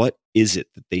 Like, what is it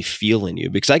that they feel in you?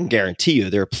 Because I can guarantee you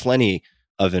there are plenty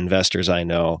of investors I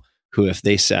know who, if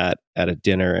they sat at a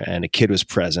dinner and a kid was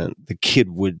present, the kid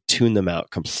would tune them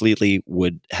out completely,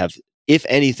 would have, if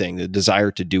anything, the desire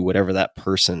to do whatever that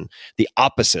person, the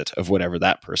opposite of whatever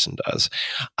that person does.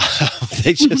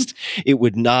 It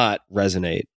would not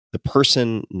resonate. The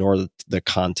person nor the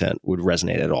content would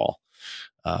resonate at all.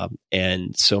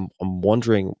 And so I'm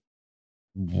wondering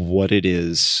what it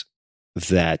is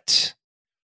that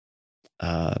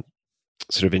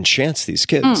sort of enchants these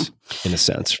kids in a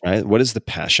sense, right? What is the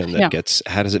passion that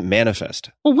how does it manifest?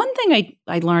 Well, one thing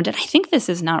I learned, and I think this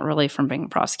is not really from being a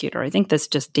prosecutor. I think this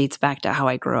just dates back to how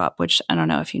I grew up, which I don't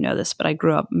know if you know this, but I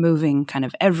grew up moving kind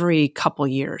of every couple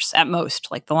years at most.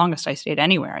 Like the longest I stayed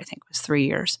anywhere, I think, was 3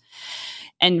 years.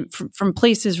 And from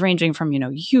places ranging from,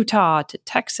 Utah to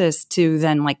Texas to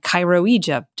then like Cairo,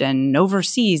 Egypt, and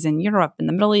overseas in Europe and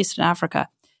the Middle East and Africa.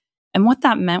 And what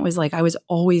that meant was like I was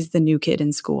always the new kid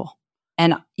in school.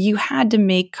 And you had to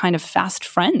make kind of fast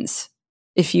friends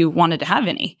if you wanted to have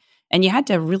any. And you had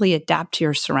to really adapt to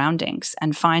your surroundings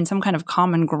and find some kind of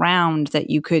common ground that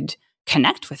you could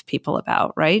connect with people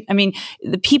about, right? I mean,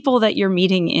 the people that you're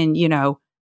meeting in,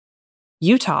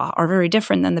 Utah are very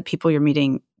different than the people you're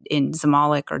meeting in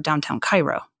Zamalek or downtown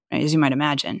Cairo, right, as you might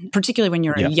imagine, particularly when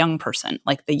you're a young person,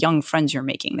 like the young friends you're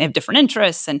making. They have different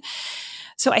interests. And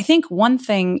so I think one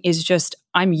thing is just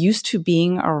I'm used to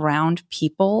being around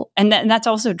people. And that's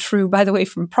also true, by the way,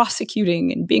 from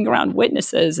prosecuting and being around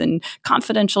witnesses and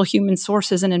confidential human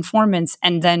sources and informants,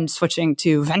 and then switching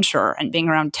to venture and being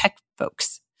around tech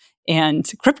folks and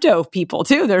crypto people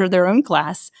too. They're their own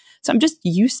class. So I'm just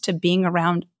used to being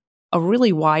around a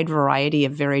really wide variety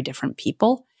of very different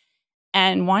people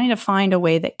and wanting to find a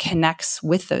way that connects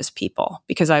with those people,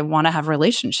 because I want to have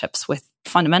relationships with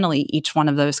fundamentally each one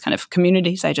of those kind of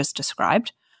communities I just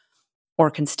described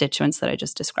or constituents that I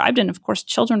just described. And of course,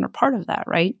 children are part of that,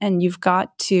 right? And you've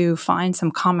got to find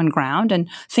some common ground and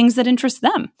things that interest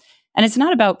them. And it's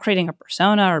not about creating a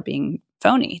persona or being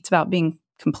phony. It's about being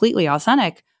completely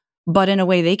authentic, but in a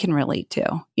way they can relate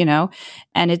to,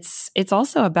 And it's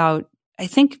also about, I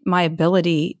think, my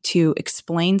ability to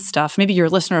explain stuff. Maybe your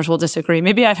listeners will disagree.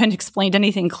 Maybe I haven't explained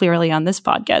anything clearly on this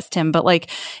podcast, Tim, but like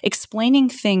explaining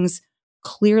things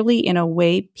clearly in a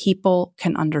way people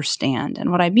can understand.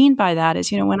 And what I mean by that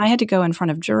is, when I had to go in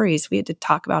front of juries, we had to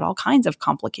talk about all kinds of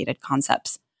complicated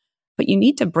concepts, but you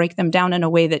need to break them down in a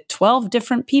way that 12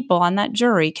 different people on that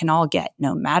jury can all get,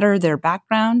 no matter their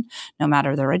background, no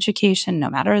matter their education, no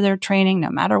matter their training,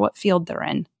 no matter what field they're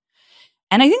in.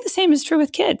 And I think the same is true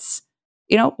with kids.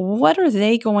 What are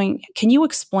they can you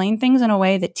explain things in a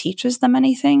way that teaches them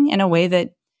anything, in a way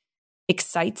that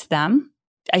excites them?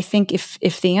 I think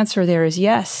if the answer there is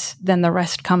yes, then the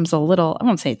rest comes a little, I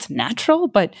won't say it's natural,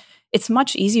 but it's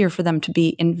much easier for them to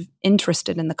be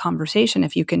interested in the conversation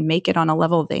if you can make it on a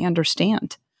level they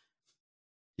understand.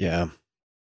 Yeah.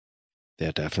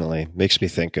 Yeah, definitely. Makes me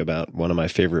think about one of my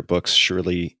favorite books,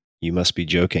 Surely You Must Be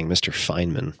Joking, Mr.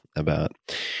 Feynman, about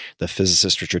the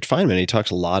physicist Richard Feynman. He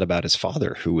talks a lot about his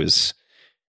father, who was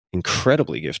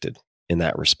incredibly gifted in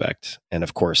that respect. And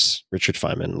of course, Richard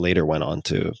Feynman later went on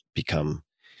to become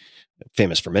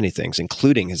famous for many things,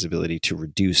 including his ability to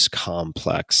reduce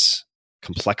complexity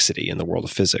in the world of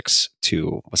physics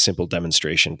to a simple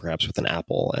demonstration, perhaps with an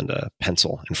apple and a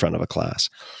pencil in front of a class.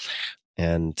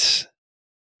 And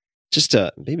just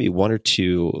maybe one or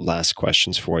two last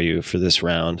questions for you for this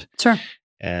round. Sure.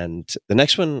 And the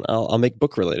next one, I'll make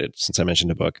book related since I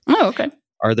mentioned a book. Oh, okay.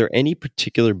 Are there any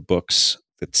particular books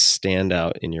that stand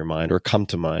out in your mind or come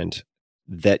to mind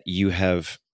that you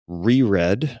have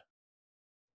reread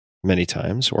many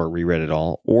times or reread at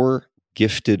all or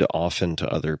gifted often to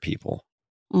other people?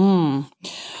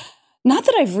 Not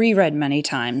that I've reread many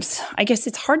times. I guess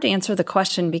it's hard to answer the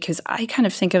question because I kind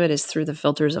of think of it as through the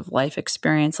filters of life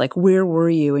experience. Like, where were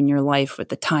you in your life at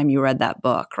the time you read that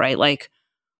book, right? Like,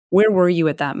 where were you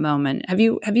at that moment? Have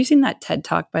you seen that TED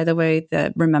Talk, by the way,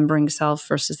 the remembering self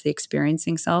versus the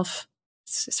experiencing self?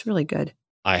 It's really good.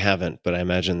 I haven't, but I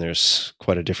imagine there's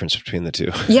quite a difference between the two.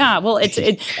 Yeah, well,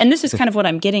 and this is kind of what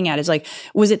I'm getting at is like,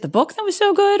 was it the book that was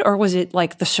so good, or was it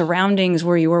like the surroundings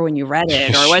where you were when you read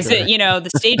it, or was it, the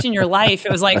stage in your life?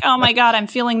 It was like, oh my God, I'm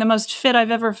feeling the most fit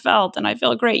I've ever felt, and I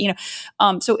feel great,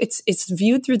 So it's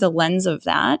viewed through the lens of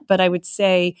that. But I would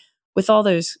say, with all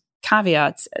those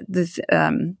caveats,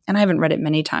 and I haven't read it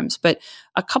many times, but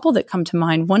a couple that come to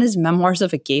mind. One is Memoirs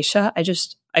of a Geisha.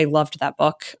 I loved that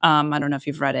book. I don't know if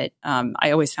you've read it.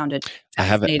 I always found it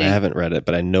fascinating. I haven't read it,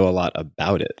 but I know a lot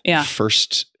about it. Yeah. The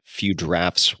first few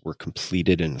drafts were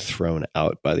completed and thrown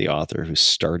out by the author, who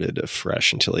started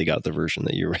afresh until he got the version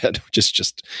that you read, which is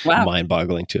just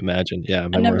mind-boggling to imagine. Yeah,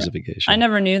 Memoirs of a Geisha. I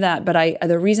never knew that, but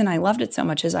the reason I loved it so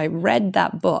much is I read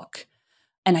that book,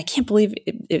 and I can't believe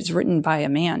it's written by a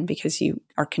man, because you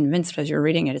are convinced as you're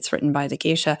reading it, it's written by the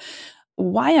geisha.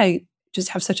 Why I just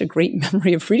have such a great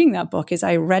memory of reading that book is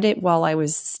I read it while I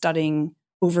was studying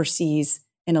overseas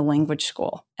in a language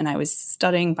school, and I was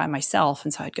studying by myself.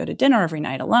 And so I'd go to dinner every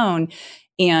night alone,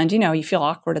 and, you feel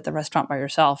awkward at the restaurant by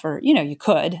yourself, or, you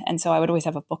could. And so I would always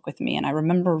have a book with me. And I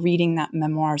remember reading that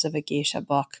Memoirs of a Geisha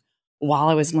book while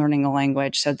I was learning a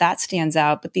language. So that stands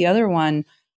out. But the other one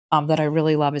that I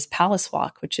really love is Palace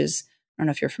Walk, which is, I don't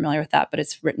know if you're familiar with that, but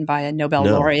it's written by a Nobel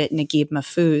laureate, Naguib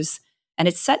Mahfouz. And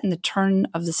it's set in the turn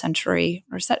of the century,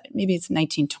 or maybe it's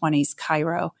 1920s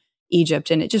Cairo,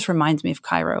 Egypt. And it just reminds me of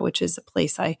Cairo, which is a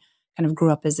place I kind of grew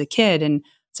up as a kid. And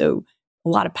so a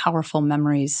lot of powerful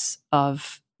memories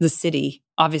of the city.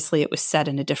 Obviously, it was set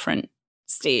in a different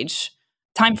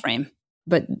time frame,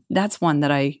 but that's one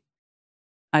that I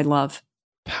love.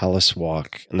 Palace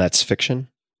Walk. And that's fiction?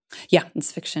 Yeah,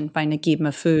 it's fiction by Naguib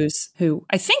Mahfouz, who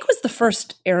I think was the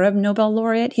first Arab Nobel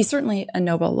laureate. He's certainly a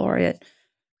Nobel laureate.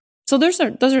 So those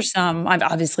are some.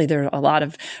 Obviously, there are a lot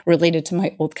of related to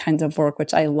my old kinds of work,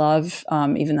 which I love,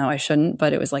 even though I shouldn't.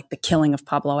 But it was like The Killing of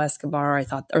Pablo Escobar, I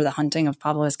thought, or The Hunting of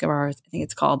Pablo Escobar, I think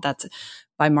it's called. That's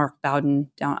by Mark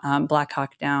Bowden, Black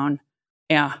Hawk Down.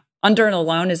 Yeah. Under and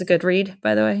Alone is a good read,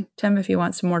 by the way, Tim, if you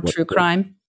want some more true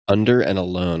crime. Under and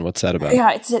Alone, what's that about?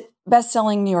 Yeah, it's a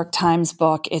best-selling New York Times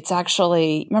book. It's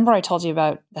actually, remember I told you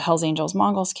about the Hells Angels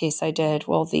Mongols case I did?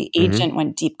 Well, the agent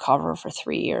went deep cover for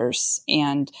 3 years,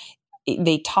 and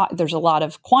there's a lot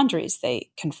of quandaries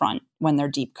they confront when they're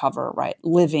deep cover, right?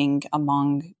 Living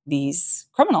among these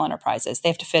criminal enterprises. They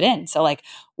have to fit in. So like,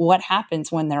 what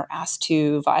happens when they're asked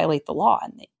to violate the law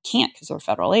and they can't because they're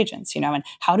federal agents, and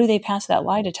how do they pass that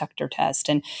lie detector test?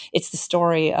 And it's the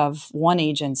story of one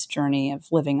agent's journey of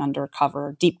living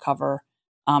undercover, deep cover,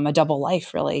 a double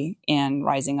life really, and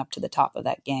rising up to the top of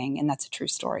that gang. And that's a true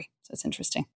story. So it's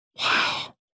interesting.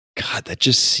 Wow. God, that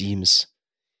just seems,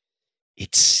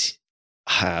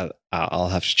 I'll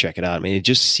have to check it out. I mean, it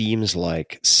just seems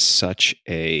like such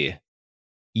a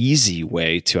easy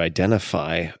way to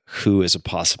identify who is a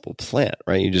possible plant,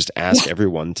 right? You just ask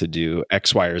everyone to do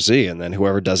X, Y, or Z, and then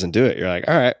whoever doesn't do it, you're like,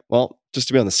 all right, well, just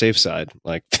to be on the safe side,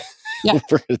 like we're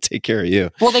going to take care of you.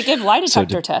 Well, they give lie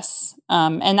detector tests.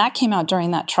 And that came out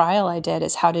during that trial I did,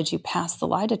 is how did you pass the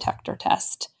lie detector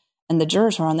test? And the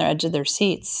jurors were on the edge of their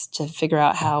seats to figure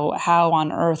out how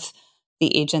on earth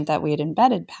the agent that we had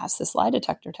embedded passed this lie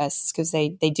detector test, because they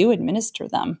do administer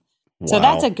them. Wow. So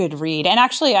that's a good read. And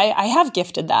actually, I have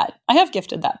gifted that. I have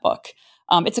gifted that book.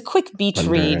 It's a quick beach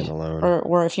read,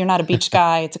 or if you're not a beach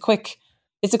guy, it's a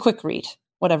quick read.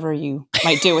 Whatever you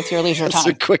might do with your leisure time.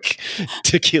 It's a quick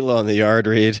tequila on the yard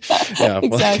read. Yeah,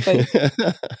 exactly.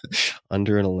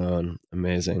 Under and Alone.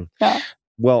 Amazing. Yeah.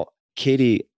 Well,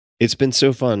 Katie, it's been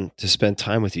so fun to spend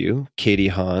time with you. Katie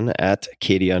Haun at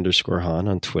Katie_Haun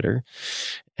on Twitter.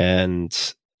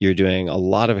 And you're doing a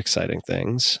lot of exciting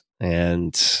things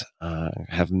and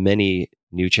have many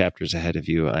new chapters ahead of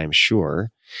you, I'm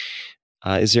sure.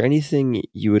 Is there anything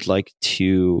you would like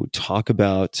to talk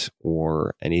about,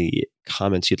 or any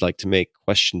comments you'd like to make,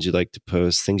 questions you'd like to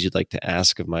pose, things you'd like to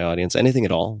ask of my audience, anything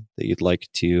at all that you'd like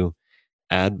to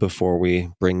add before we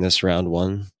bring this round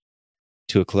one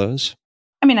to a close?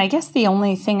 I mean, I guess the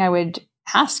only thing I would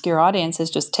ask your audience is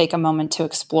just take a moment to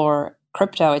explore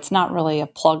crypto, it's not really a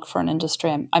plug for an industry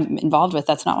I'm involved with.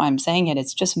 That's not why I'm saying it.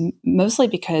 It's just mostly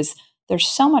because there's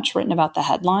so much written about the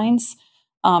headlines.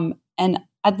 And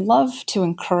I'd love to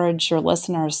encourage your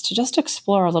listeners to just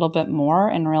explore a little bit more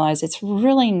and realize it's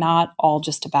really not all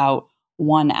just about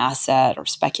one asset or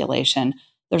speculation.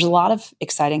 There's a lot of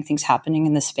exciting things happening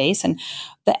in the space. And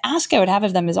the ask I would have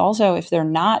of them is also, if they're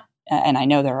not, and I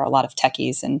know there are a lot of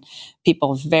techies and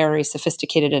people very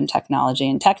sophisticated in technology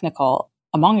and technical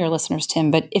among your listeners, Tim,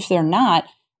 but if they're not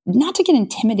to get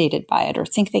intimidated by it or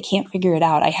think they can't figure it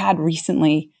out. I had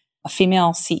recently a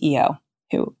female CEO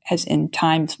who has in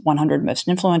Time's 100 most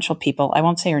influential people. I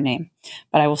won't say her name,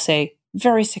 but I will say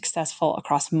very successful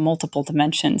across multiple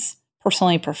dimensions,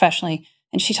 personally, professionally.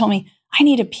 And she told me, I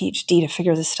need a PhD to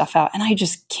figure this stuff out. And I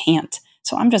just can't.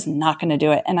 So I'm just not going to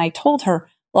do it. And I told her,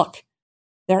 look,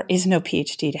 there is no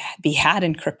PhD to be had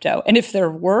in crypto. And if there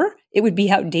were, it would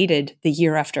be outdated the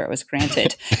year after it was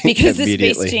granted because the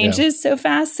space changes so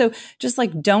fast. So just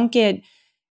like, don't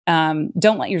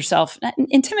let yourself,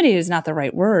 intimidated is not the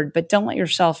right word, but don't let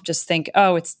yourself just think,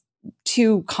 oh, it's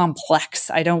too complex.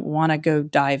 I don't want to go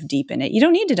dive deep in it. You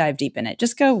don't need to dive deep in it.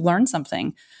 Just go learn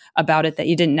something about it that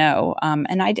you didn't know.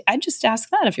 And I just ask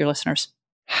that of your listeners.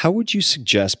 How would you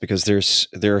suggest, because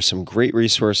there are some great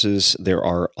resources, there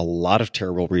are a lot of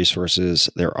terrible resources,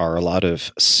 there are a lot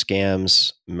of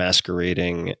scams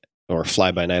masquerading or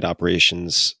fly-by-night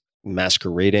operations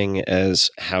masquerading as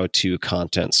how-to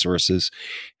content sources.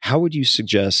 How would you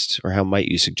suggest, or how might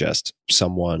you suggest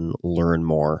someone learn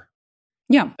more?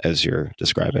 Yeah. As you're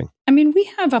describing. I mean, we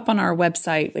have up on our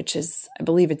website, which is, I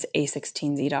believe it's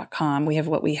a16z.com. We have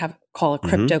what we call a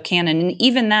crypto canon. And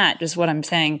even that, just what I'm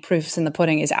saying, proofs in the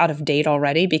pudding, is out of date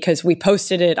already because we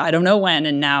posted it, I don't know when.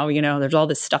 And now, there's all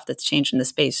this stuff that's changed in the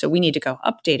space. So we need to go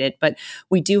update it. But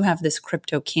we do have this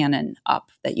crypto canon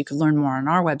up that you can learn more on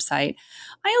our website.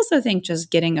 I also think just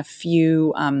getting a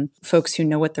few folks who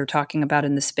know what they're talking about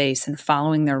in the space and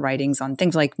following their writings on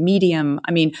things like Medium.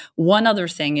 I mean, one other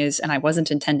thing is, and I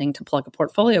wasn't intending to plug a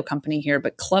portfolio company here,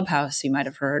 but Clubhouse, you might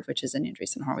have heard, which is an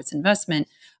Andreessen Horowitz investment.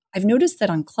 I've noticed that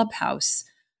on Clubhouse,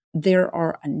 there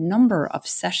are a number of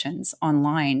sessions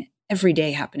online every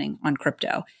day happening on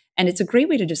crypto. And it's a great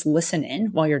way to just listen in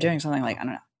while you're doing something like, I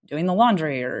don't know, doing the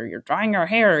laundry, or you're drying your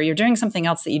hair, or you're doing something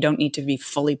else that you don't need to be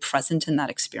fully present in that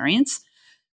experience.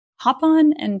 Hop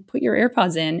on and put your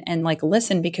AirPods in and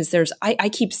listen, because I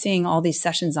keep seeing all these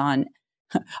sessions on,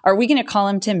 are we going to call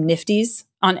them, Tim, Nifties?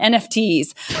 On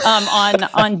NFTs,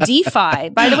 on DeFi.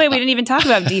 By the way, we didn't even talk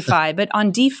about DeFi, but on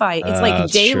DeFi,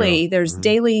 it's daily. True. There's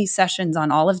daily sessions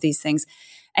on all of these things.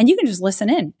 And you can just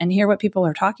listen in and hear what people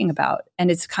are talking about.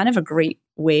 And it's kind of a great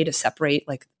way to separate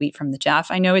the wheat from the chaff.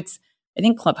 I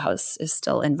think Clubhouse is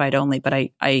still invite only, but I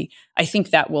think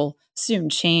that will soon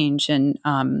change. And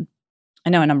I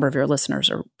know a number of your listeners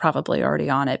are probably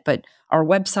already on it, but our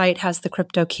website has the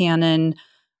crypto canon.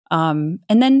 And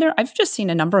then I've just seen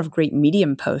a number of great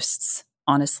Medium posts,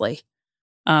 honestly.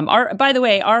 By the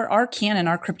way, our canon,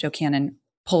 our crypto canon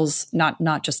pulls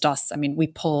not just us. I mean, we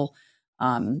pull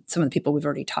some of the people we've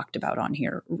already talked about on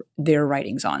here, their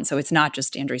writings on. So it's not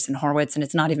just Andreessen Horowitz, and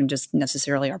it's not even just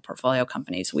necessarily our portfolio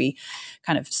companies. We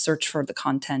kind of search for the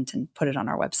content and put it on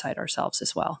our website ourselves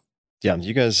as well. Yeah,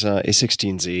 you guys,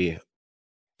 A16Z,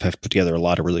 have put together a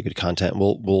lot of really good content.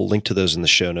 We'll link to those in the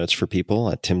show notes for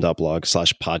people at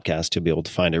tim.blog/podcast. You'll be able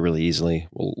to find it really easily.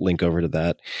 We'll link over to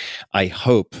that. I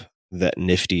hope that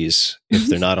Nifties, if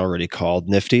they're not already called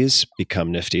Nifties,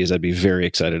 become Nifties. I'd be very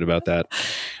excited about that.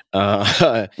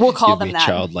 We'll call them that.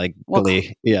 Childlike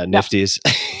glee. Yeah, Nifties.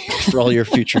 For all your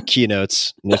future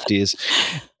keynotes, Nifties.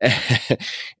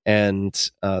 And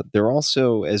there are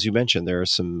also, as you mentioned, there are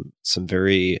some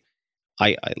very,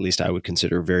 at least I would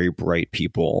consider, very bright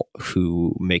people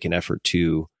who make an effort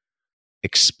to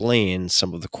explain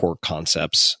some of the core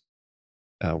concepts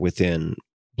within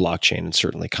blockchain, and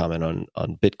certainly comment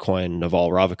on Bitcoin. Naval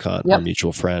Ravikant, our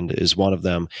mutual friend, is one of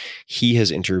them. He has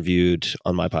interviewed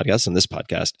on my podcast, on this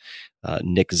podcast,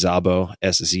 Nick Szabo,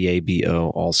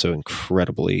 Szabo, also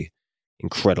incredibly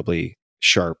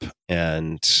sharp.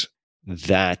 And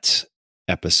that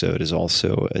episode is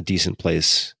also a decent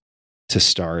place to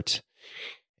start.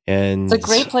 And it's a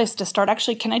great place to start.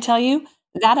 Actually, can I tell you,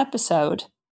 that episode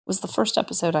was the first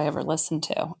episode I ever listened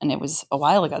to, and it was a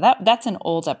while ago. That's an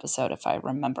old episode, if I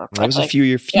remember correctly. That was a few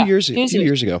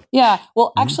years ago. Yeah.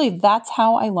 Well, actually, that's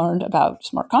how I learned about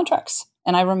smart contracts.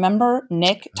 And I remember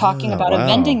Nick talking about a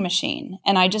vending machine,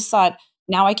 and I just thought,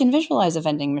 now I can visualize a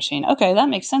vending machine. Okay, that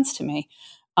makes sense to me.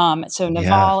 So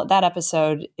Naval, that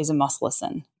episode is a must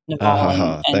listen.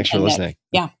 Naval, thanks for listening. Nick.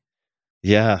 Yeah.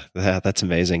 Yeah, that's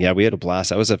amazing. Yeah, we had a blast.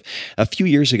 That was a few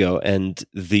years ago, and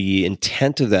the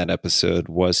intent of that episode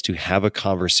was to have a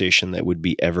conversation that would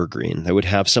be evergreen, that would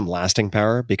have some lasting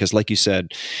power. Because, like you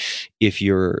said, if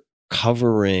you're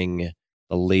covering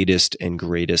the latest and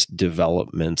greatest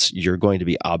developments, you're going to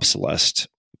be obsolesced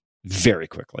very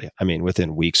quickly. I mean,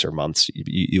 within weeks or months,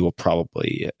 you will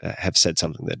probably have said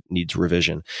something that needs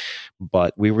revision.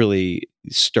 But we really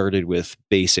started with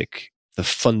the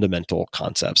fundamental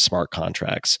concepts, smart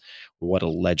contracts, what a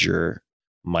ledger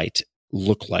might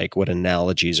look like, what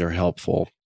analogies are helpful,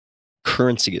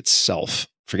 currency itself.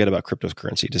 Forget about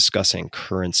cryptocurrency, discussing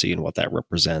currency and what that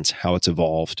represents, how it's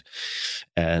evolved,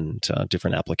 and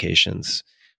different applications.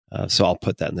 So I'll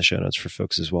put that in the show notes for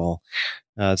folks as well.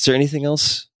 Is there anything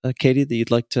else, Katie, that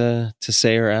you'd like to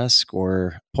say or ask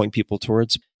or point people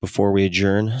towards before we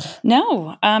adjourn?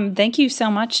 No. Thank you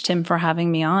so much, Tim, for having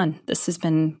me on. This has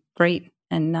been great.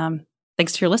 And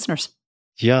thanks to your listeners.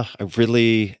 Yeah, I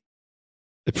really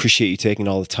appreciate you taking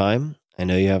all the time. I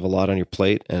know you have a lot on your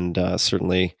plate, and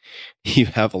certainly you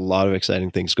have a lot of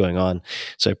exciting things going on.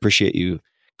 So I appreciate you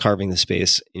carving the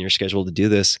space in your schedule to do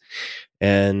this.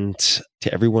 And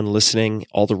to everyone listening,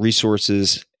 all the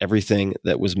resources, everything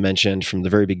that was mentioned from the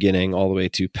very beginning, all the way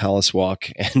to Palace Walk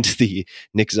and the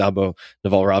Nick Szabo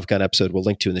Naval Ravikant episode, we'll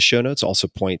link to in the show notes. Also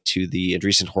point to the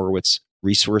Andreessen Horowitz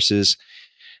resources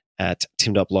at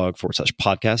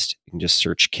tim.blog/podcast. You can just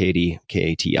search Katie,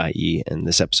 Katie, and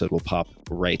this episode will pop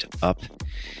right up.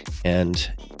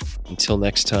 And until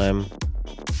next time,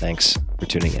 thanks for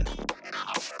tuning in.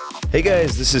 Hey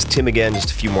guys, this is Tim again.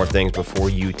 Just a few more things before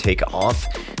you take off.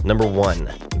 Number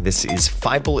one, this is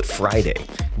 5 Bullet Friday.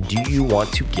 Do you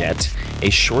want to get a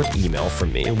short email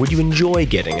from me? Would you enjoy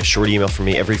getting a short email from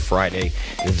me every Friday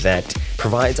that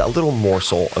provides a little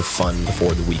morsel of fun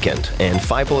before the weekend? And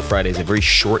 5 Bullet Friday is a very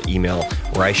short email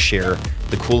where I share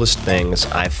the coolest things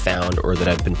I've found or that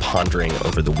I've been pondering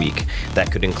over the week.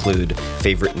 That could include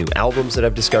favorite new albums that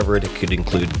I've discovered. It could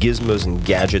include gizmos and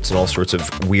gadgets and all sorts of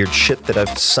weird shit that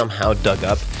I've somehow dug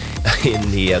up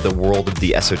in the world of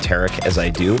the esoteric as I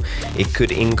do. It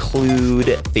could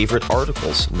include favorite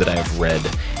articles that I've read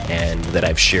and that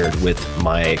I've shared with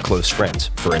my close friends,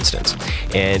 for instance.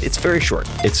 And it's very short.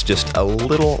 It's just a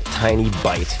little tiny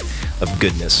bite of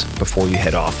goodness before you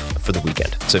head off for the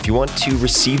weekend. So if you want to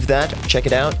receive that, check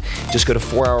it out. Just go to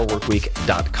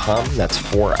 4hourworkweek.com. That's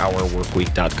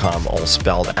 4hourworkweek.com, all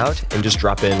spelled out, and just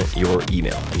drop in your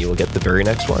email and you will get the very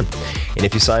next one. And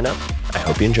if you sign up, I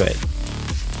hope you enjoy it.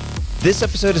 This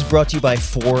episode is brought to you by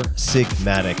 4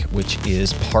 Sigmatic, which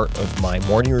is part of my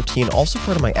morning routine, also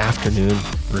part of my afternoon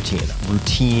routine.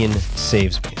 Routine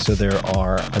saves me. So there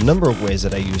are a number of ways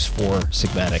that I use 4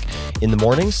 Sigmatic. In the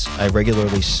mornings, I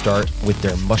regularly start with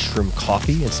their mushroom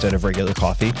coffee instead of regular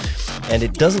coffee, and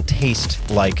it doesn't taste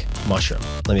like mushroom.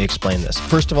 Let me explain this.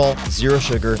 First of all, 0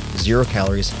 sugar, 0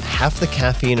 calories, half the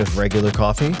caffeine of regular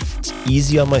coffee. It's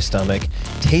easy on my stomach,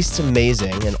 tastes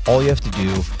amazing, and all you have to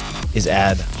do is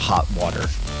add hot water.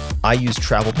 I use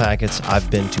travel packets. I've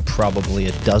been to probably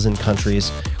a dozen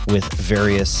countries with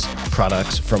various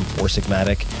products from 4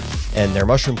 Sigmatic, and their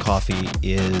mushroom coffee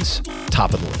is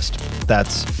top of the list.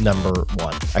 That's number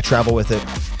 1. I travel with it.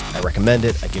 I recommend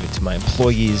it. I give it to my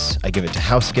employees. I give it to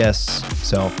house guests.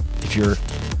 So if you're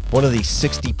one of the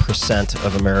 60%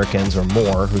 of Americans or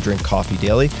more who drink coffee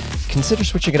daily, consider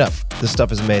switching it up. This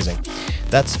stuff is amazing.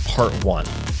 That's part 1.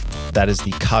 That is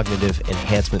the cognitive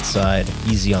enhancement side,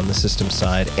 easy on the system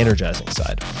side, energizing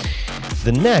side.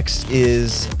 The next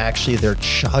is actually their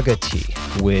chaga tea,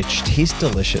 which tastes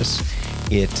delicious.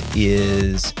 It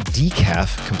is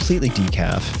decaf, completely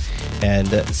decaf. And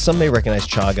some may recognize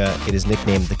chaga. It is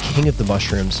nicknamed the king of the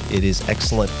mushrooms. It is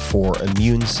excellent for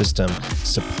immune system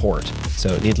support.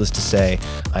 So needless to say,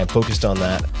 I'm focused on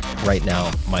that right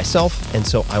now myself. And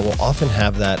so I will often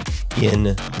have that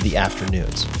in the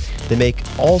afternoons. They make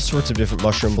all sorts of different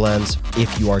mushroom blends.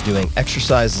 If you are doing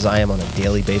exercise, as I am on a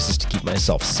daily basis to keep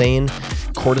myself sane,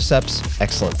 cordyceps,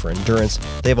 excellent for endurance.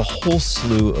 They have a whole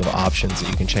slew of options that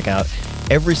you can check out.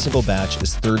 Every single batch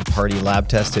is third-party lab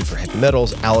tested for heavy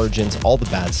metals, allergens, all the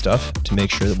bad stuff to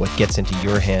make sure that what gets into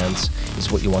your hands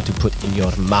is what you want to put in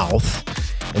your mouth.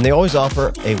 And they always offer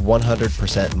a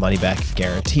 100% money-back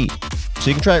guarantee. So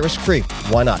you can try it risk-free.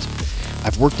 Why not?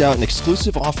 I've worked out an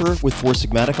exclusive offer with 4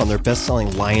 Sigmatic on their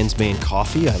best-selling Lion's Mane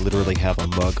coffee. I literally have a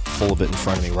mug full of it in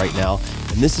front of me right now.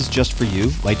 And this is just for you,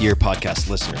 my dear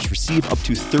podcast listeners. Receive up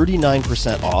to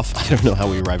 39% off. I don't know how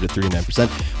we arrived at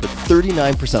 39%, but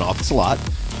 39% off. It's a lot.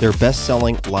 Their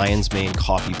best-selling Lion's Mane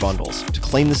coffee bundles. To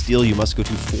claim this deal, you must go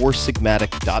to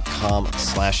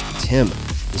 4sigmatic.com/Tim.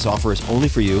 This offer is only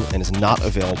for you and is not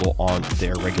available on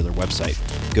their regular website.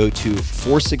 Go to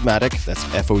foursigmatic, that's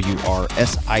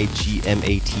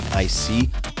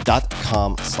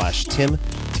foursigmatic.com/Tim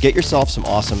to get yourself some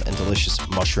awesome and delicious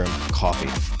mushroom coffee.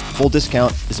 Full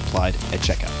discount is applied at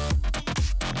checkout.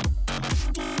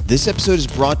 This episode is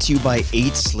brought to you by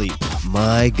 8 Sleep.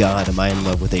 My God, am I in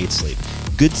love with 8 Sleep.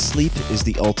 Good sleep is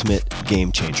the ultimate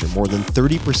game changer. More than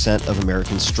 30% of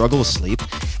Americans struggle with sleep,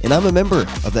 and I'm a member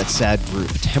of that sad group.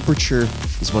 Temperature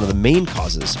is one of the main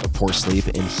causes of poor sleep,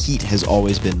 and heat has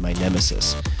always been my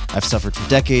nemesis. I've suffered for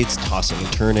decades, tossing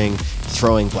and turning,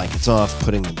 throwing blankets off,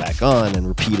 putting them back on, and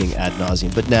repeating ad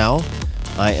nauseum. But now,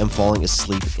 I am falling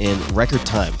asleep in record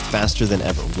time, faster than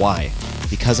ever. Why?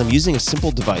 Because I'm using a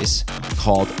simple device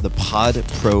called the Pod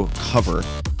Pro Cover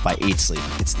by 8 Sleep.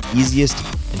 It's the easiest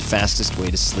and fastest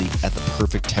way to sleep at the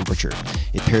perfect temperature.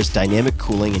 It pairs dynamic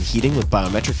cooling and heating with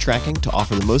biometric tracking to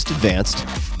offer the most advanced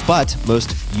but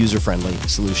most user-friendly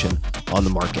solution on the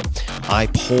market. I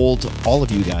polled all of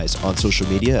you guys on social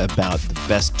media about the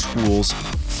best tools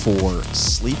for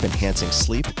sleep, enhancing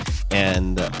sleep,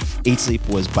 and 8 Sleep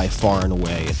was by far and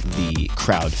away the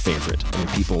crowd favorite. I mean,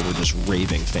 people were just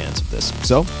raving fans of this.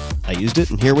 So I used it,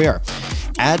 and here we are.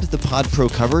 Add the Pod Pro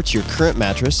Cover to your current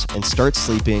mattress and start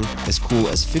sleeping as cool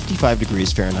as 55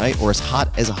 degrees Fahrenheit or as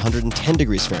hot as 110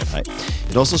 degrees Fahrenheit.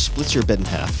 It also splits your bed in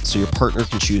half, so your partner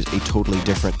can choose a totally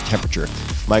different temperature.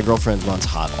 My girlfriend runs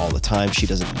hot all the time. She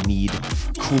doesn't need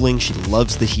cooling. She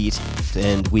loves the heat,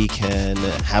 and we can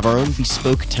have our own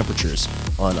bespoke temperatures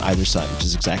on either side, which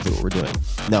is exactly what we're doing.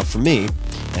 Now, for me,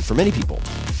 and for many people,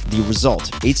 the result,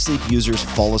 8 Sleep users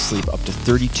fall asleep up to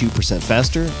 32%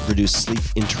 faster, reduce sleep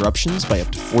interruptions by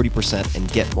up to 40%, and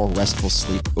get more restful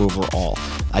sleep overall.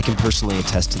 I can personally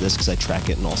attest to this because I track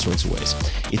it in all sorts of ways.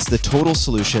 It's the total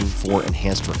solution for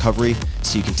enhanced recovery,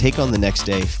 so you can take on the next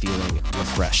day feeling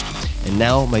refreshed. And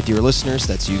now, my dear listeners,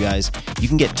 that's you guys, you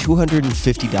can get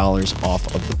 $250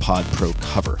 off of the Pod Pro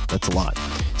Cover. That's a lot.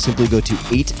 Simply go to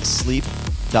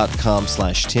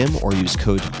 8sleep.com/Tim or use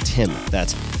code TIM.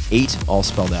 That's 8, all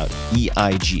spelled out,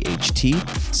 EIGHT,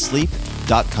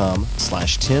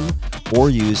 sleep.com/Tim, or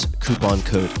use coupon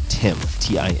code TIM,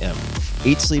 TIM.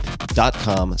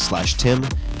 8sleep.com/Tim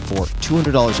for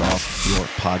 $200 off your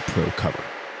Pod Pro Cover.